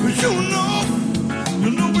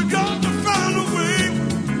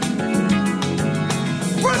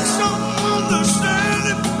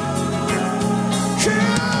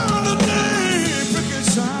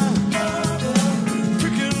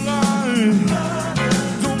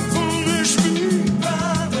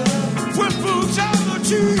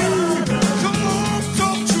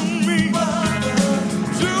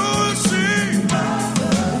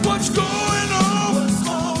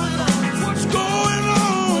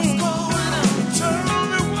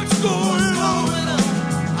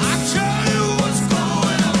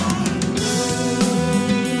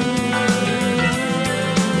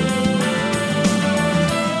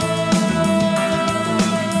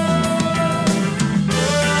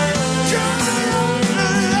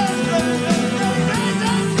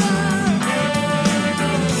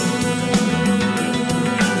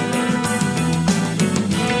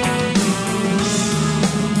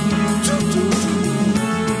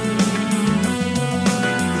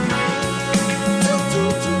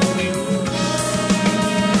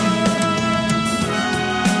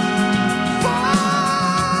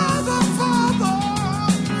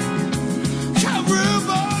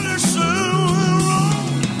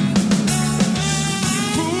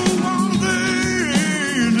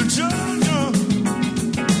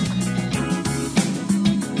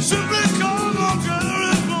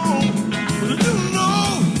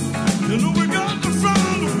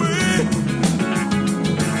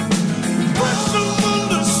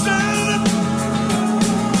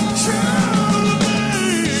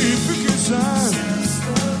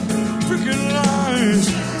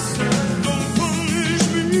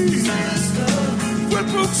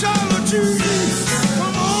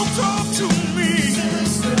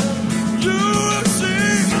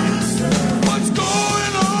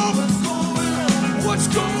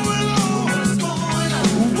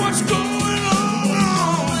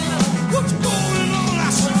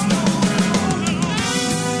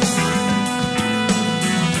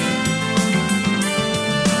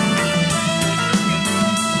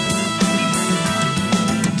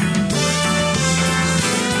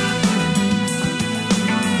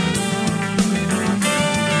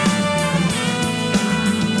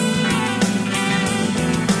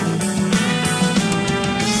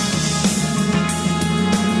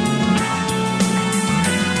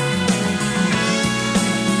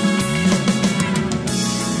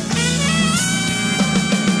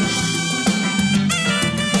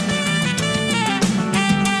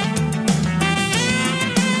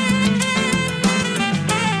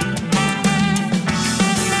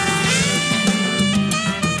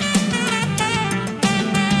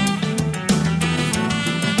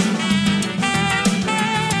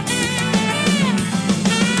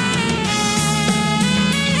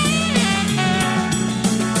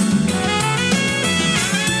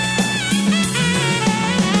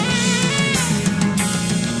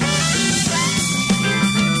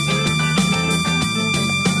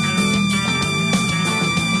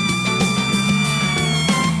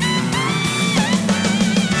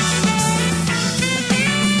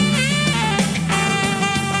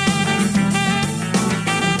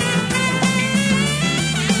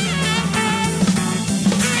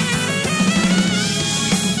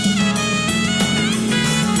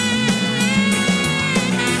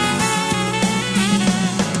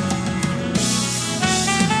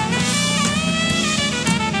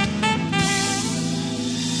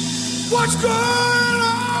What's going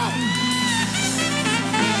on?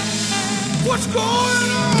 What's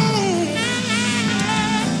going on?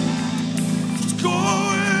 What's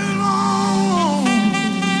going on?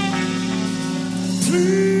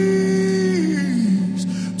 Please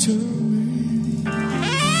tell me.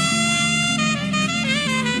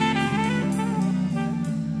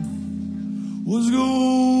 What's going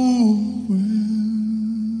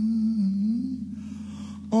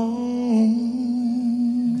on?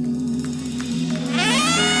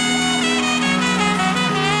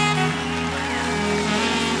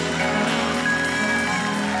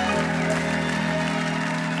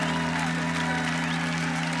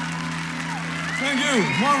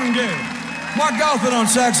 Marvin Gaye. Mark Garfield on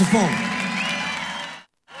saxophone.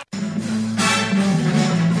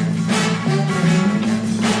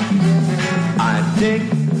 I dig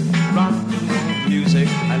rock and roll music.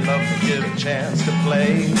 I love to get a chance to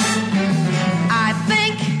play. I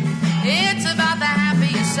think it's about the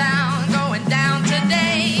happiest sound going down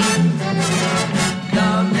today.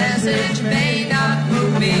 The message may not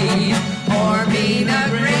move me or mean a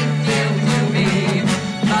great deal to me,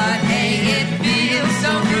 but hey, it feels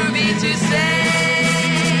so groovy to say.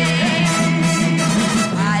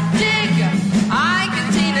 I dig, I can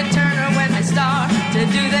Tina Turner when they start to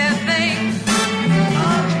do their thing.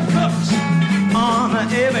 Cooks on a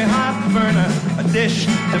heavy hot burner, a dish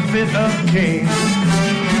to fit a king.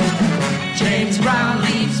 James Brown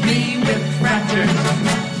leaves me with fractures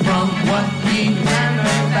from what he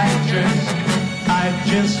manufactures. I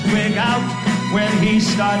just wig out when he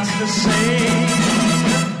starts to sing.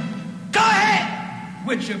 Go ahead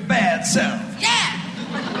with your bad self. Yeah!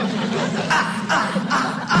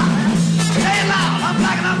 Say it loud, I'm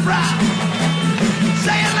black and I'm proud.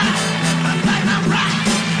 Say it loud, I'm black and I'm proud.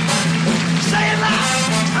 Say it loud,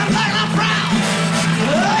 I'm black and I'm proud.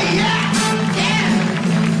 Oh yeah! Yeah!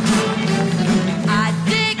 I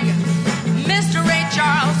dig Mr. Ray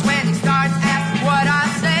Charles when he starts asking what I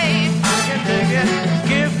say. I can dig it.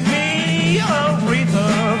 Give me Aretha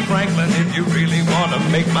Franklin if you really want to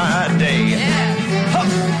make my day. Yeah. Huh.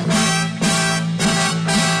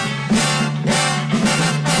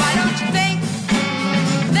 Why don't you think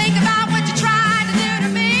about what you tried to do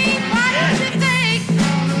to me? Why don't you think?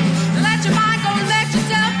 Let your mind go, let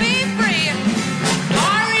yourself be free.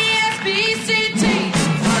 R-E-S-P-C-T.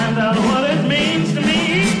 Find out what it means to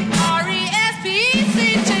me.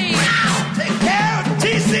 R-E-S-P-C-T. Take care of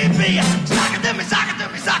TCB. Sock it to me, sock it to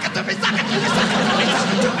me, sock it to me, sock it to me, sock it to me,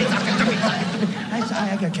 sock it to me, sock it to me.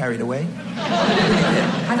 I got carried away.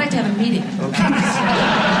 I'd like to have a meeting. Okay.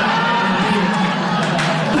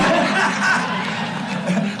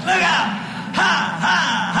 Look out! Ha, ha, ha,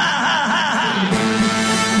 ha, ha, ha.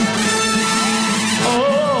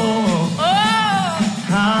 Oh. Oh.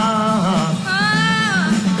 Ha. Ha.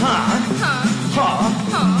 Ha.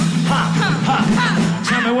 Ha. Ha.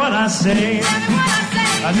 Tell me what I say.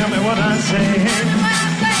 Tell me what I say.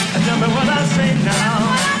 Tell me what I say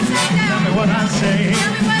now. Tell me what I say.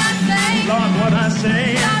 Lord, what I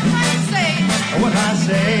say. What I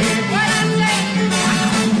say.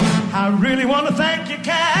 I really want to thank you,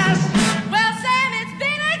 Cass. Well, Sam, it's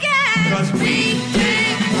been a gas. 'Cause we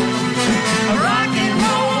dig rock and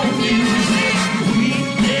roll music. We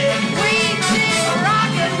dig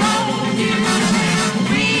rock and roll music.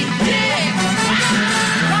 We dig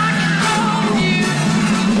rock and roll music.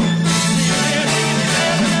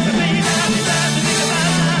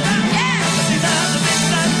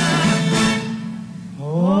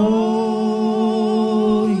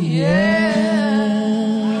 Oh, yeah.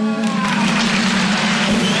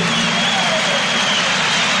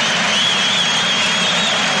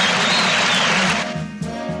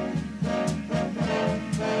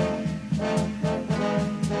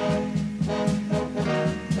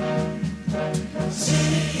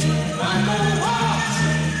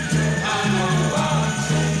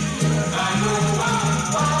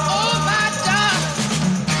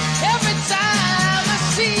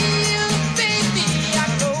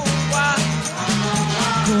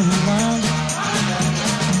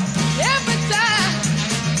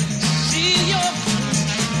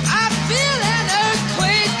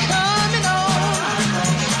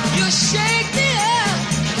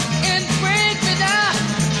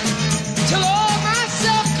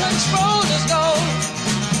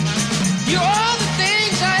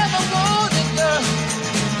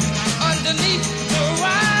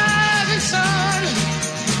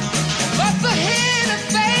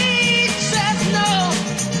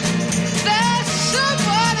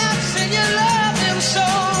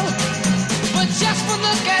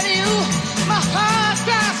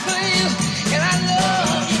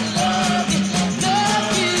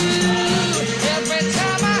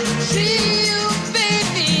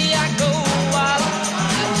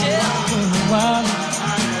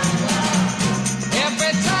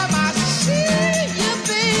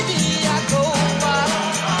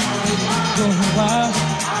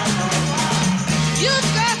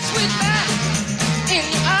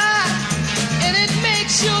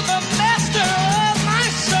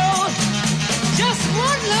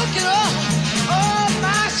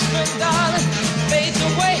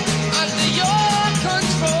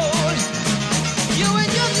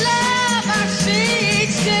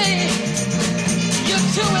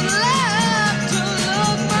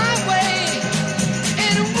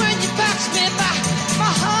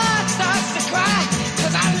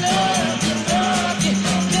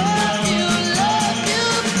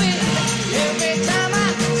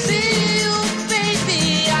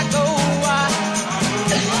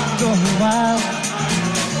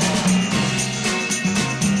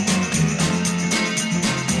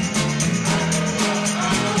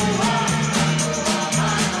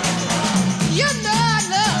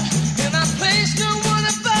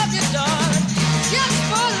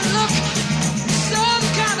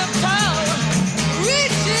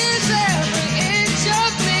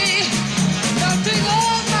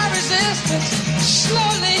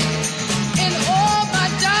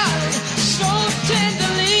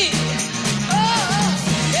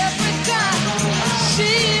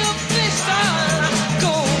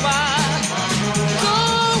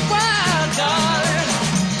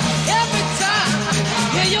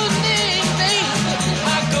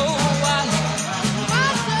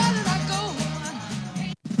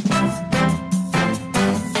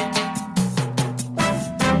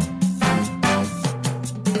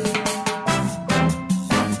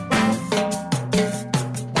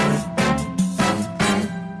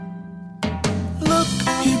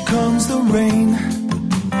 refrain.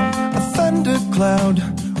 A thundercloud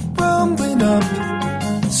rumbling up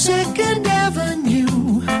 2nd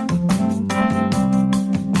Avenue.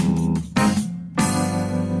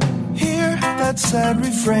 Hear that sad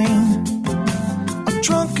refrain. A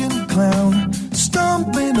drunken clown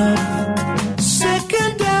stumbling up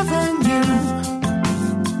 2nd Avenue.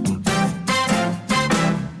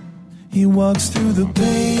 He walks through the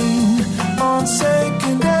pain on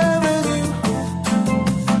 2nd Avenue,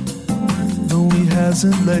 though he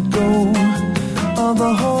hasn't let go of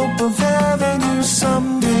the hope of having you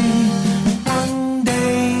someday. One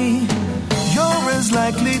day you're as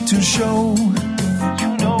likely to show,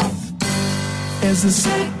 you know, as the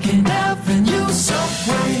 2nd Avenue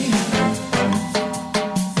subway.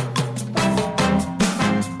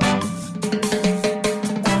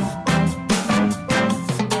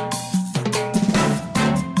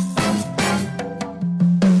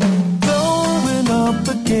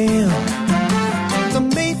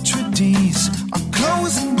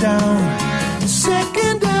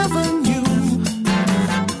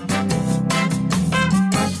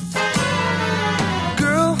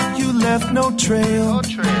 Trail.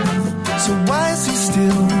 So why is he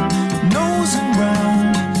still nosing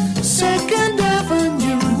round 2nd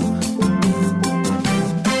Avenue?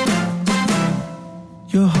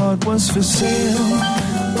 Your heart was for sale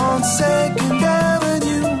on 2nd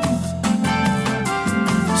Avenue.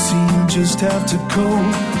 So you just have to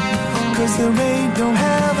cope, 'cause there ain't no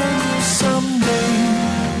avenue. Someday,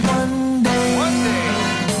 one day,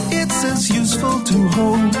 it's as useful to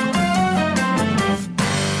hope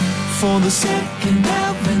for the 2nd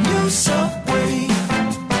Avenue subway.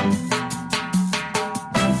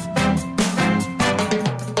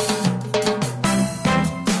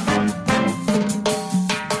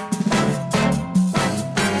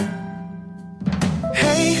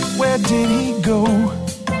 Hey, where did he go?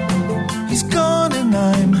 He's gone and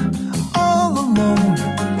I'm all alone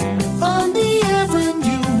on the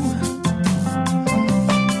avenue.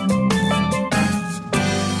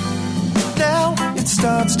 Now it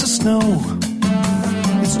starts to snow.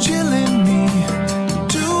 It's chilling me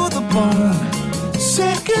to the bone.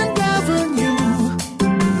 2nd Avenue.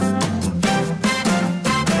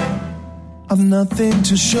 I've nothing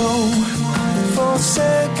to show for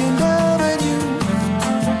 2nd Avenue.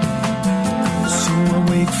 So I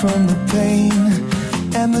wake from the pain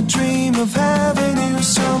and the dream of having you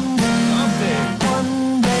someday.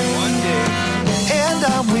 One day. And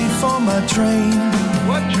I wait for my train.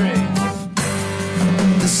 What train?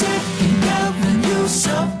 The 2nd Avenue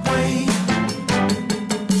subway.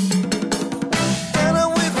 And I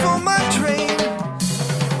wait for my train.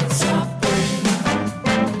 Subway.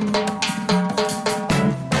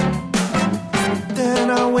 Then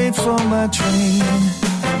I wait for my train.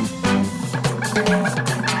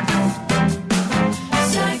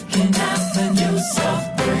 2nd Avenue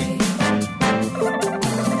subway.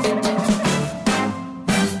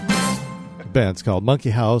 The band's called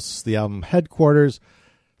Monkey House, the album Headquarters,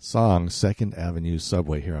 song 2nd Avenue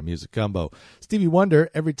Subway here on Music Gumbo. Stevie Wonder,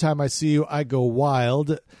 Every Time I See You, I Go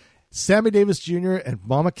Wild. Sammy Davis Jr. and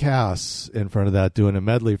Mama Cass in front of that doing a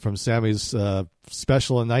medley from Sammy's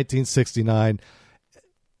special in 1969.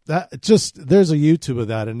 That just, there's a YouTube of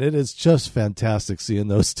that, and it is just fantastic seeing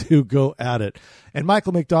those two go at it. And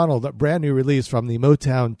Michael McDonald, a brand new release from the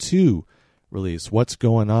Motown 2 release, What's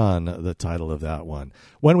Going On, the title of that one.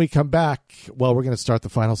 When we come back, well, we're going to start the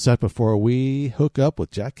final set before we hook up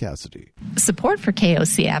with Jack Casady. Support for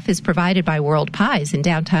KOCF is provided by World Pies in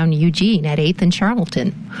downtown Eugene at 8th and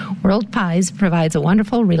Charlton. World Pies provides a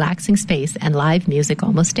wonderful, relaxing space and live music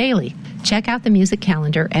almost daily. Check out the music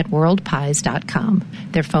calendar at worldpies.com.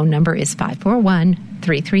 Their phone number is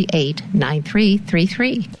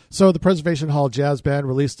 541-338-9333. So the Preservation Hall Jazz Band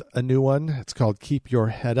released a new one. It's called Keep Your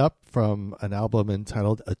Head Up from an album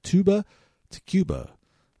entitled A Tuba to Cuba.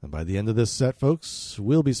 And by the end of this set, folks,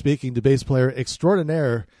 we'll be speaking to bass player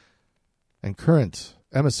extraordinaire and current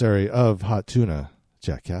emissary of Hot Tuna,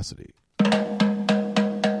 Jack Casady. Come on,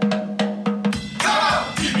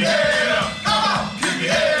 keep your head up. Come on, keep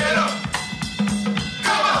your head up.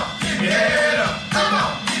 Come on, keep your head up. Come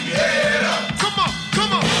on, keep your head up. Come on,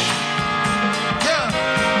 come on. Yeah.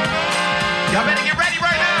 Y'all better get ready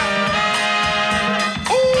right now.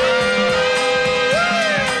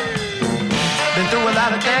 Been through a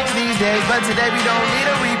lot of things these days, but today we don't need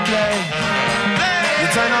a replay. You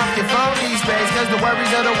turn off your phone these days, cause the worries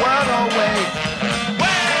of the world don't wait.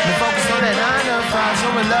 You focus on that 9 to 5,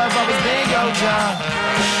 showing love always been your job.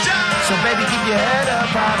 So baby, keep your head up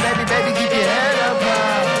high, baby, keep your head up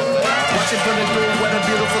high. What you gonna do, what a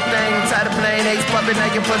beautiful beautiful thing. Tired of playing ace puppet, now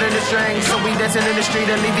you put in the string. So we dancing in the street,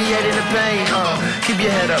 alleviating the pain. Keep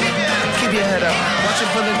your head up, keep your head up. Watch it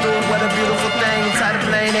pulling through, what a beautiful thing. Tired of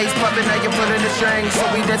playing ace puppet, now you put in the string. So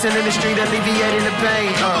we dancing in the street, alleviating the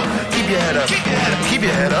pain. Keep your head up, keep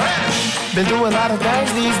your head up. Been through a lot of things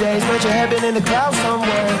these days, but your head been in the clouds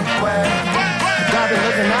somewhere. God been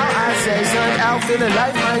looking out, I say, sun out, feeling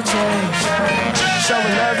life might change.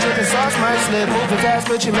 Showing love, dripping sauce might slip, moving fast,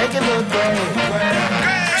 but you make it look great.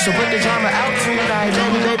 So put the drama out tonight,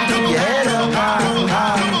 baby, baby, keep your head up high.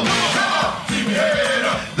 Come on, keep your head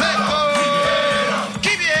up. Let go.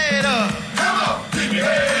 Keep your head up. Come on, keep your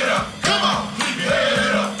head up. Come on, keep your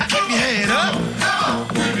head up. Keep your head up. Come on,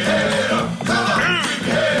 keep your head up. Come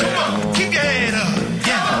on, keep your head up.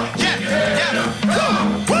 Yeah, yeah, yeah. Woo,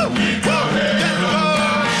 woo, woo. Let go.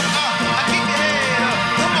 Keep your head up.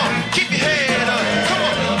 Come on, keep your head up. Come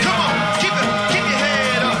on, come on, keep your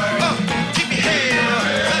head up. Keep your head up.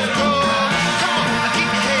 Let go. Come on, keep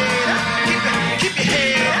your head up. Keep your head up. Yeah, yeah. Keep your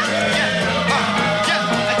head up. Yeah,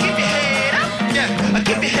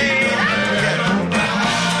 keep your head up.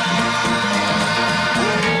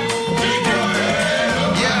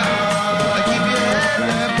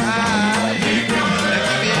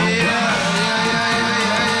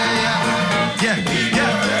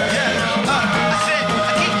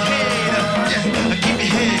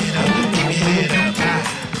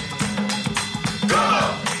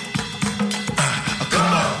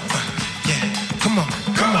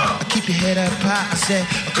 Head up high, I said,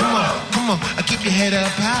 come on, keep your head up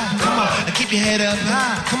high, come on, keep your head up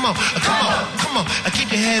high, come on,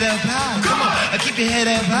 keep your head up high, come on, keep your head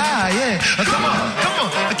up high, yeah, come on,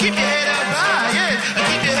 keep your head up high, yeah,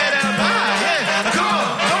 keep your head up high, yeah, come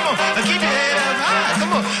on, keep your head up high,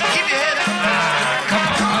 come on, keep your head up high,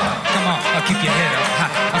 come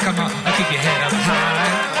on, keep your head up high, come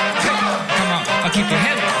on, keep your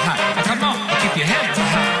head up high, come on, keep your head up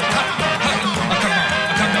high, come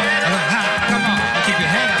on, keep your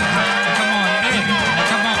head up high.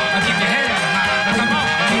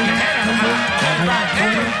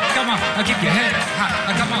 Keep your head up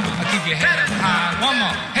high. Come on, keep your head up high. One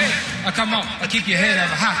more. Hey, come on, keep your head up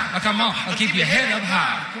high. Come on, keep your head up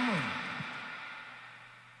high. Come on.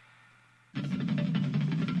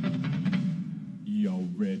 Y'all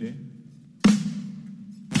ready?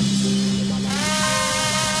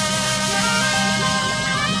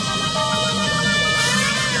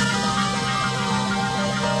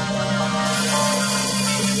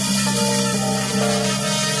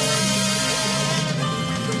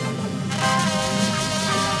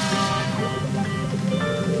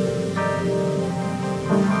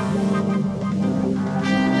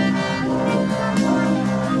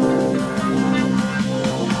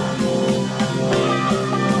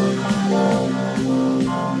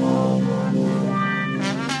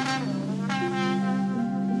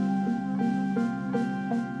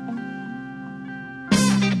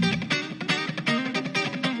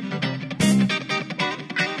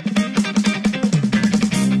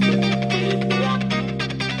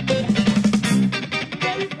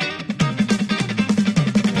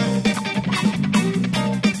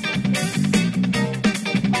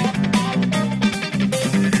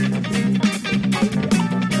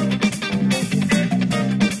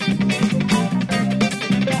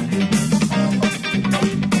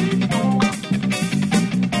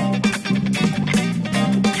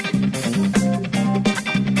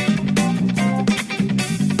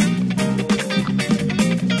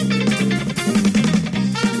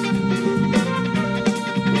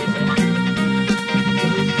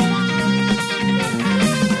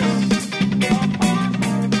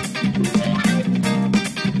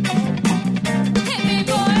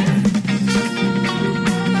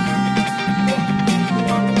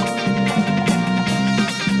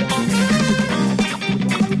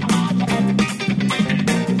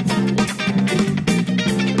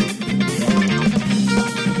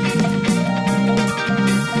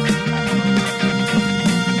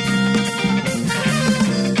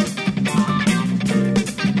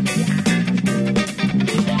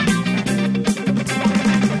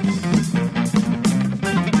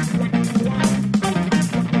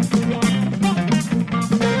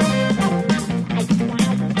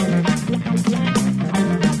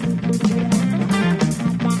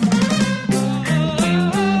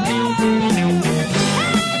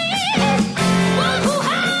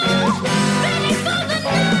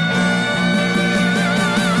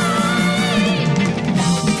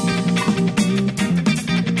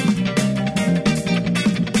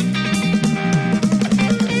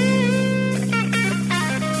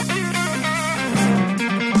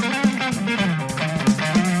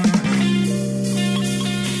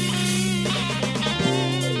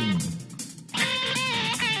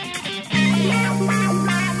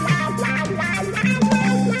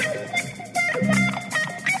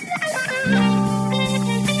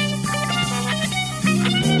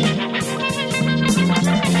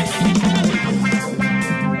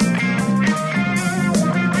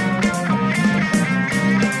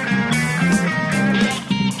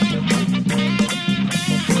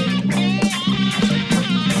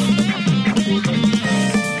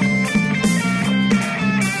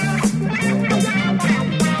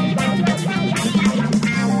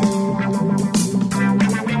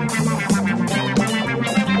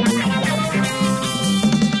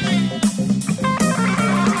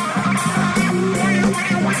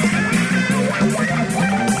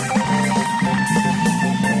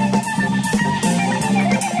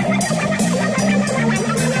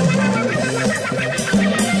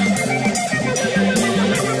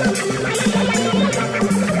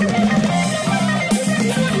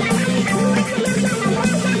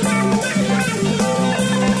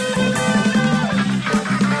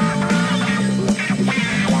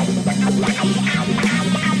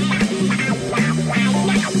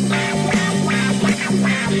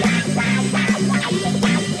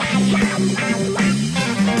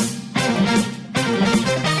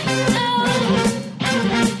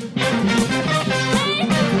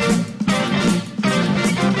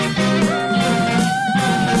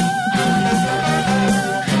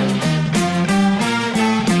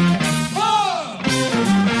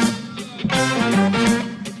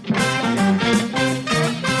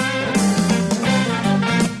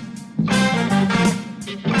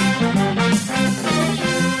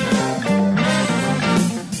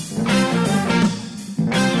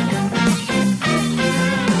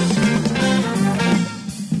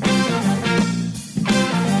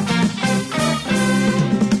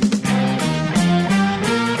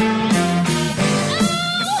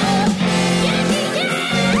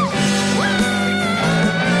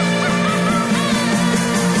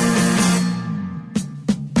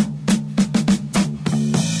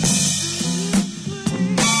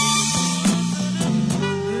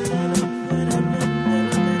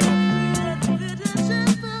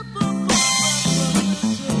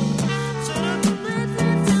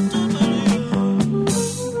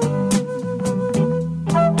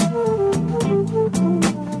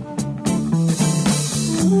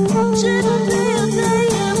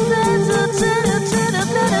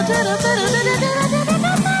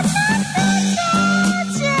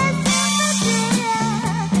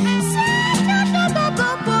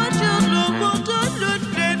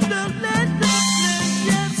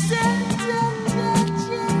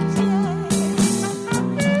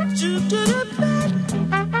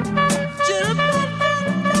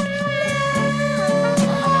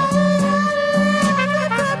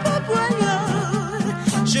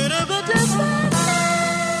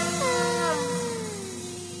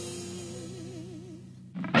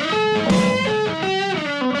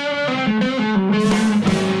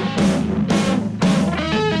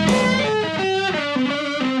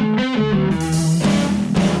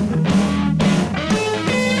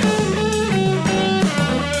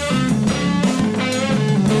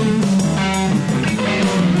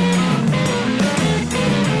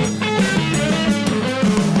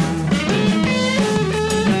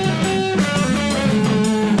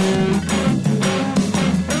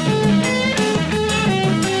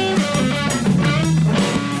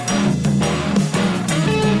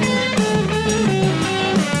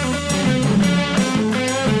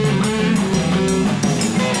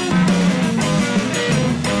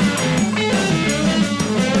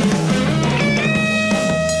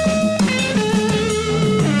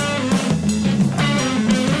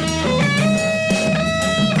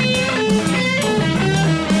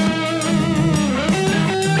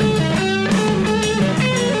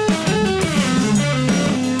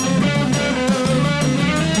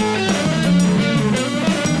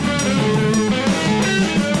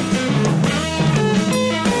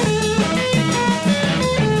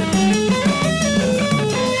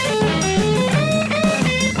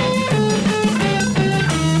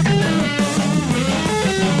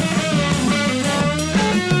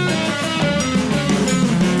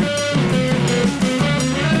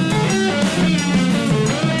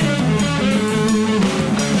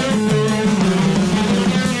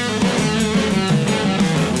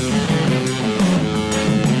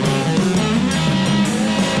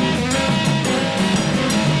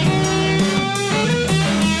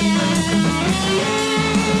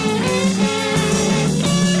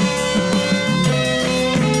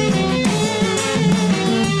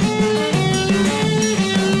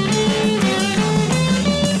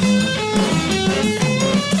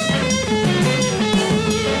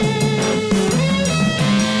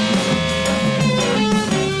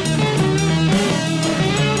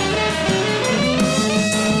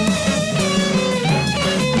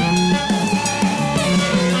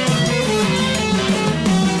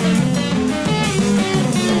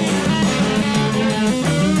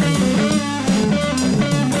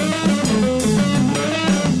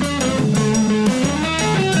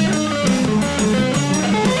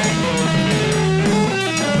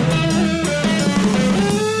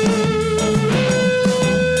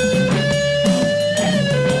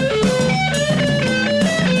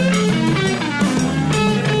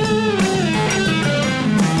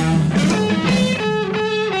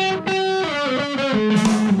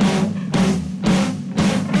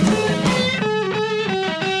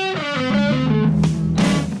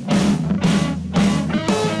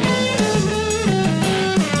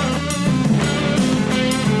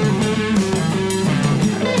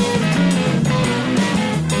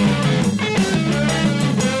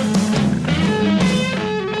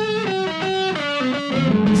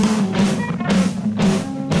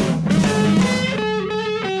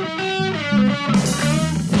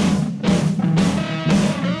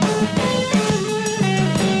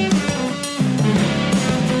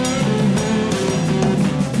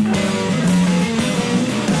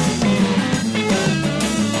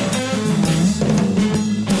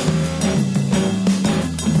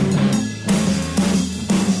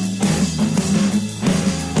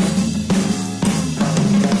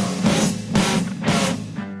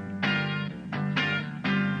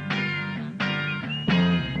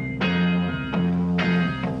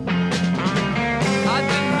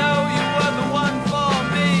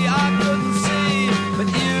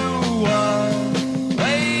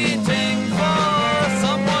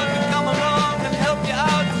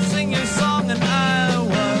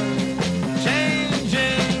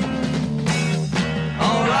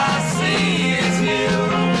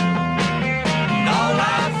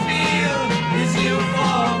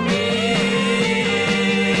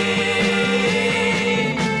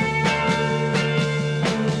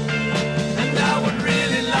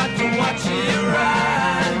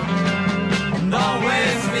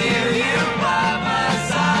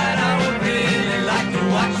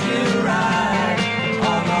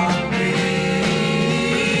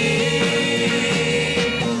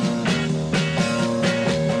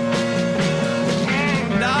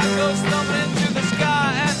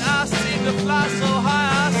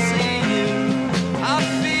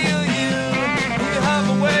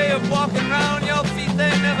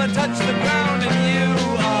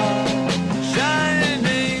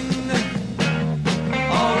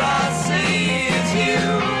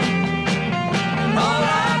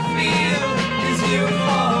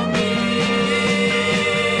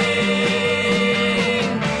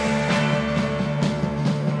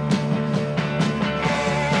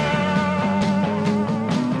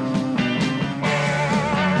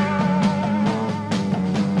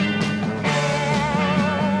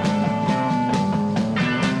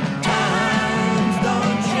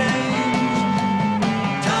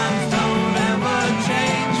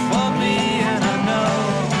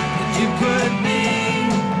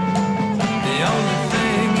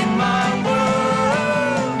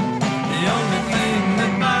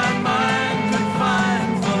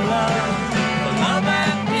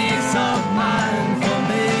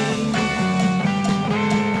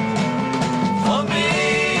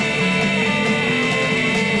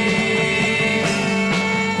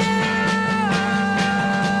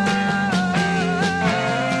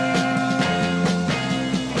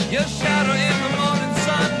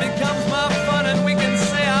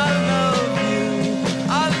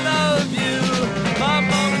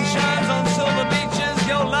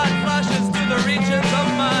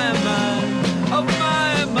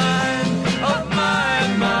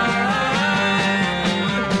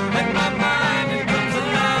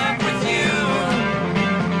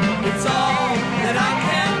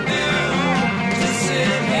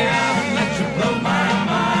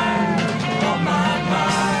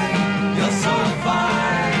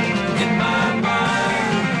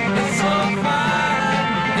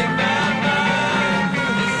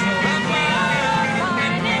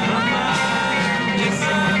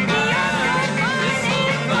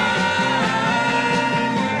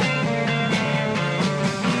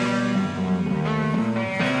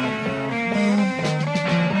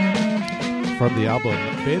 from the album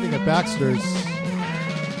Bathing at Baxter's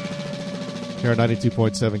here on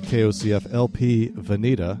 92.7 KOCF LP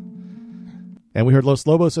Veneta. And we heard Los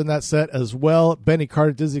Lobos in that set as well. Benny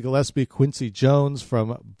Carter, Dizzy Gillespie, Quincy Jones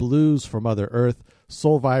from Blues for Mother Earth,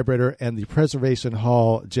 Soul Vibrator, and the Preservation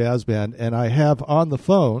Hall Jazz Band. And I have on the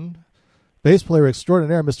phone bass player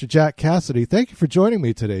extraordinaire, Mr. Jack Casady. Thank you for joining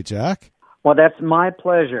me today, Jack. Well, that's my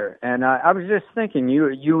pleasure. And I was just thinking,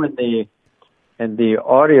 you in the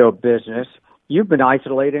audio business, you've been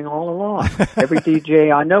isolating all along. Every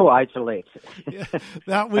DJ I know isolates. Yeah,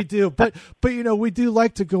 that we do. But you know, we do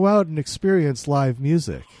like to go out and experience live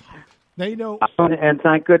music. Now, you know, and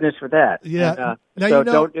thank goodness for that. Yeah. And,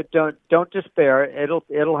 so you know, don't despair.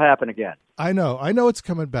 It'll happen again. I know it's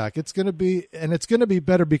coming back. It's going to be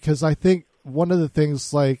better, because I think one of the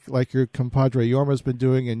things like your compadre Yorma's been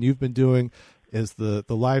doing and you've been doing is the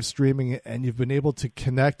live streaming, and you've been able to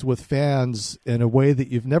connect with fans in a way that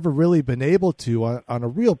you've never really been able to on a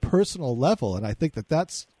real personal level. And I think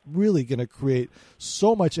that's really going to create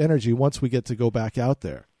so much energy once we get to go back out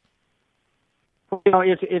there. You know,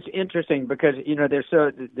 it's interesting because, you know,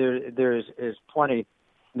 there's plenty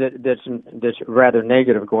that's rather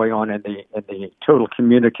negative going on in the total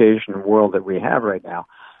communication world that we have right now,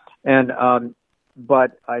 and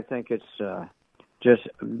but I think it's just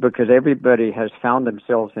because everybody has found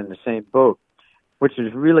themselves in the same boat, which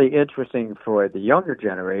is really interesting for the younger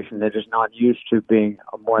generation that is not used to being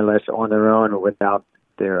more or less on their own or without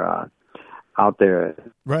their out there.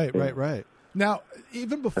 Right. Now,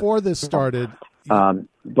 even before this started,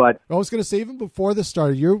 but I was going to say, even before this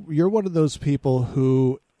started, you're one of those people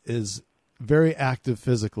who is very active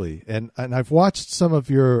physically, and I've watched some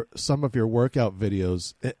of your workout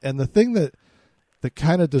videos, and the thing that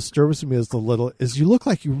kind of disturbs me is you look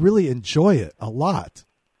like you really enjoy it a lot.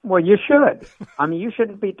 Well, you should. I mean, you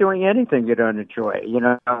shouldn't be doing anything you don't enjoy. You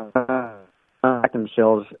know,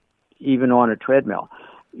 themselves even on a treadmill.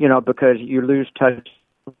 You know, because you lose touch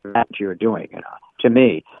with what you're doing. You know, to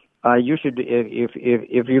me, you should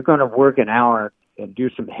if you're going to work an hour and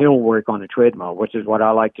do some hill work on a treadmill, which is what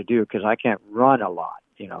I like to do because I can't run a lot.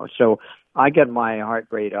 You know, so I get my heart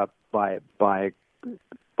rate up by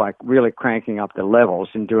really cranking up the levels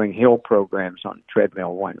and doing hill programs on the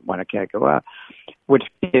treadmill when I can't go out, which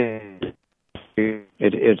it's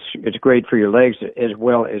great for your legs as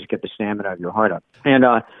well as get the stamina of your heart up. And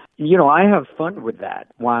you know, I have fun with that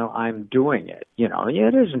while I'm doing it. You know,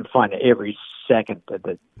 it isn't fun every second of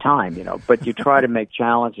the time, you know, but you try to make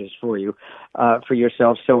challenges for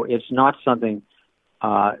yourself. So it's not something.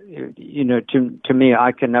 You know, to me,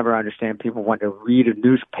 I can never understand people want to read a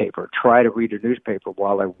newspaper, try to read a newspaper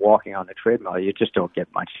while they're walking on the treadmill. You just don't get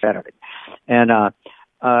much out of it. And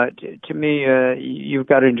to me, you've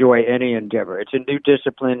got to enjoy any endeavor. It's a new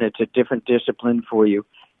discipline. It's a different discipline for you.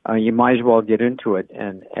 You might as well get into it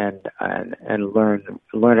and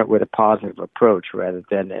learn it with a positive approach rather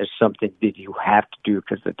than as something that you have to do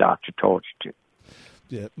because the doctor told you to.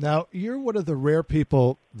 Yeah. Now, you're one of the rare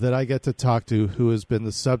people that I get to talk to who has been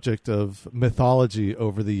the subject of mythology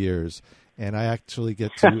over the years, and I actually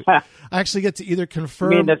get to either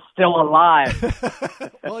confirm. You mean it's still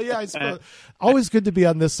alive? Well, yeah, I suppose. Always good to be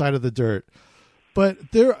on this side of the dirt. But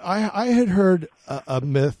I had heard a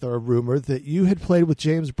myth or a rumor that you had played with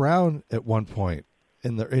James Brown at one point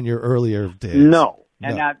in your earlier days. No.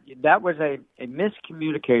 And that was a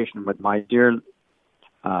miscommunication with my dear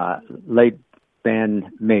late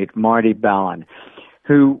bandmate Marty Ballin,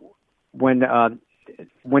 who when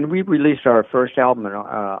we released our first album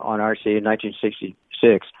on RCA in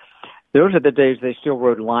 1966, those are the days they still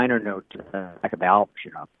wrote liner notes to the back of the albums,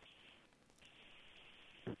 you know.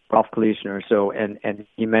 Ralph Gleason or so, and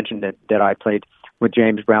he mentioned that I played with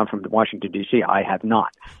James Brown from Washington, D.C. I have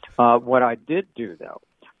not. What I did do, though,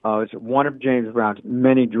 was one of James Brown's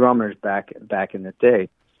many drummers back in the day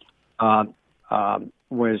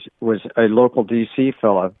was a local D.C.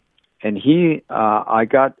 fellow, and I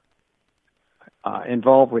got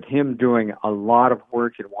involved with him doing a lot of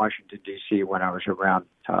work in Washington, D.C. when I was around,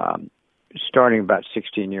 starting about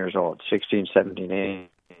 16 years old, 16, 17, 18.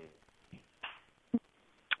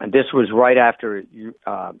 And this was right after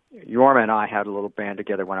Yorma and I had a little band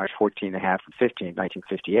together when I was 14 and a half and 15,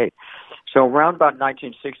 1958. So around about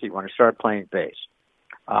 1960, when I started playing bass,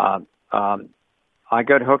 I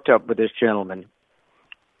got hooked up with this gentleman,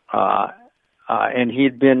 and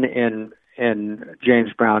he'd been in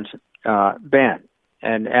James Brown's band.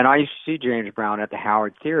 And I used to see James Brown at the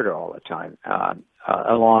Howard Theater all the time,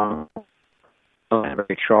 along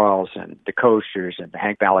with Charles and the Coasters and the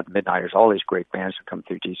Hank Ballard Midnighters, all these great bands that come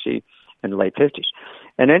through D.C. in the late 50s.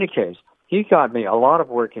 In any case, he got me a lot of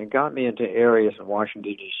work and got me into areas in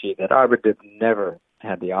Washington, D.C. that I would have never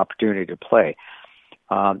had the opportunity to play.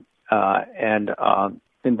 And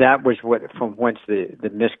that was from whence the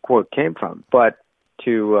misquote came from. But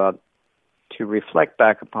to reflect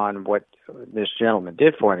back upon what this gentleman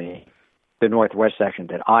did for me, the Northwest section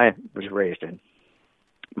that I was raised in,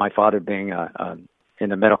 my father being in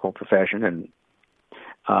the medical profession, and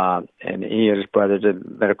he and his brother's a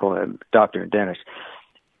medical doctor and dentist.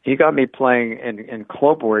 He got me playing in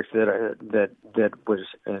club works that was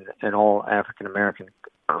in all African American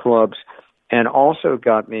clubs, and also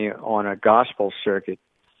got me on a gospel circuit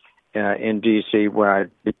in D.C. where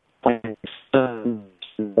I'd be playing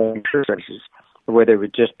churches where there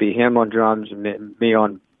would just be him on drums, me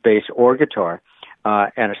on bass or guitar,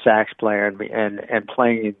 and a sax player, and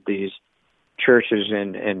playing in these churches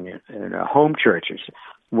in home churches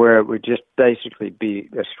where it would just basically be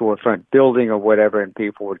a storefront building or whatever, and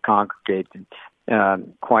people would congregate.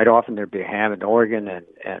 And quite often there'd be a Hammond organ and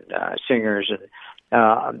singers, and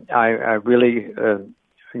I really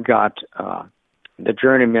got the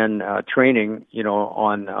journeyman training,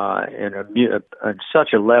 on on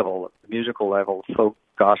such a level, musical level, folk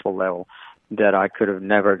gospel level, that I could have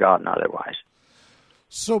never gotten otherwise.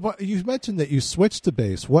 So, but you mentioned that you switched to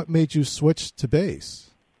bass. What made you switch to bass?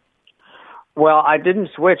 Well, I didn't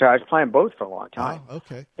switch. I was playing both for a long time. Oh,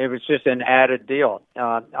 okay. It was just an added deal.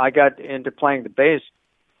 I got into playing the bass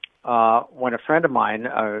when a friend of mine,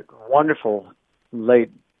 a wonderful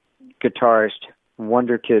late guitarist,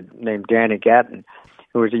 wonder kid named Danny Gatton,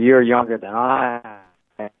 who was a year younger than I,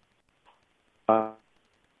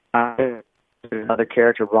 another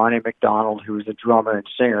character, Ronnie McDonald, who was a drummer and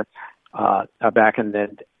singer back in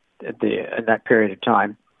that period of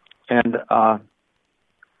time, and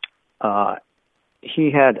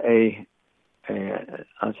he had I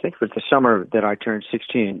think it was the summer that I turned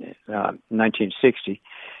 16, 1960.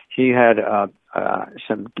 He had a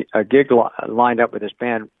gig lined up with his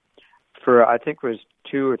band for, I think it was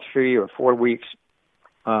 2 or 3 or 4 weeks.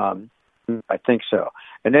 I think so.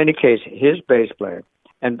 In any case, his bass player,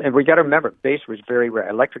 and we got to remember, bass was very rare.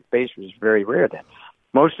 Electric bass was very rare then.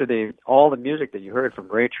 Most of all the music that you heard, from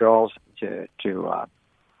Ray Charles to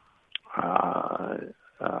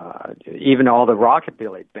even all the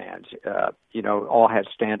rockabilly bands, all had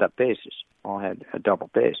stand-up basses, all had a double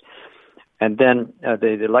bass. And then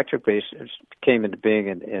the electric bass came into being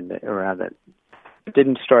in around that. It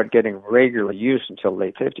didn't start getting regular use until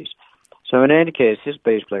late 50s. So in any case, his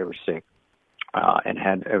bass player was sick and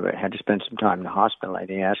had to spend some time in the hospital. And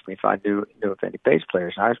he asked me if I knew of any bass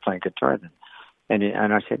players. And I was playing guitar then.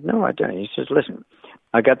 And I said, no, I don't. He says, listen,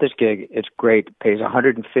 I got this gig. It's great. It pays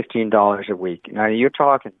 $115 a week. Now, you're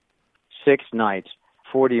talking 6 nights,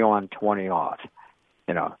 40 on, 20 off.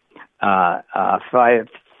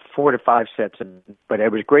 4 to 5 sets. But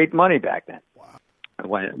it was great money back then. Wow.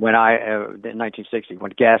 When I, in 1960,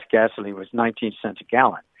 when gasoline was 19 cents a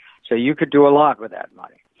gallon. So you could do a lot with that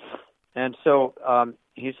money. And so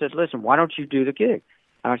he said, listen, why don't you do the gig?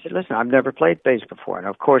 And I said, listen, I've never played bass before. And,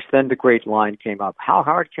 of course, then the great line came up, how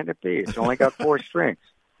hard can it be? It's only got 4 strings.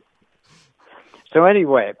 So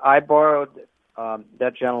anyway, I borrowed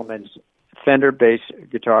that gentleman's Fender bass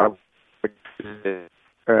guitar, which is the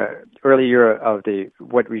early year of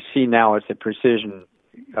what we see now as the Precision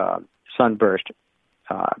Sunburst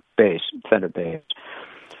bass, Fender bass.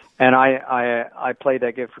 And I played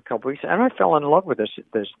that gig for a couple weeks, and I fell in love with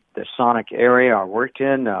this sonic area I worked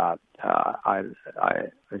in. I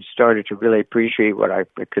started to really appreciate what I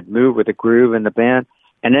could move with the groove in the band.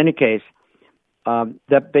 In any case,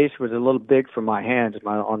 that bass was a little big for my hands,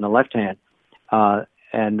 on the left hand.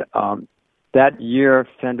 And that year,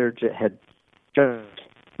 Fender had just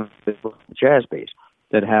jazz bass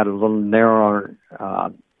that had a little narrower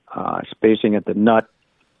spacing at the nut,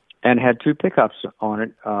 and had 2 pickups on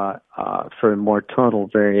it for more tonal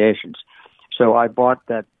variations. So I bought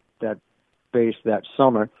that bass that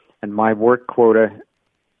summer, and my work quota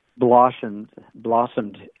blossomed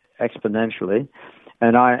exponentially.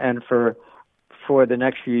 And for the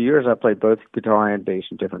next few years, I played both guitar and bass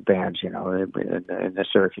in different bands, in the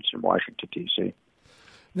circuits in Washington, D.C.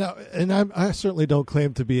 Now, and I certainly don't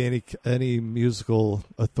claim to be any musical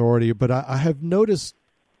authority, but I have noticed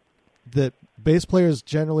that bass players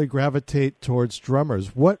generally gravitate towards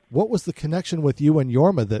drummers. What was the connection with you and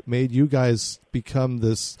Jorma that made you guys become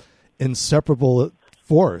this inseparable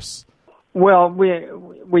force? Well,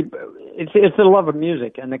 it's the love of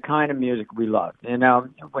music and the kind of music we love. And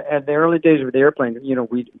at the early days of the airplane,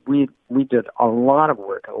 we did a lot of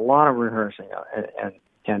work, a lot of rehearsing,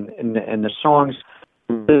 and the songs,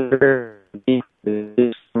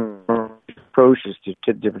 pro approaches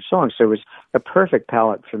to different songs. So it was a perfect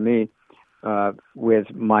palette for me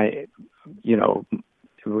with my,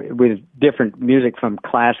 with different music from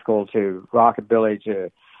classical to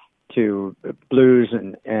rockabilly to blues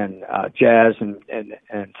and jazz and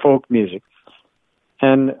folk music.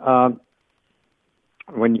 And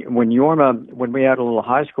when we had a little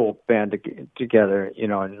high school band together, in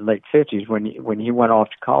the late 50s, when he went off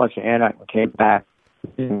to college and I came back,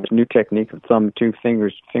 this new technique of thumb, two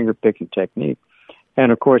fingers, finger picking technique,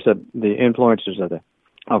 and of course the influences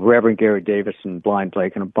of Reverend Gary Davis and Blind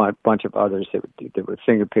Blake and a bunch of others that were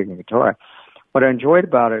finger picking guitar. What I enjoyed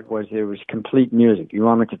about it was complete music. You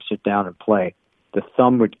only could sit down and play. The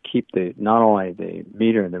thumb would keep not only the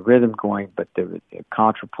meter and the rhythm going, but the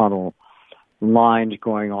contrapuntal lines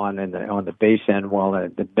going on the bass end, while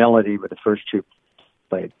the melody with the first two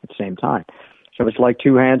played at the same time. So it's like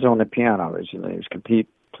two hands on the piano. It was complete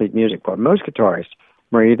music. But most guitarists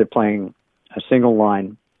were either playing a single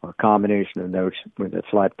line or a combination of notes with a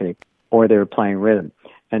flat pick, or they were playing rhythm.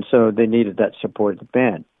 And so they needed that support of the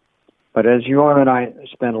band. But as Yorm and I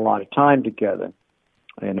spent a lot of time together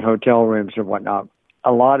in hotel rooms and whatnot,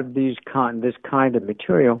 a lot of this kind of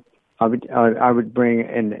material I would bring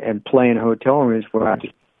and play in hotel rooms where I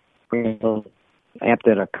just bring a little amp,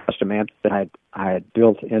 a custom amp that I had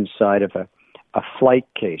built inside of a flight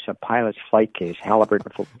case, a pilot's flight case, Halliburton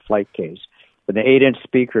flight case, with an 8-inch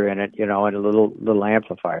speaker in it, and a little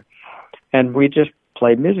amplifier. And we just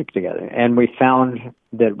played music together. And we found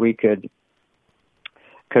that we could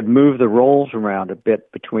move the rolls around a bit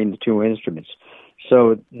between the two instruments.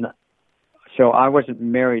 So I wasn't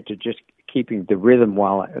married to just keeping the rhythm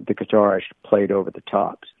while the guitarist played over the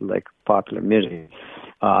tops, like popular music,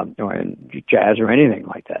 or jazz or anything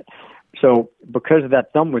like that. So because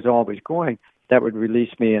that thumb was always going, that would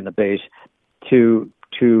release me in the bass to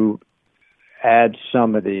add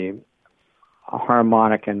some of the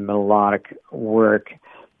harmonic and melodic work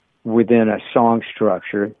within a song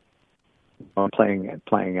structure, playing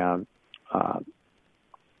the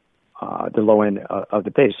low end of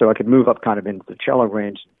the bass. So I could move up kind of into the cello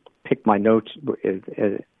range, pick my notes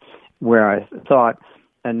where I thought,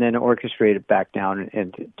 and then orchestrate it back down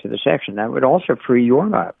into the section. That would also free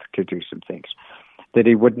Yorm up to do some things that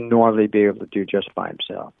he wouldn't normally be able to do just by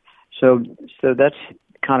himself. So that's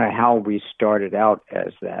kind of how we started out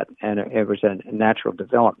as that, and it was a natural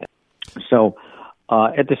development. So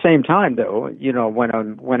at the same time, though, when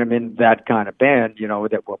I'm in that kind of band,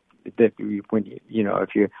 if you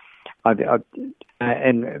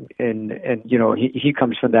he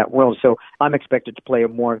comes from that world, so I'm expected to play a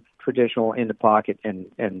more traditional in the pocket and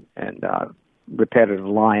repetitive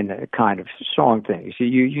line kind of song thing. So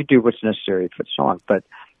you do what's necessary for the song, but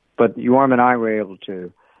Yorm and I were able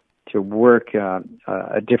to work a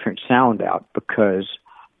different sound out because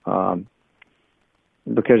we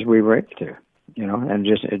were able to, and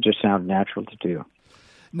it just sounded natural to do.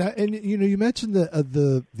 Now, and you mentioned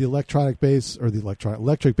the electronic bass or the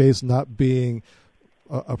electric bass not being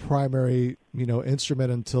a primary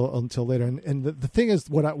instrument until later, and the thing is,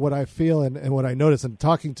 what I feel and what I notice in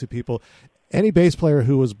talking to people, any bass player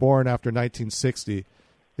who was born after 1960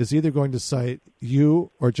 is either going to cite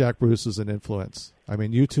you or Jack Bruce as an influence. I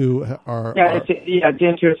mean, you two are. It's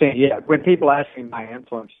interesting. Yeah, when people ask me my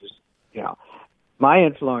influences, my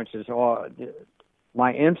influences on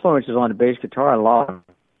the bass guitar, a lot.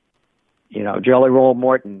 Jelly Roll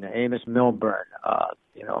Morton, Amos Milburn,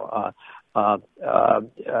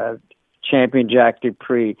 Champion Jack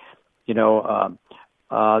Dupree, listening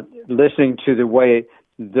to the way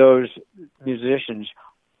those musicians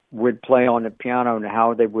would play on the piano and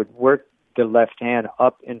how they would work the left hand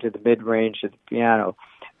up into the mid-range of the piano.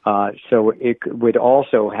 So it would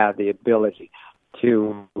also have the ability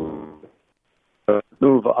to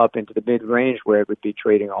move up into the mid-range where it would be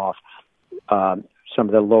trading off some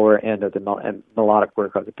of the lower end of the melodic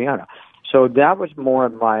work of the piano. So that was more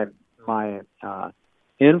of my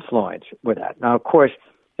influence with that. Now, of course,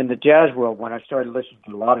 in the jazz world, when I started listening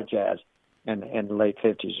to a lot of jazz in the late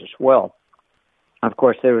 50s as well, of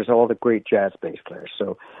course, there was all the great jazz bass players.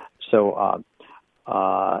 So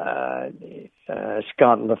Scott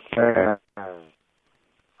LaFerre.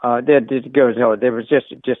 There was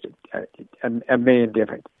just a million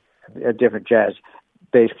different jazz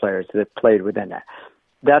bass players that played within that.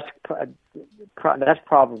 That's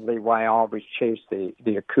probably why I always chase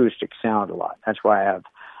the acoustic sound a lot. That's why I have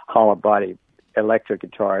hollow body electric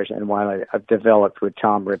guitars, and why I've developed with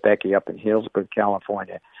Tom Rebecki up in Hillsburg,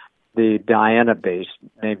 California, the Diana bass,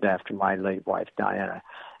 named after my late wife Diana.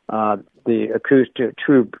 The acoustic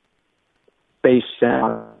true bass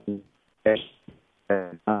sound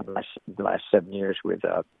the last 7 years with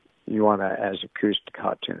as acoustic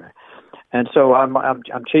hot tuner. And so I'm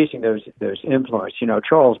chasing those influences.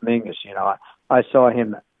 Charles Mingus, I saw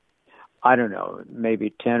him, I don't know,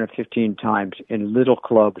 maybe 10 or 15 times in little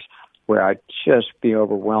clubs where I'd just be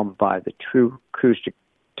overwhelmed by the true acoustic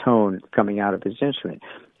tone coming out of his instrument.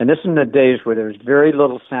 And this is in the days where there was very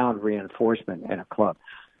little sound reinforcement in a club.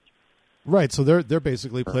 Right, so they're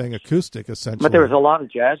basically playing acoustic, essentially. But there was a lot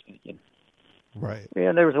of jazz. Right.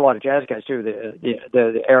 Yeah, there was a lot of jazz guys too.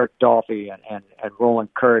 The Eric Dolphy and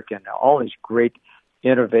Roland Kirk and all these great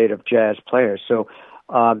innovative jazz players. So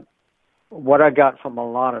what I got from a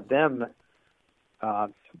lot of them,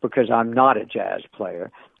 because I'm not a jazz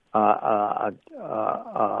player, I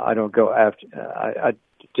don't go after. I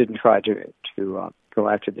didn't try to go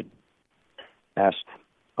after the jazz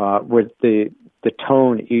with the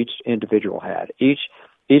tone each individual had.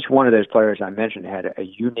 Each one of those players I mentioned had a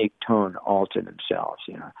unique tone all to themselves,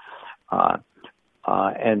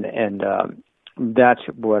 and that's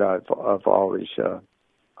what I've always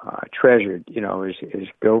treasured, is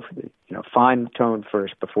go for the, find the tone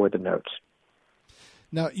first before the notes.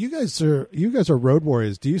 Now, you guys are road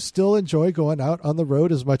warriors. Do you still enjoy going out on the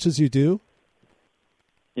road as much as you do?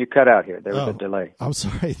 You cut out here. There was a delay. I'm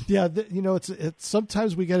sorry. Yeah, it's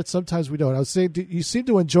sometimes we get it, sometimes we don't. I was saying, you seem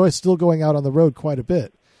to enjoy still going out on the road quite a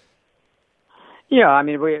bit. Yeah, I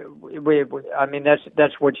mean, I mean,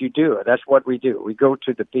 that's what you do. That's what we do. We go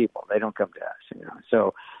to the people. They don't come to us,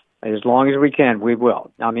 So as long as we can, we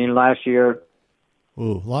will. I mean, last year.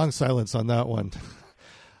 Ooh, long silence on that one.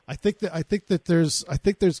 I think that there's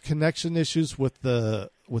connection issues with the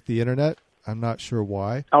internet. I'm not sure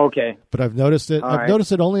why. Okay. But I've noticed it. I've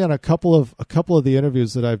noticed it only on a couple of the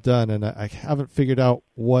interviews that I've done, and I haven't figured out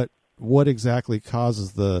what exactly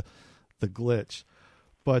causes the glitch.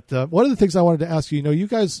 But one of the things I wanted to ask you, you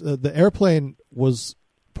guys, the airplane was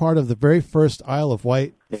part of the very first Isle of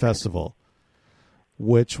Wight festival,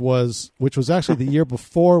 which was actually the year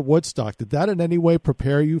before Woodstock. Did that in any way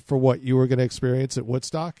prepare you for what you were going to experience at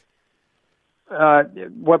Woodstock?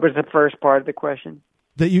 What was the first part of the question?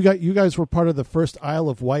 That you guys were part of the first Isle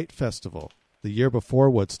of Wight festival the year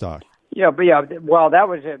before Woodstock. Yeah, but well, there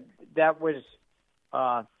was a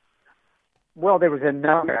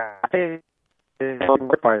number. I think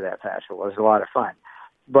part of that festival. It was a lot of fun,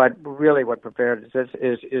 but really, what prepared us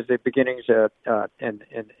is the beginnings in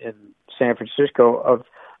San Francisco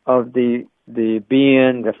of the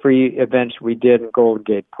the free events we did in Golden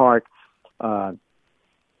Gate Park, Mount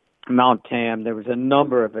Tam. There was a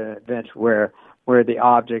number of events where the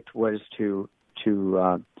object was to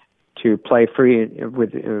play free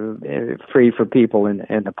free for people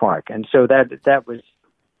in the park, and so that was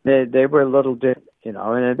they were a little different,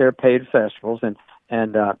 and they're paid festivals, and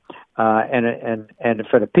for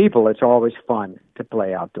the people, it's always fun to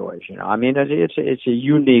play outdoors. I mean, it's a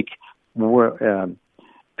unique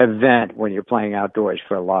event when you're playing outdoors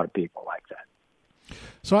for a lot of people like that.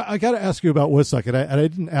 So I got to ask you about Woodstock, and I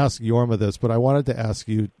didn't ask Jorma this, but I wanted to ask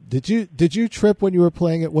you: Did you trip when you were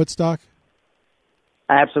playing at Woodstock?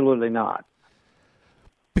 Absolutely not.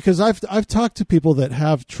 Because I've talked to people that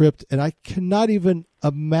have tripped, and I cannot even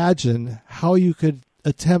imagine how you could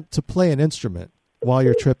attempt to play an instrument while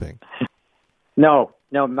you're tripping. No.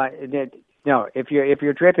 If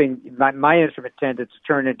you're tripping, my instrument tended to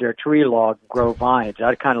turn into a tree log and grow vines.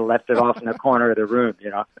 I kind of left it off in the corner of the room,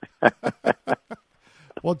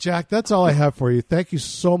 Well, Jack, that's all I have for you. Thank you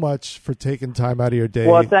so much for taking time out of your day.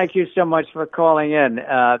 Well, thank you so much for calling in.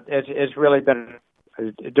 It's really been.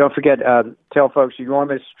 Don't forget, tell folks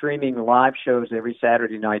Jorma is streaming live shows every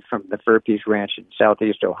Saturday night from the Fur Peace Ranch in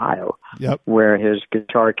Southeast Ohio, where his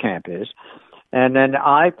guitar camp is. And then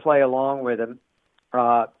I play along with him.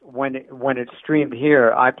 When it's streamed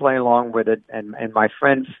here, I play along with it, and my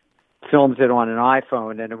friend films it on an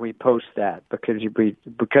iPhone, and then we post that because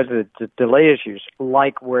of the delay issues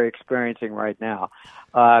like we're experiencing right now,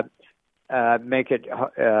 make it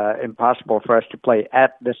impossible for us to play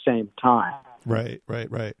at the same time. Right.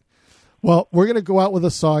 Well, we're going to go out with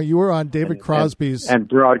a song. You were on David Crosby's... And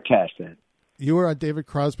broadcast it. You were on David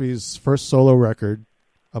Crosby's first solo record,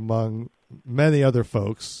 among many other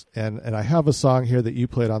folks, and I have a song here that you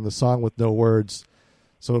played on, the song with no words.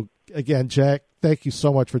 So, again, Jack, thank you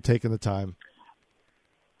so much for taking the time.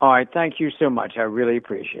 All right, thank you so much. I really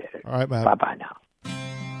appreciate it. All right, man. Bye-bye now.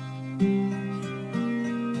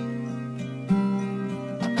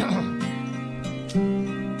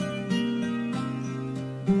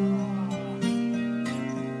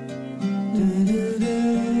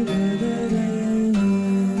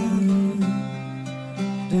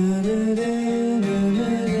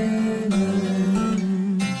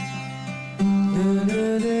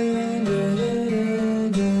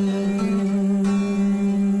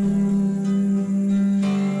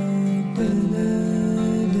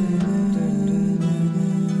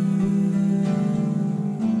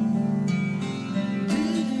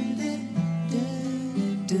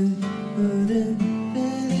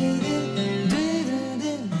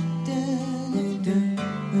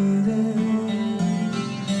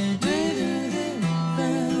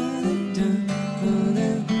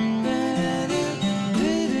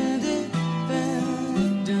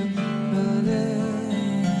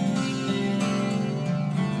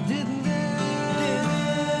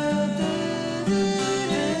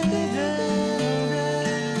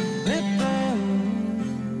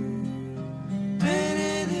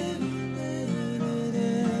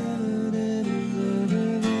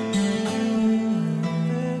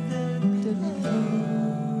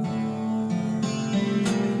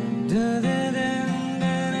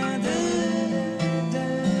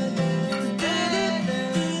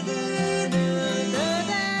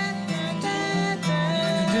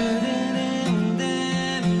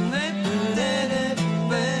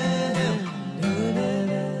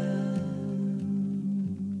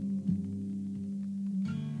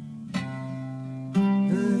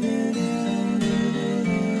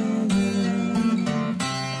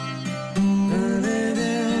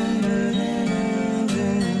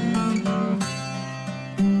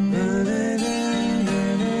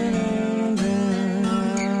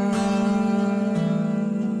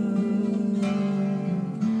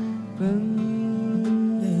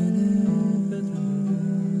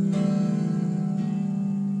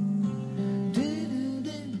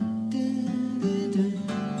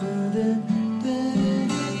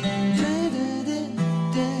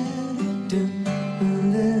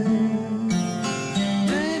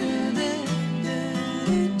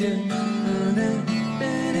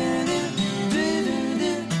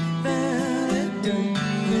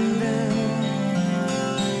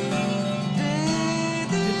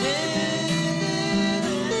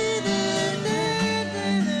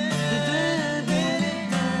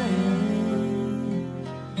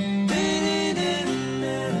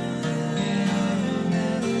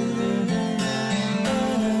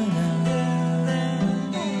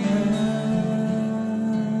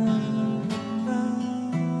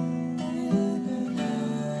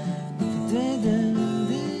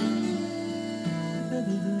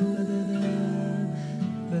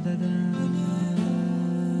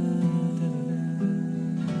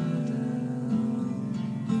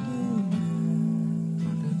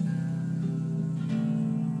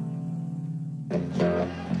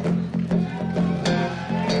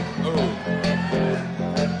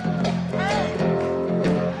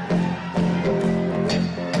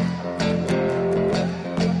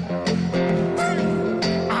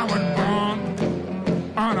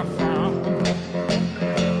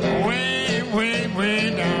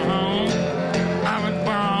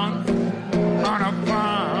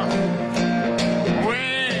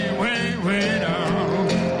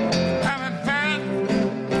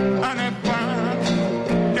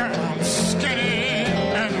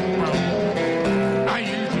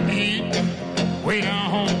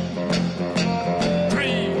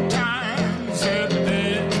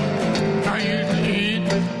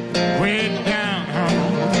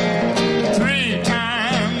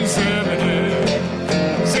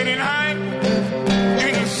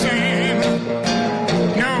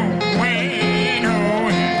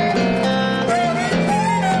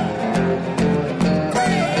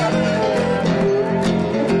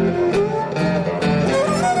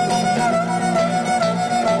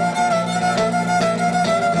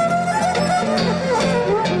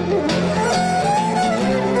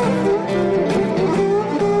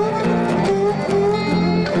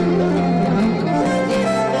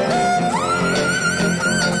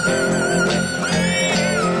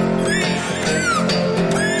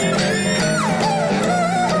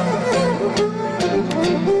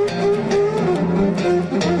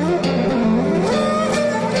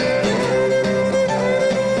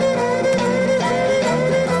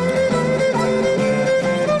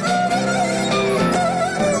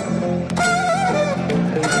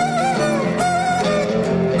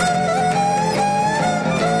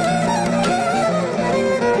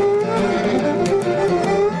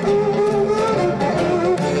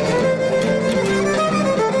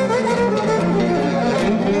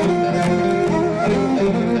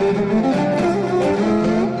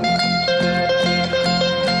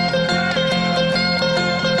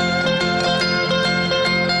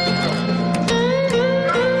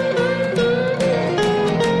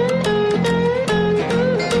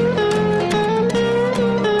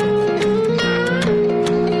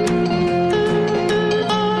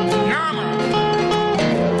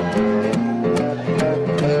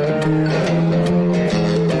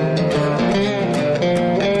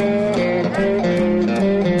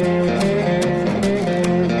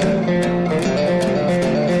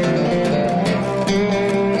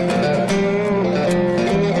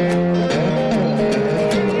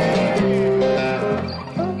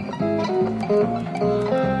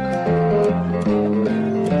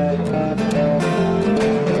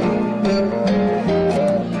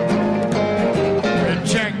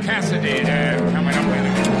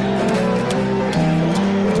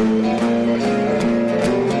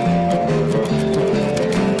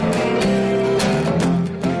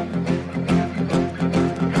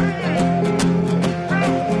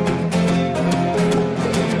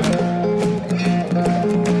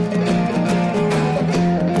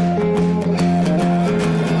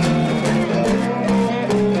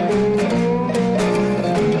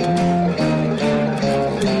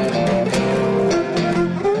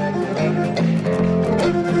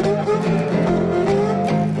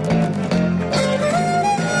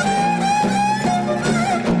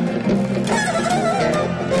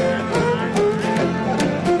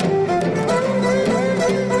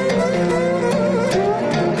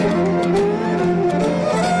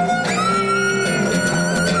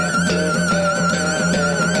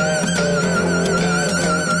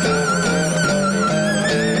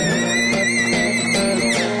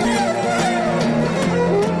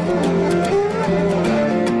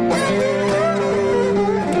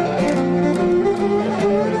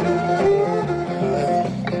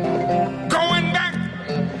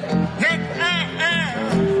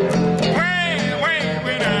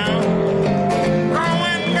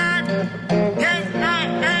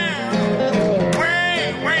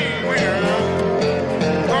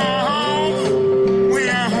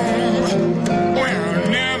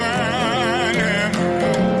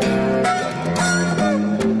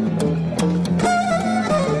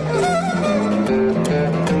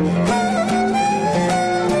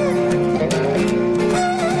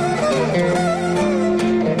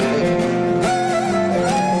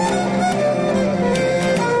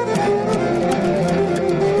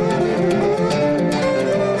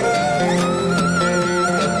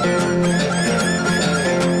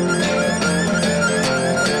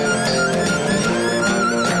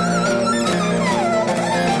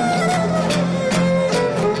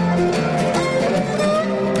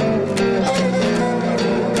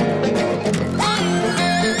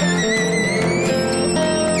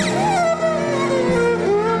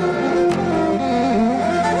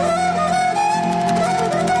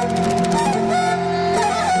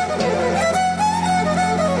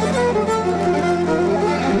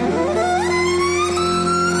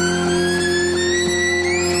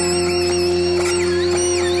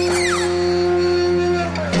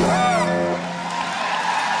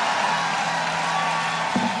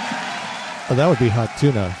 Oh, that would be Hot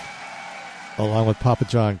Tuna, along with Papa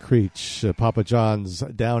John Creech, Papa John's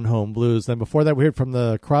Down Home Blues. Then before that, we heard from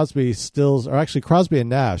the Crosby, Stills, or actually Crosby and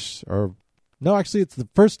Nash, or no, actually it's the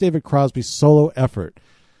first David Crosby solo effort,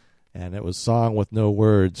 and it was Song with No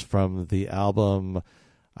Words from the album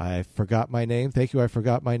I Forgot My Name. Thank you, I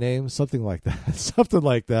Forgot My Name, something like that, something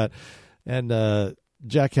like that. And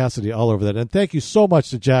Jack Casady all over that. And thank you so much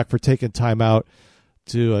to Jack for taking time out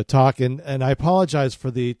to talk, and I apologize for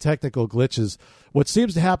the technical glitches. What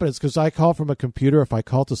seems to happen is because I call from a computer, if I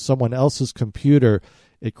call to someone else's computer,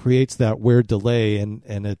 it creates that weird delay, and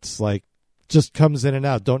it's like just comes in and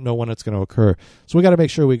out. Don't know when it's going to occur. So we got to make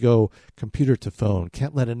sure we go computer to phone.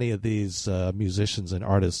 Can't let any of these musicians and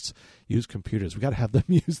artists use computers. We got to have them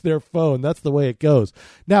use their phone. That's the way it goes.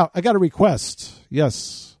 Now, I got a request.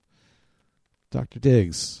 Yes, Dr.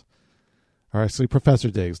 Diggs. Or actually, Professor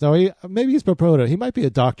Diggs. No, maybe he's promoted. He might be a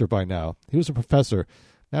doctor by now. He was a professor.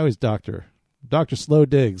 Now he's doctor. Dr. Slow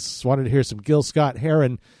Diggs. Wanted to hear some Gil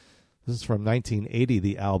Scott-Heron. This is from 1980,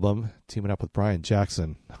 the album, teaming up with Brian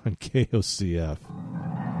Jackson on KOCF.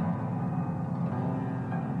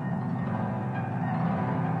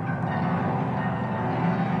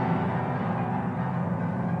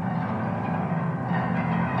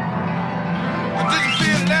 Did you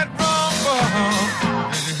feel that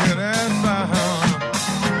rumble? Did you hear that sound?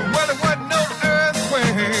 Well, it wasn't no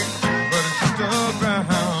earthquake, but it shook the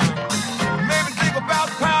ground. Made me think about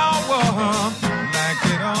power, like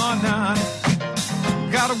it or not.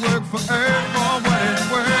 Gotta work for earth for what it's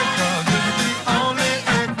worth, 'cause this is the only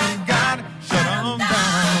earth we got. Shut 'em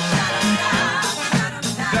down.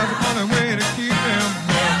 That's the only way to keep them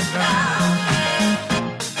down.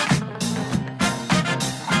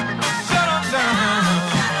 Shut 'em down.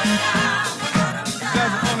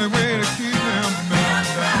 That's the only way to keep them down.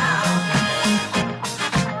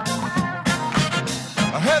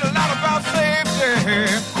 I heard a lot about safety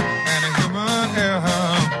and a human error.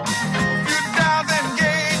 A few thousand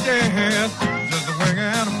gauges, just a wing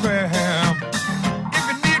and a prayer. If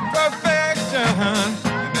you need perfection,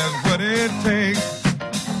 and that's what it takes,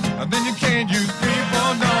 then you can't use people,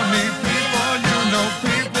 don't need people. You know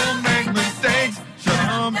people make mistakes. Shut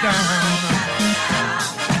 'em down.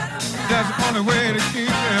 That's the only way to keep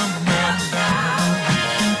them down.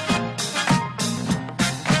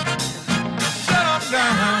 Shut 'em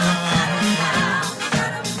down.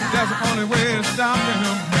 That's the only way to stop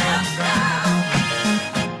them.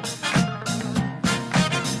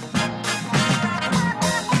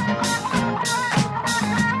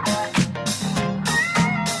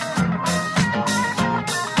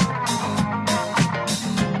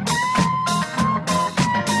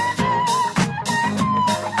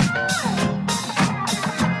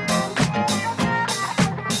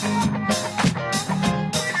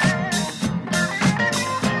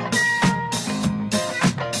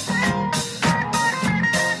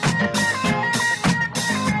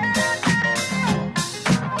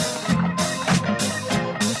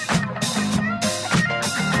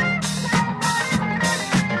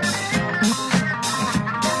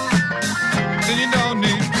 Then you don't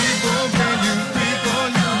need people, can use people.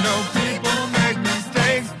 You know people make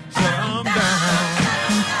mistakes. Shut 'em down.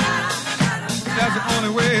 That's the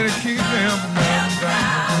only way to keep them down.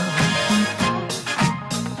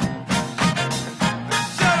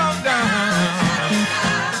 Shut 'em down.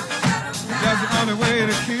 That's the only way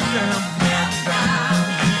to keep them down.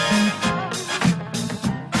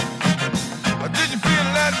 Did you feel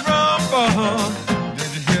that rumble?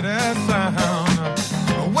 Did you hear that sound?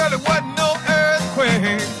 Well, it wasn't no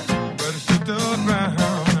earthquake, but it shook the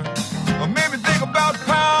ground. Or maybe think about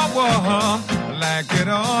power, like it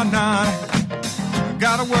or not.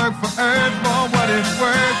 Gotta work for earth for what it's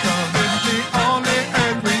worth, 'cause it's the only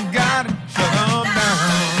earth we got. Shut 'em down.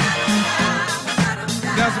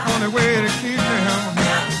 That's the only way to keep them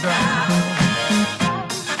down.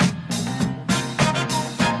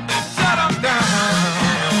 Shut 'em down.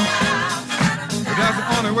 That's the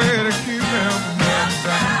only way to keep them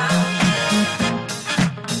down.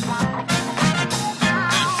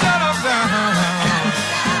 Shut 'em down.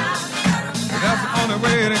 That's the only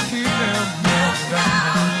way to keep them down.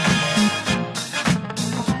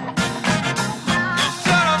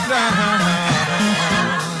 Shut 'em down.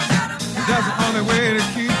 That's the only way to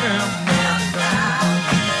keep them down.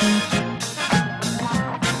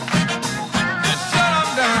 Shut 'em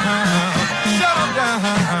down. Shut 'em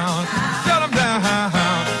down. Shut 'em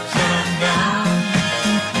down. Shut 'em down.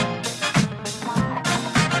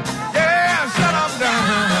 Yeah, shut 'em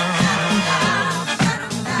down.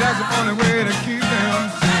 That's the only way to keep them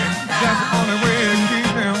safe. That's the only way to keep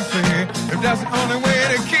them safe. If that's the only way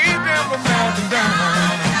to keep them from melting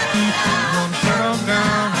down,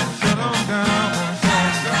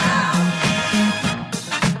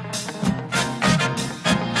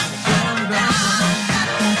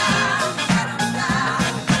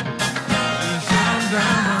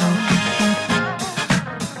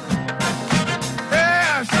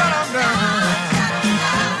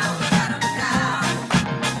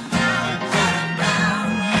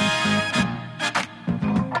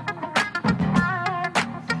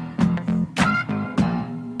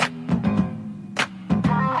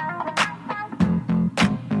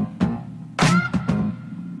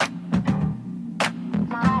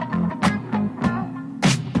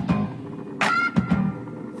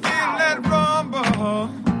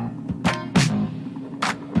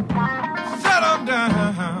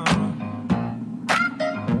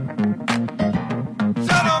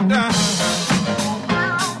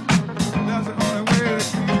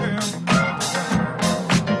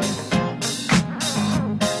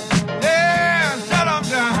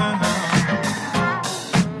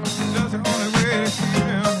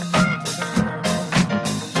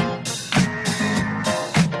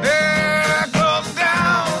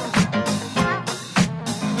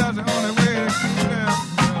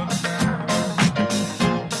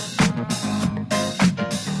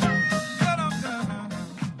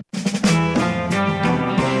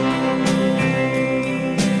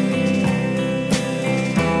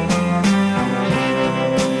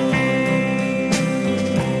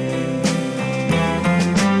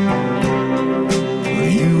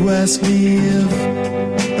 ask me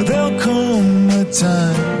if there'll come a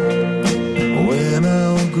time when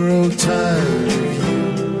I'll grow tired of you.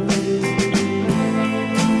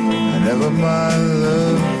 Never my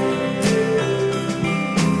love,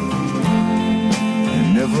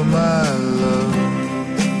 never my love.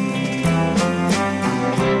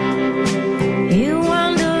 You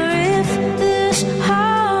wonder if this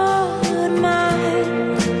heart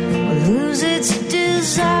mine will lose its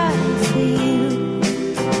desire for you.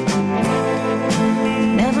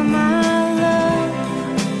 Never my love,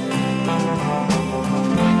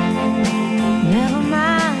 never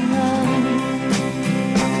my love.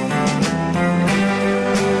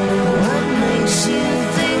 What makes you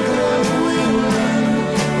think love will win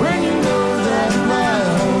when you know that my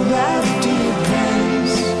whole life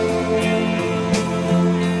depends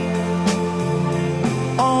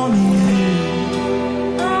on you?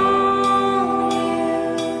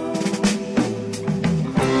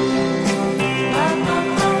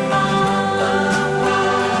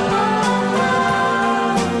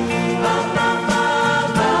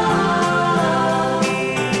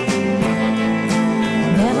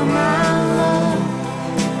 Never my love,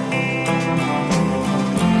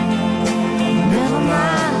 never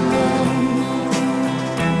my love.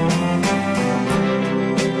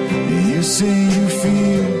 You say you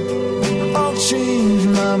feel I'll change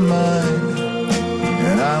my mind,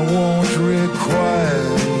 and I won't require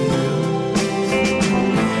you.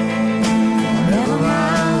 Never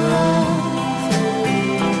my love,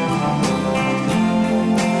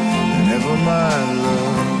 never my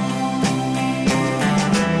love.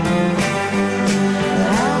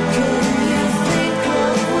 How can you think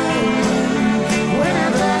love will win when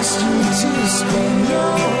I've asked you to spend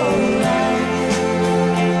your life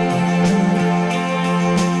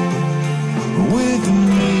With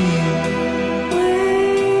me,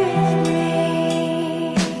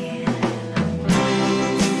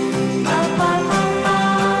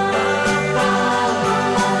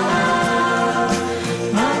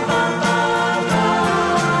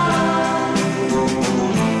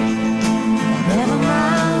 never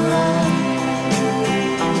my love,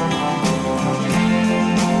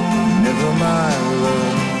 never my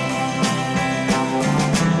love.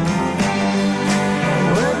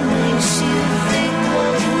 what makes you think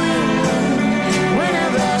love will win when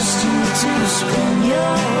I've asked you to spend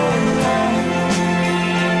your life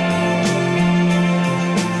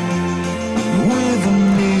With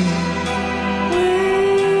me,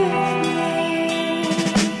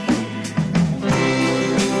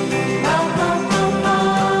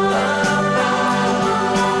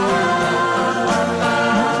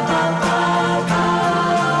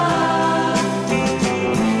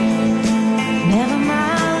 never my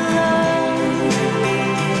love,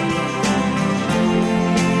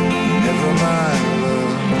 never my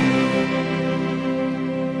love.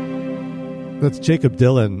 That's Jacob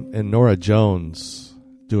Dylan and Nora Jones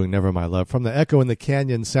doing Never My Love from the Echo in the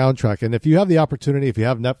Canyon soundtrack. And if you have the opportunity, if you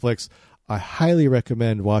have Netflix, I highly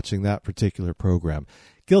recommend watching that particular program.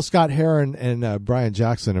 Gil Scott-Heron and Brian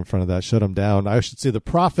Jackson in front of that shut him down. I should say the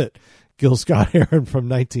Prophet, Gil Scott-Heron from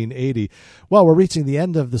 1980. Well, we're reaching the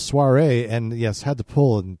end of the soiree, and yes, had to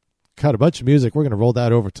pull and cut a bunch of music. We're going to roll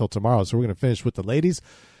that over till tomorrow, so we're going to finish with the ladies.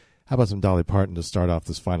 How about some Dolly Parton to start off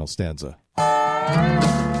this final stanza?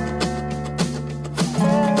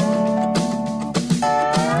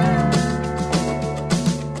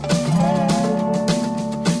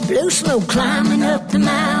 blue smoke climbing up the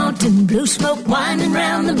mountain, blue smoke winding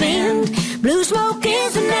round the bend. Blue smoke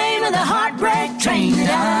is the name of the heartbreak train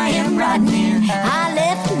that I am riding in. I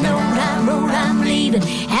left a note, I wrote I'm leaving,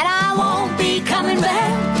 and I won't be coming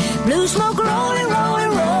back. Blue smoke rolling,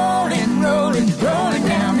 rolling, rolling, rolling, rolling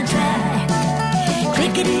down the track.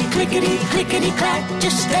 Clickety, clickety, clickety, clack,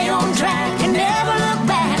 just stay on track and never look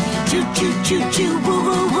back. Choo, choo, choo, choo, woo,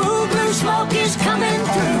 woo, woo, blue smoke is coming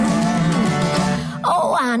through.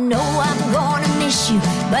 Oh, I know I'm gonna miss you,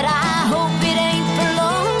 but I hope it ain't for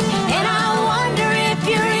long. And I wonder if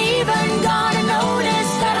you're even gonna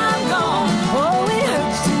notice that I'm gone. Oh, it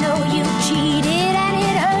hurts to know you cheated, and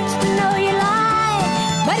it hurts to know you lied.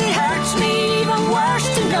 But it hurts me even worse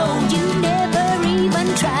to know you never even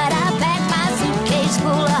tried. I packed my suitcase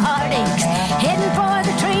full of heartaches, heading for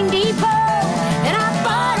the train depot. And I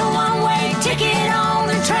bought a one-way ticket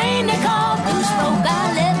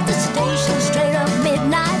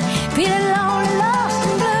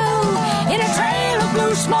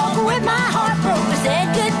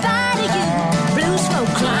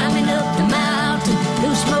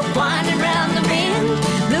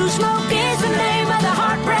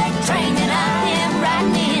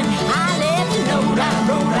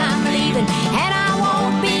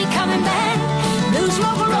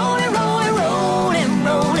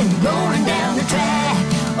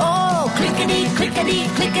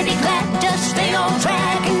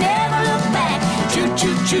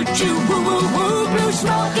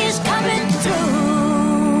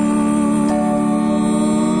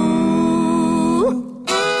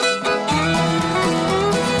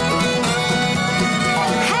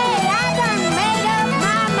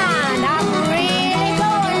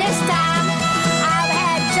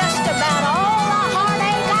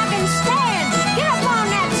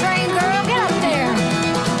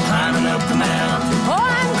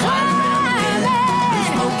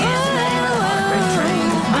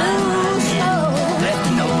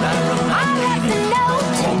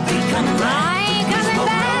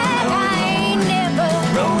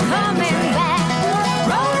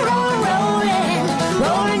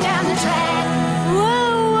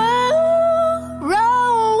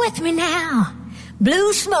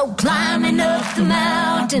smoke climbing up the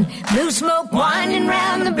mountain, blue smoke winding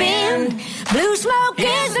round the bend. Blue smoke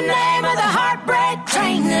is the name of the heartbreak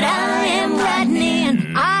train that I am riding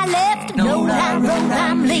in. I left a note, I wrote,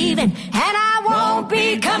 I'm leaving, and I won't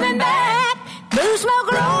be coming back. Blue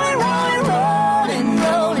smoke rolling, rolling, rolling,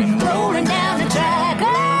 rolling, rolling down the track. Oh,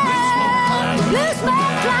 blue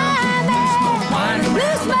smoke climbing,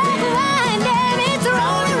 blue smoke winding, it's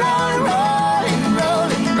rolling, rolling, rolling,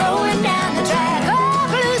 rolling, rolling down the track. Oh,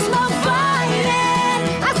 blue smoke flying,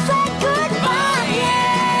 I said goodbye,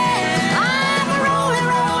 yeah. I'm rolling,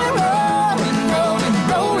 rolling, rolling, rolling,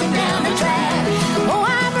 rolling down the track. Oh,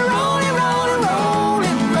 I'm rolling, rolling,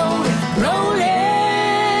 rolling, rolling, rolling.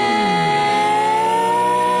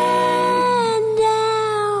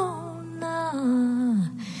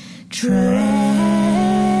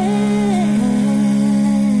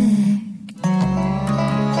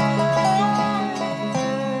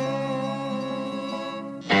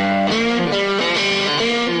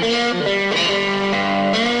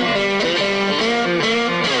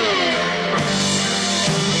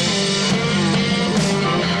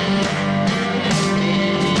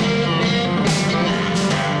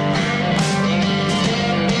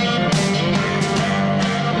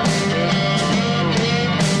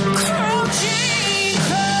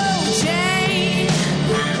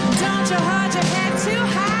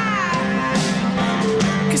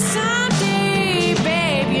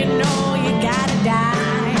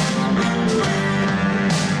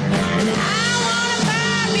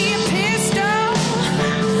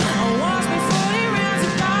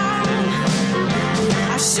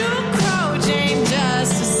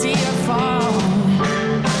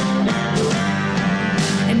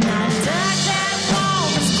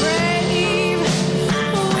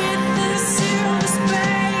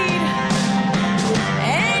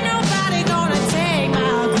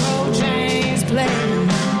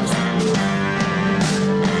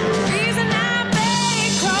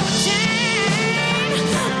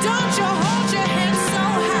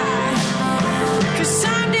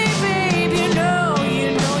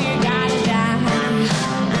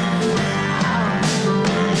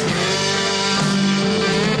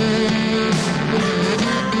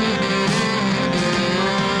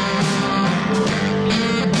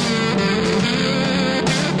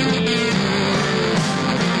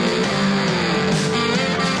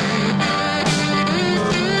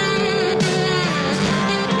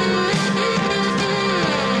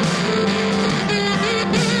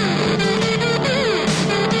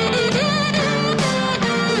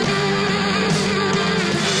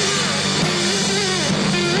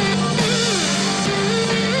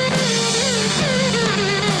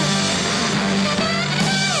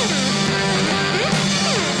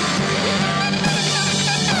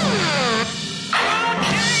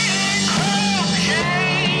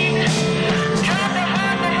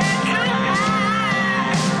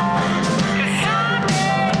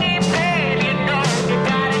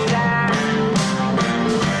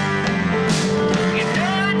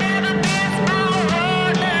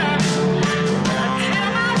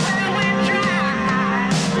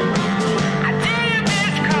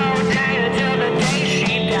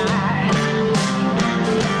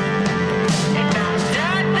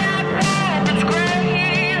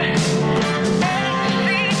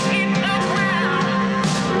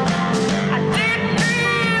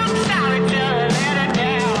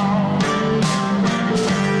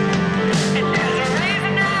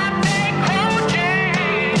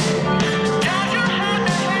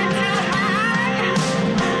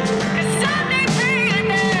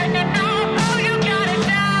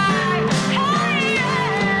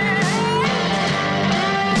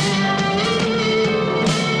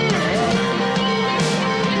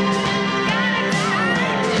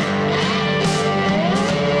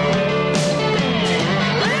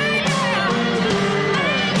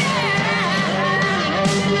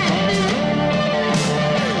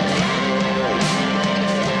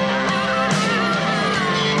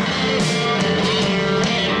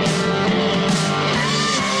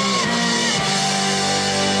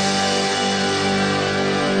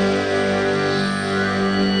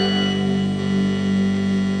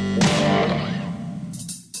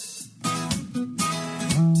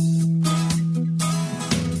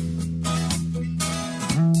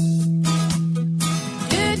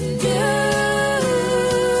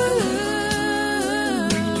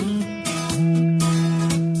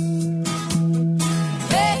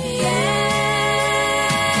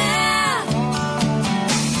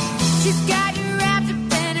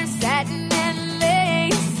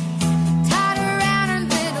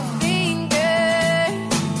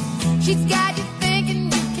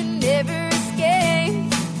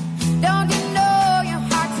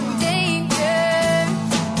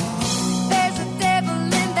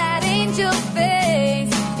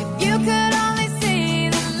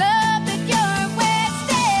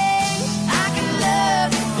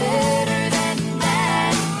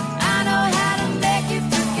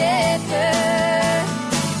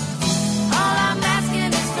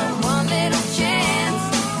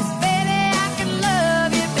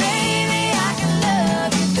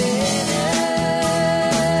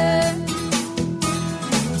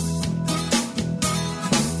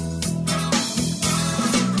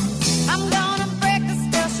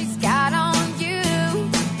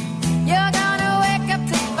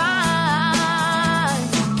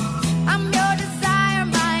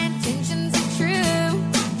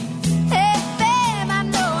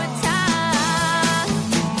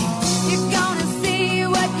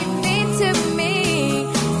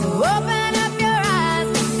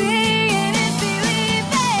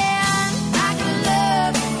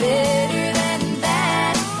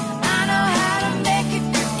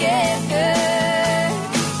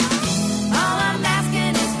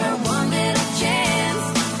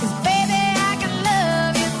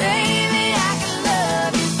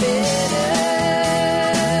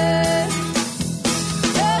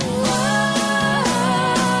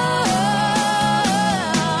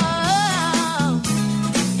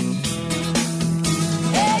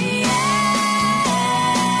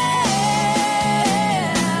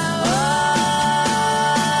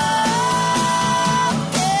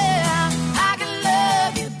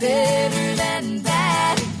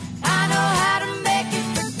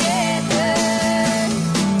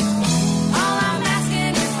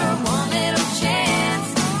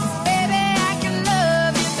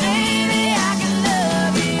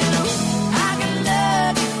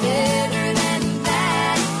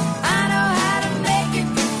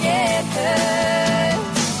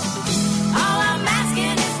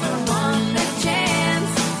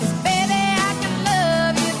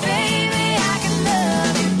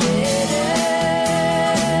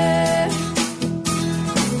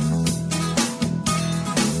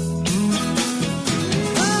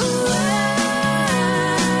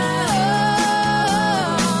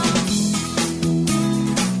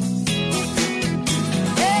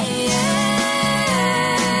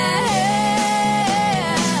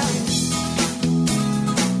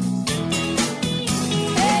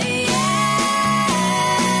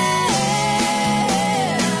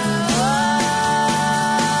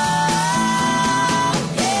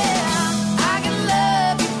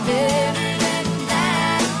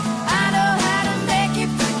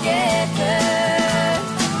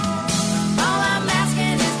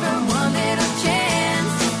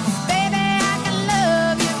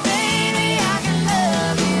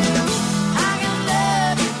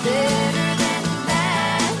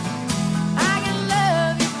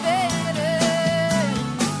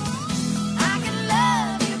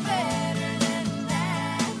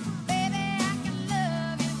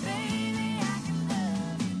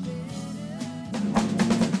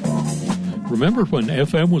 Remember when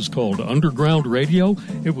FM was called Underground Radio?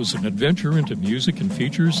 It was an adventure into music and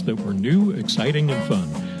features that were new, exciting, and fun.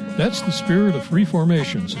 That's the spirit of Free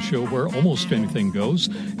Formations, a show where almost anything goes,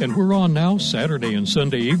 and we're on now Saturday and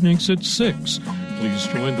Sunday evenings at 6. Please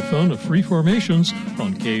join the fun of Free Formations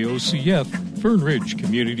on KOCF, Fern Ridge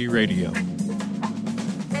Community Radio.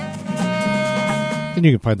 And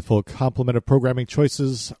you can find the full complement of programming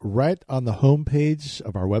choices right on the homepage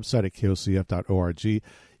of our website at kocf.org.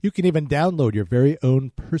 You can even download your very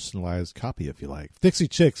own personalized copy if you like. Dixie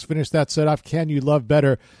Chicks finished that set off, Can You Love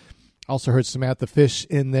Better? Also heard Samantha Fish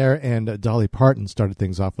in there, and Dolly Parton started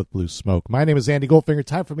things off with Blue Smoke. My name is Andy Goldfinger.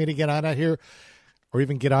 Time for me to get on out here, or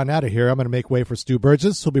even get on out of here. I'm going to make way for Stu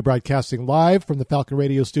Burgess. He'll be broadcasting live from the Falcon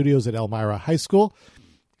Radio Studios at Elmira High School.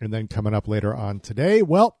 And then coming up later on today,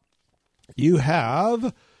 well, you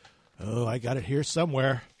have, I got it here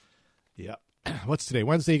somewhere. Yeah. What's today?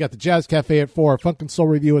 Wednesday, you got the Jazz Cafe at 4, Funk and Soul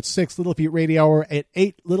Review at 6, Little Feat Radio Hour at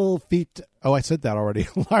 8, Little Feat, I said that already,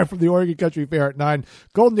 live from the Oregon Country Fair at 9,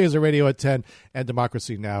 Golden Days of Radio at 10, and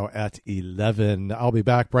Democracy Now! At 11. I'll be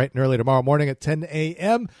back bright and early tomorrow morning at 10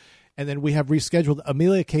 a.m., and then we have rescheduled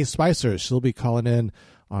Amelia K. Spicer. She'll be calling in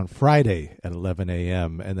on Friday at 11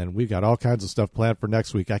 a.m., and then we've got all kinds of stuff planned for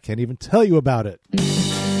next week. I can't even tell you about it.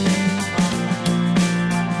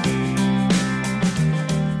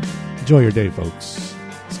 Enjoy your day, folks.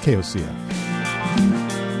 It's KOCF.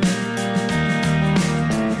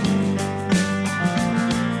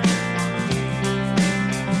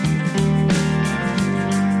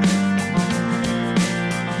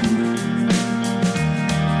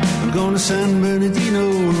 I'm going to San Bernardino,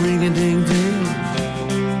 ring-a-ding-ding.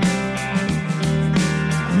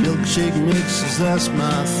 Milkshake mixes, that's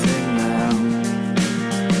my thing now.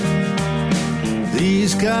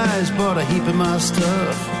 These guys bought a heap of my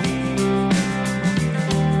stuff,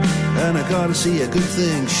 and I gotta see a good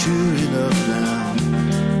thing, sure enough now.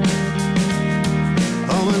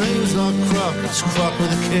 Oh, my name's not Croc, it's Croc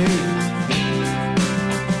with a K.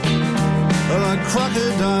 Well, like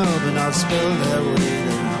crocodile, but not spelled that way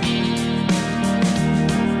now.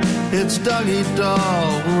 It's Doggy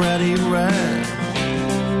Dog, Ratty Rat.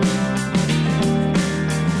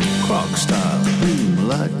 Croc style, boom,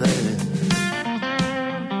 like that.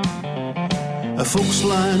 Folks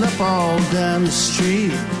line up all down the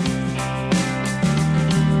street.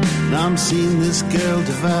 Now I'm seeing this girl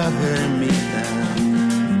divide her and me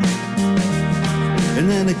down. And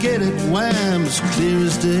then I get it wham, as clear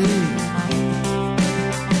as day.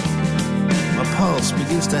 My pulse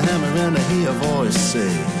begins to hammer and I hear a voice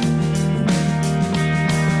say,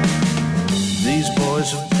 these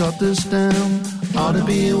boys have got this down. Ought to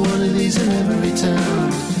be one of these in every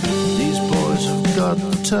town. These boys have got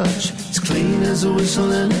the touch. It's clean as a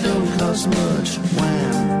whistle and it don't cost much.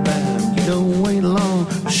 Wham, bam, you don't wait long.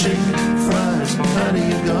 Shake, fries, how do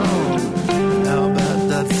you go? How about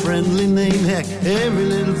that friendly name? Heck, every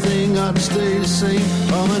little thing ought to stay the same.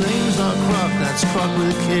 Oh, my name's not Croc, that's Croc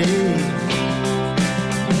with a K.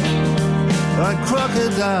 Like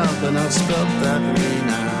crocodile, but not spelt that way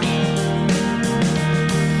now.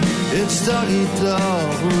 It's Doggy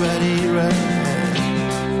Dog, Ratty Rat.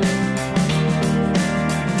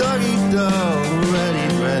 Doggy Dog, Ratty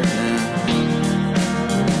Rat.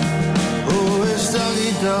 Oh, it's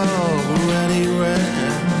Doggy Dog, Ratty Rat.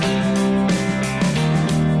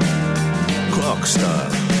 Clock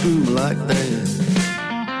style, boom like that.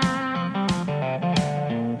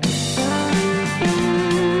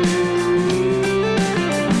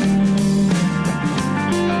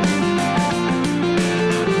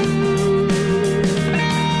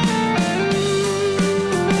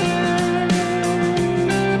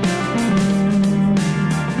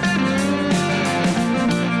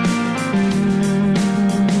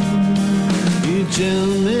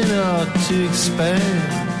 To expand,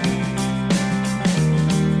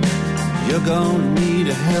 you're gonna need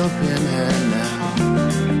a helping hand now.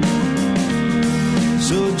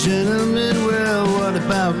 So gentlemen, well, what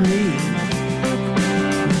about me?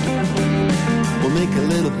 We'll make a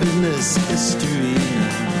little business history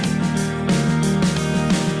now.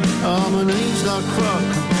 Oh, my name's not Croc,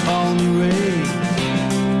 call me Ray.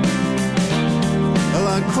 I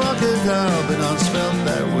like crocodile, but not spelled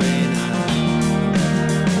that way now.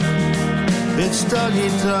 It's Doggy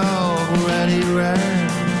Dog, Ratty Rat.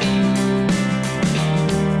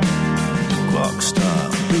 Clock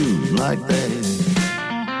style, boom, like that.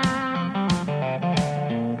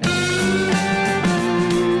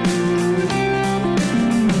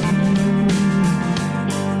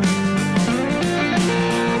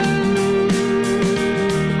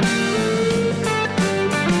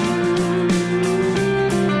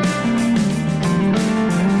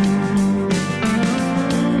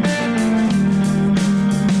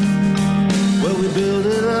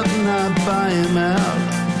 I buy him out.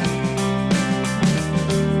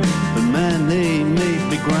 But man, they made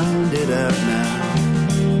me grind it out now.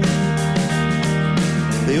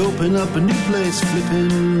 They open up a new place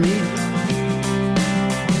flipping meat.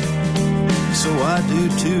 So I do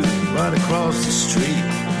too, right across the street.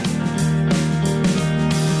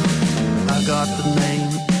 I got the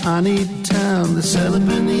name, I need town. They sell up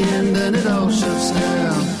in the end and it all shuts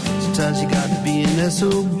down. Sometimes you got to be an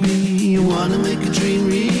SOB. You wanna make a dream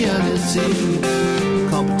reality.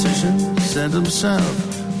 Competition, send them south.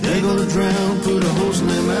 They're gonna drown, put a hose in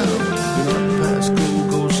their mouth. Not past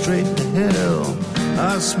go straight to hell.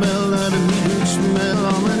 I smell that immediate smell.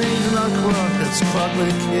 I'm an angel on clock, that's clock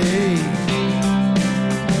with a K.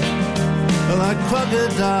 Like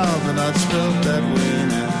crocodile, but not spelled that way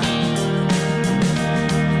now.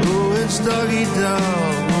 Oh, it's doggy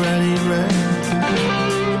dog, ready, red.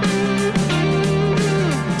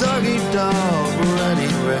 Doggy dog, ready,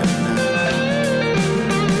 red now.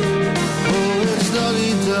 Oh, it's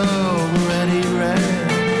doggy dog, ready, red.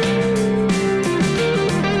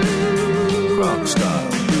 Rock star,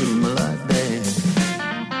 do me like that.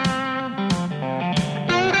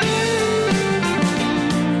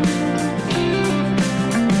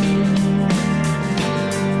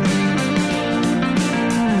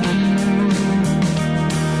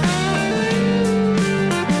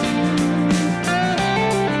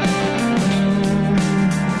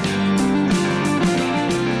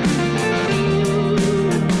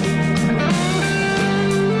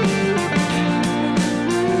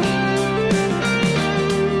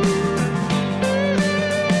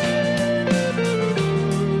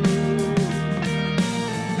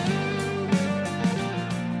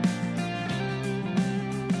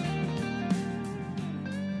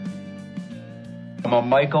 I'm a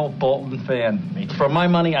Michael Bolton fan. For my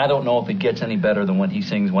money, I don't know if it gets any better than when he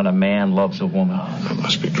sings When a Man Loves a Woman. That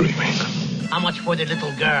must be dreaming. How much for the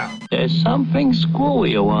little girl? There's something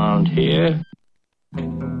screwy around here.